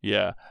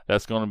 Yeah,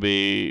 that's going to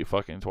be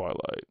fucking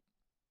Twilight.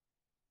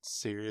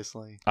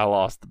 Seriously? I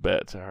lost the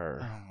bet to her.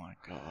 Oh my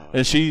god.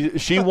 And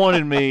she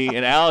wanted me,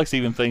 and Alex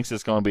even thinks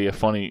it's going to be a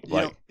funny, You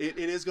know, it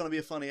is going to be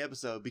a funny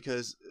episode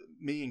because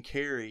me and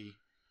Carrie,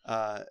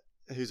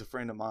 who's a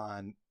friend of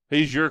mine,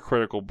 he's your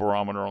critical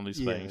barometer on these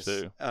things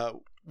yes, too.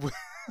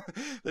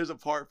 There's a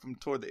part from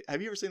toward the.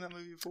 Have you ever seen that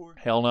movie before?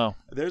 Hell no.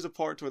 There's a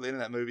part toward the end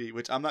of that movie,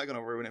 which I'm not going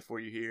to ruin it for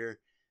you here,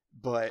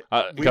 but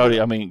Cody,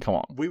 I mean, come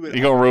on. we would.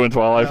 You're going to ruin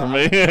Twilight for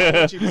me? I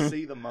want you to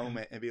see the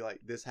moment and be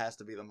like, this has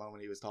to be the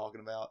moment he was talking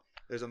about.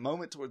 There's a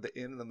moment toward the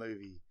end of the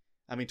movie,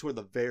 toward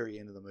the very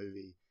end of the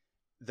movie,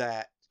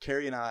 that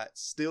Carrie and I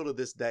still to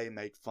this day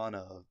make fun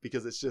of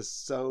because it's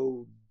just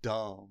so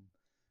dumb.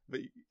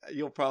 But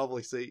you'll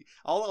probably see.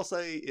 All I'll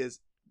say is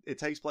it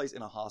takes place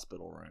in a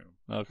hospital room.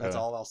 Okay. That's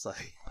all I'll say.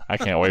 I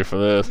can't wait for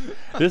this.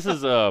 This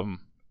is,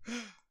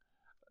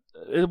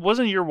 it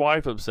wasn't your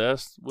wife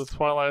obsessed with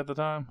Twilight at the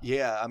time?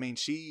 Yeah,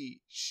 she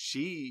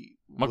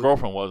My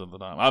girlfriend was at the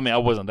time. I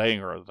wasn't dating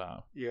her at the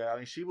time.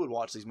 Yeah, she would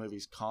watch these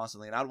movies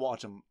constantly, and I'd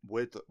watch them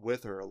with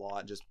her a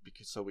lot, just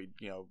because so we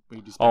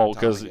just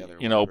because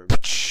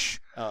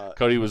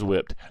Cody was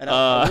whipped. And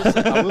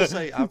I will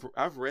say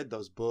I've read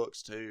those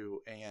books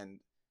too, and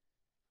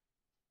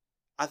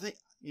I think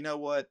you know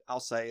what, I'll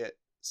say it.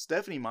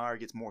 Stephenie Meyer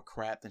gets more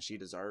crap than she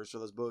deserves for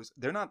those books.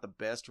 They're not the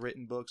best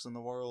written books in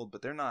the world,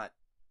 but they're not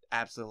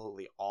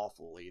absolutely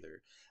awful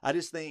either. I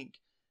just think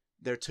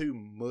they're too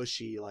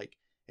mushy. Like,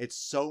 it's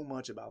so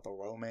much about the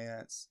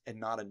romance and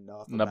not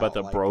enough about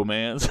the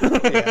bromance.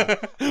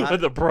 Yeah. About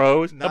the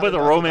bros. How about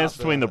the romance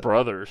between the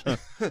brothers?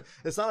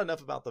 It's not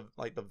enough about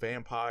the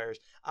vampires.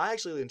 I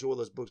actually enjoy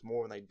those books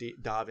more when they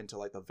dive into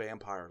like the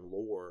vampire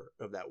lore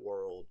of that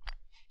world.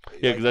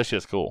 Yeah, because that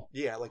shit's cool.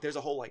 Yeah, like there's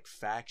a whole like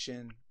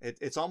faction.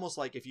 It's almost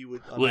like if you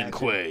would Lin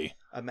Kuei.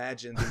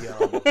 Imagine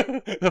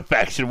the the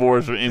faction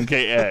wars for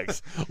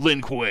MKX.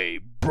 Lin Kuei,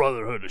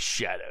 Brotherhood of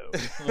Shadow.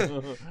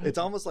 It's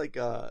almost like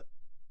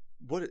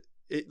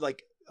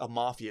like a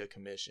mafia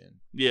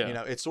commission.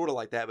 Yeah, it's sort of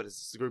like that, but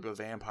it's a group of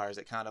vampires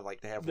that kind of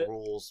like they have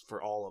rules for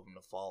all of them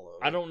to follow.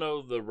 I don't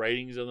know the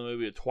ratings of the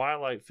movie.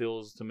 Twilight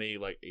feels to me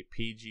like a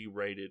PG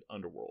rated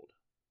Underworld.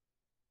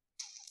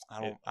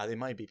 It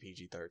might be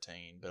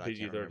PG-13, but PG-13. I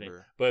can't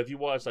remember. But if you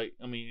watch,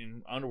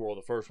 in Underworld,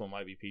 the first one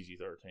might be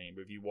PG-13.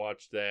 But if you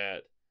watch that,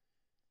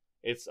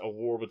 it's a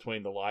war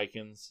between the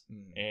Lycans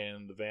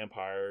and the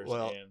vampires.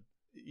 Well,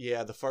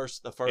 yeah, the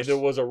first. And there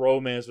was a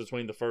romance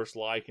between the first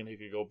Lycan who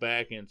could go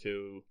back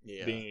into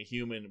being a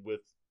human with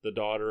the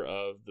daughter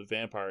of the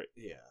vampire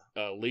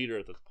leader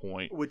at this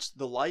point. Which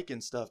the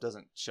Lycan stuff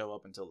doesn't show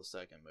up until the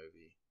second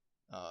movie.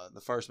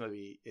 The first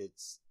movie,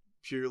 it's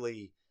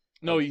purely.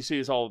 No, you see,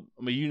 it's all.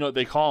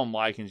 They call them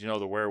Lycans.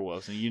 The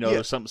werewolves, and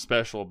there's something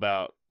special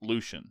about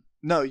Lucian.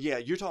 No, yeah,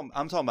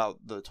 I'm talking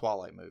about the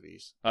Twilight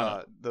movies.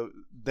 Do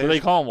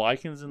they call them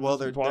Lycans in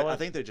Twilight? I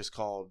think they're just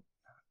called.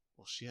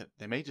 Well, shit,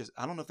 they may just.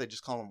 I don't know if they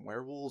just call them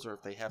werewolves or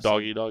if they have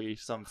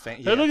doggies. Some Hey,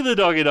 look at the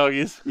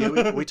doggies.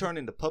 Yeah, we turn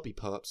into puppy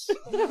pups.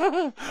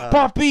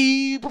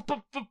 Puppy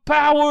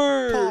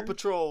power. Paw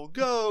Patrol,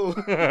 go.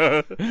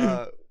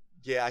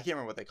 Yeah, I can't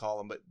remember what they call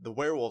them, but the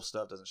werewolf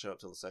stuff doesn't show up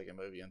till the second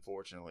movie,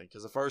 unfortunately,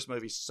 because the first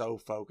movie's so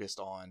focused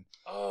on.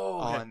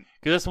 Because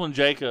that's when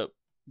Jacob.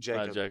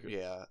 Jacob.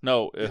 Yeah.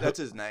 No, that's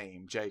his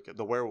name, Jacob.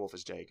 The werewolf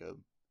is Jacob.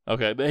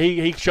 Okay, but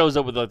he shows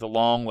up with like the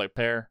long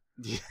pear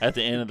at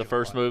the end of the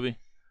first movie.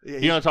 Yeah,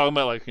 you know what I'm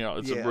talking about?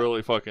 It's a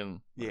really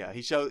fucking. Yeah,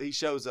 he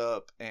shows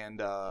up and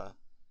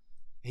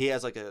he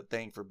has like a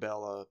thing for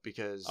Bella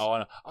because. Oh, I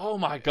know. Oh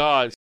my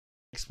God!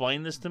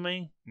 Explain this to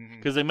me,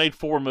 because they made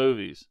 4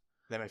 movies.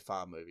 They made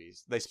 5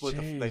 movies. They split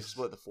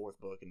the 4th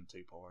book into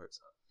 2 parts.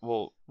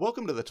 Well,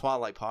 welcome to the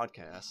Twilight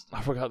podcast.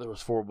 I forgot there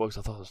was 4 books.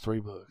 I thought it was 3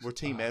 books. We're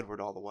Team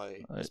Edward all the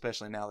way,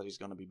 especially now that he's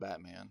going to be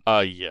Batman.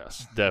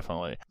 Yes,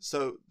 definitely.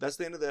 So that's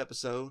the end of the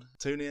episode.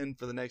 Tune in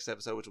for the next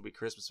episode, which will be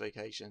Christmas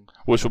Vacation,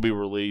 which will be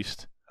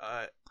released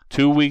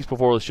 2 weeks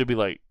before. It should be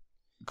like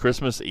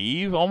Christmas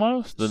Eve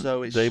almost.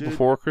 The day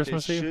before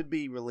Christmas Eve. It should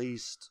be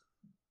released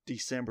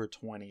December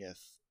 20th,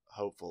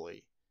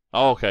 hopefully.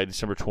 Oh, okay,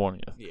 December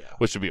 20th. Yeah.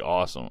 Which would be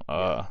awesome.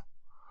 Yeah.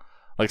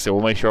 Like I said,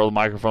 we'll make sure all the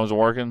microphones are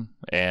working,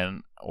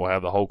 and we'll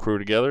have the whole crew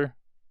together.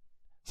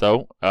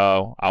 So,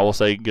 I will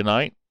say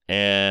goodnight,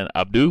 and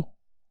Abdu.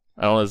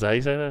 I don't know, is that how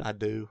you say that? I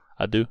do.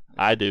 I do.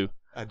 I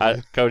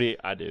do. Cody,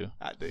 I do.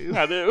 I do.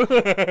 I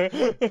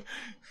do.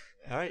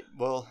 All right.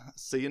 Well,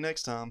 see you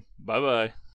next time. Bye-bye.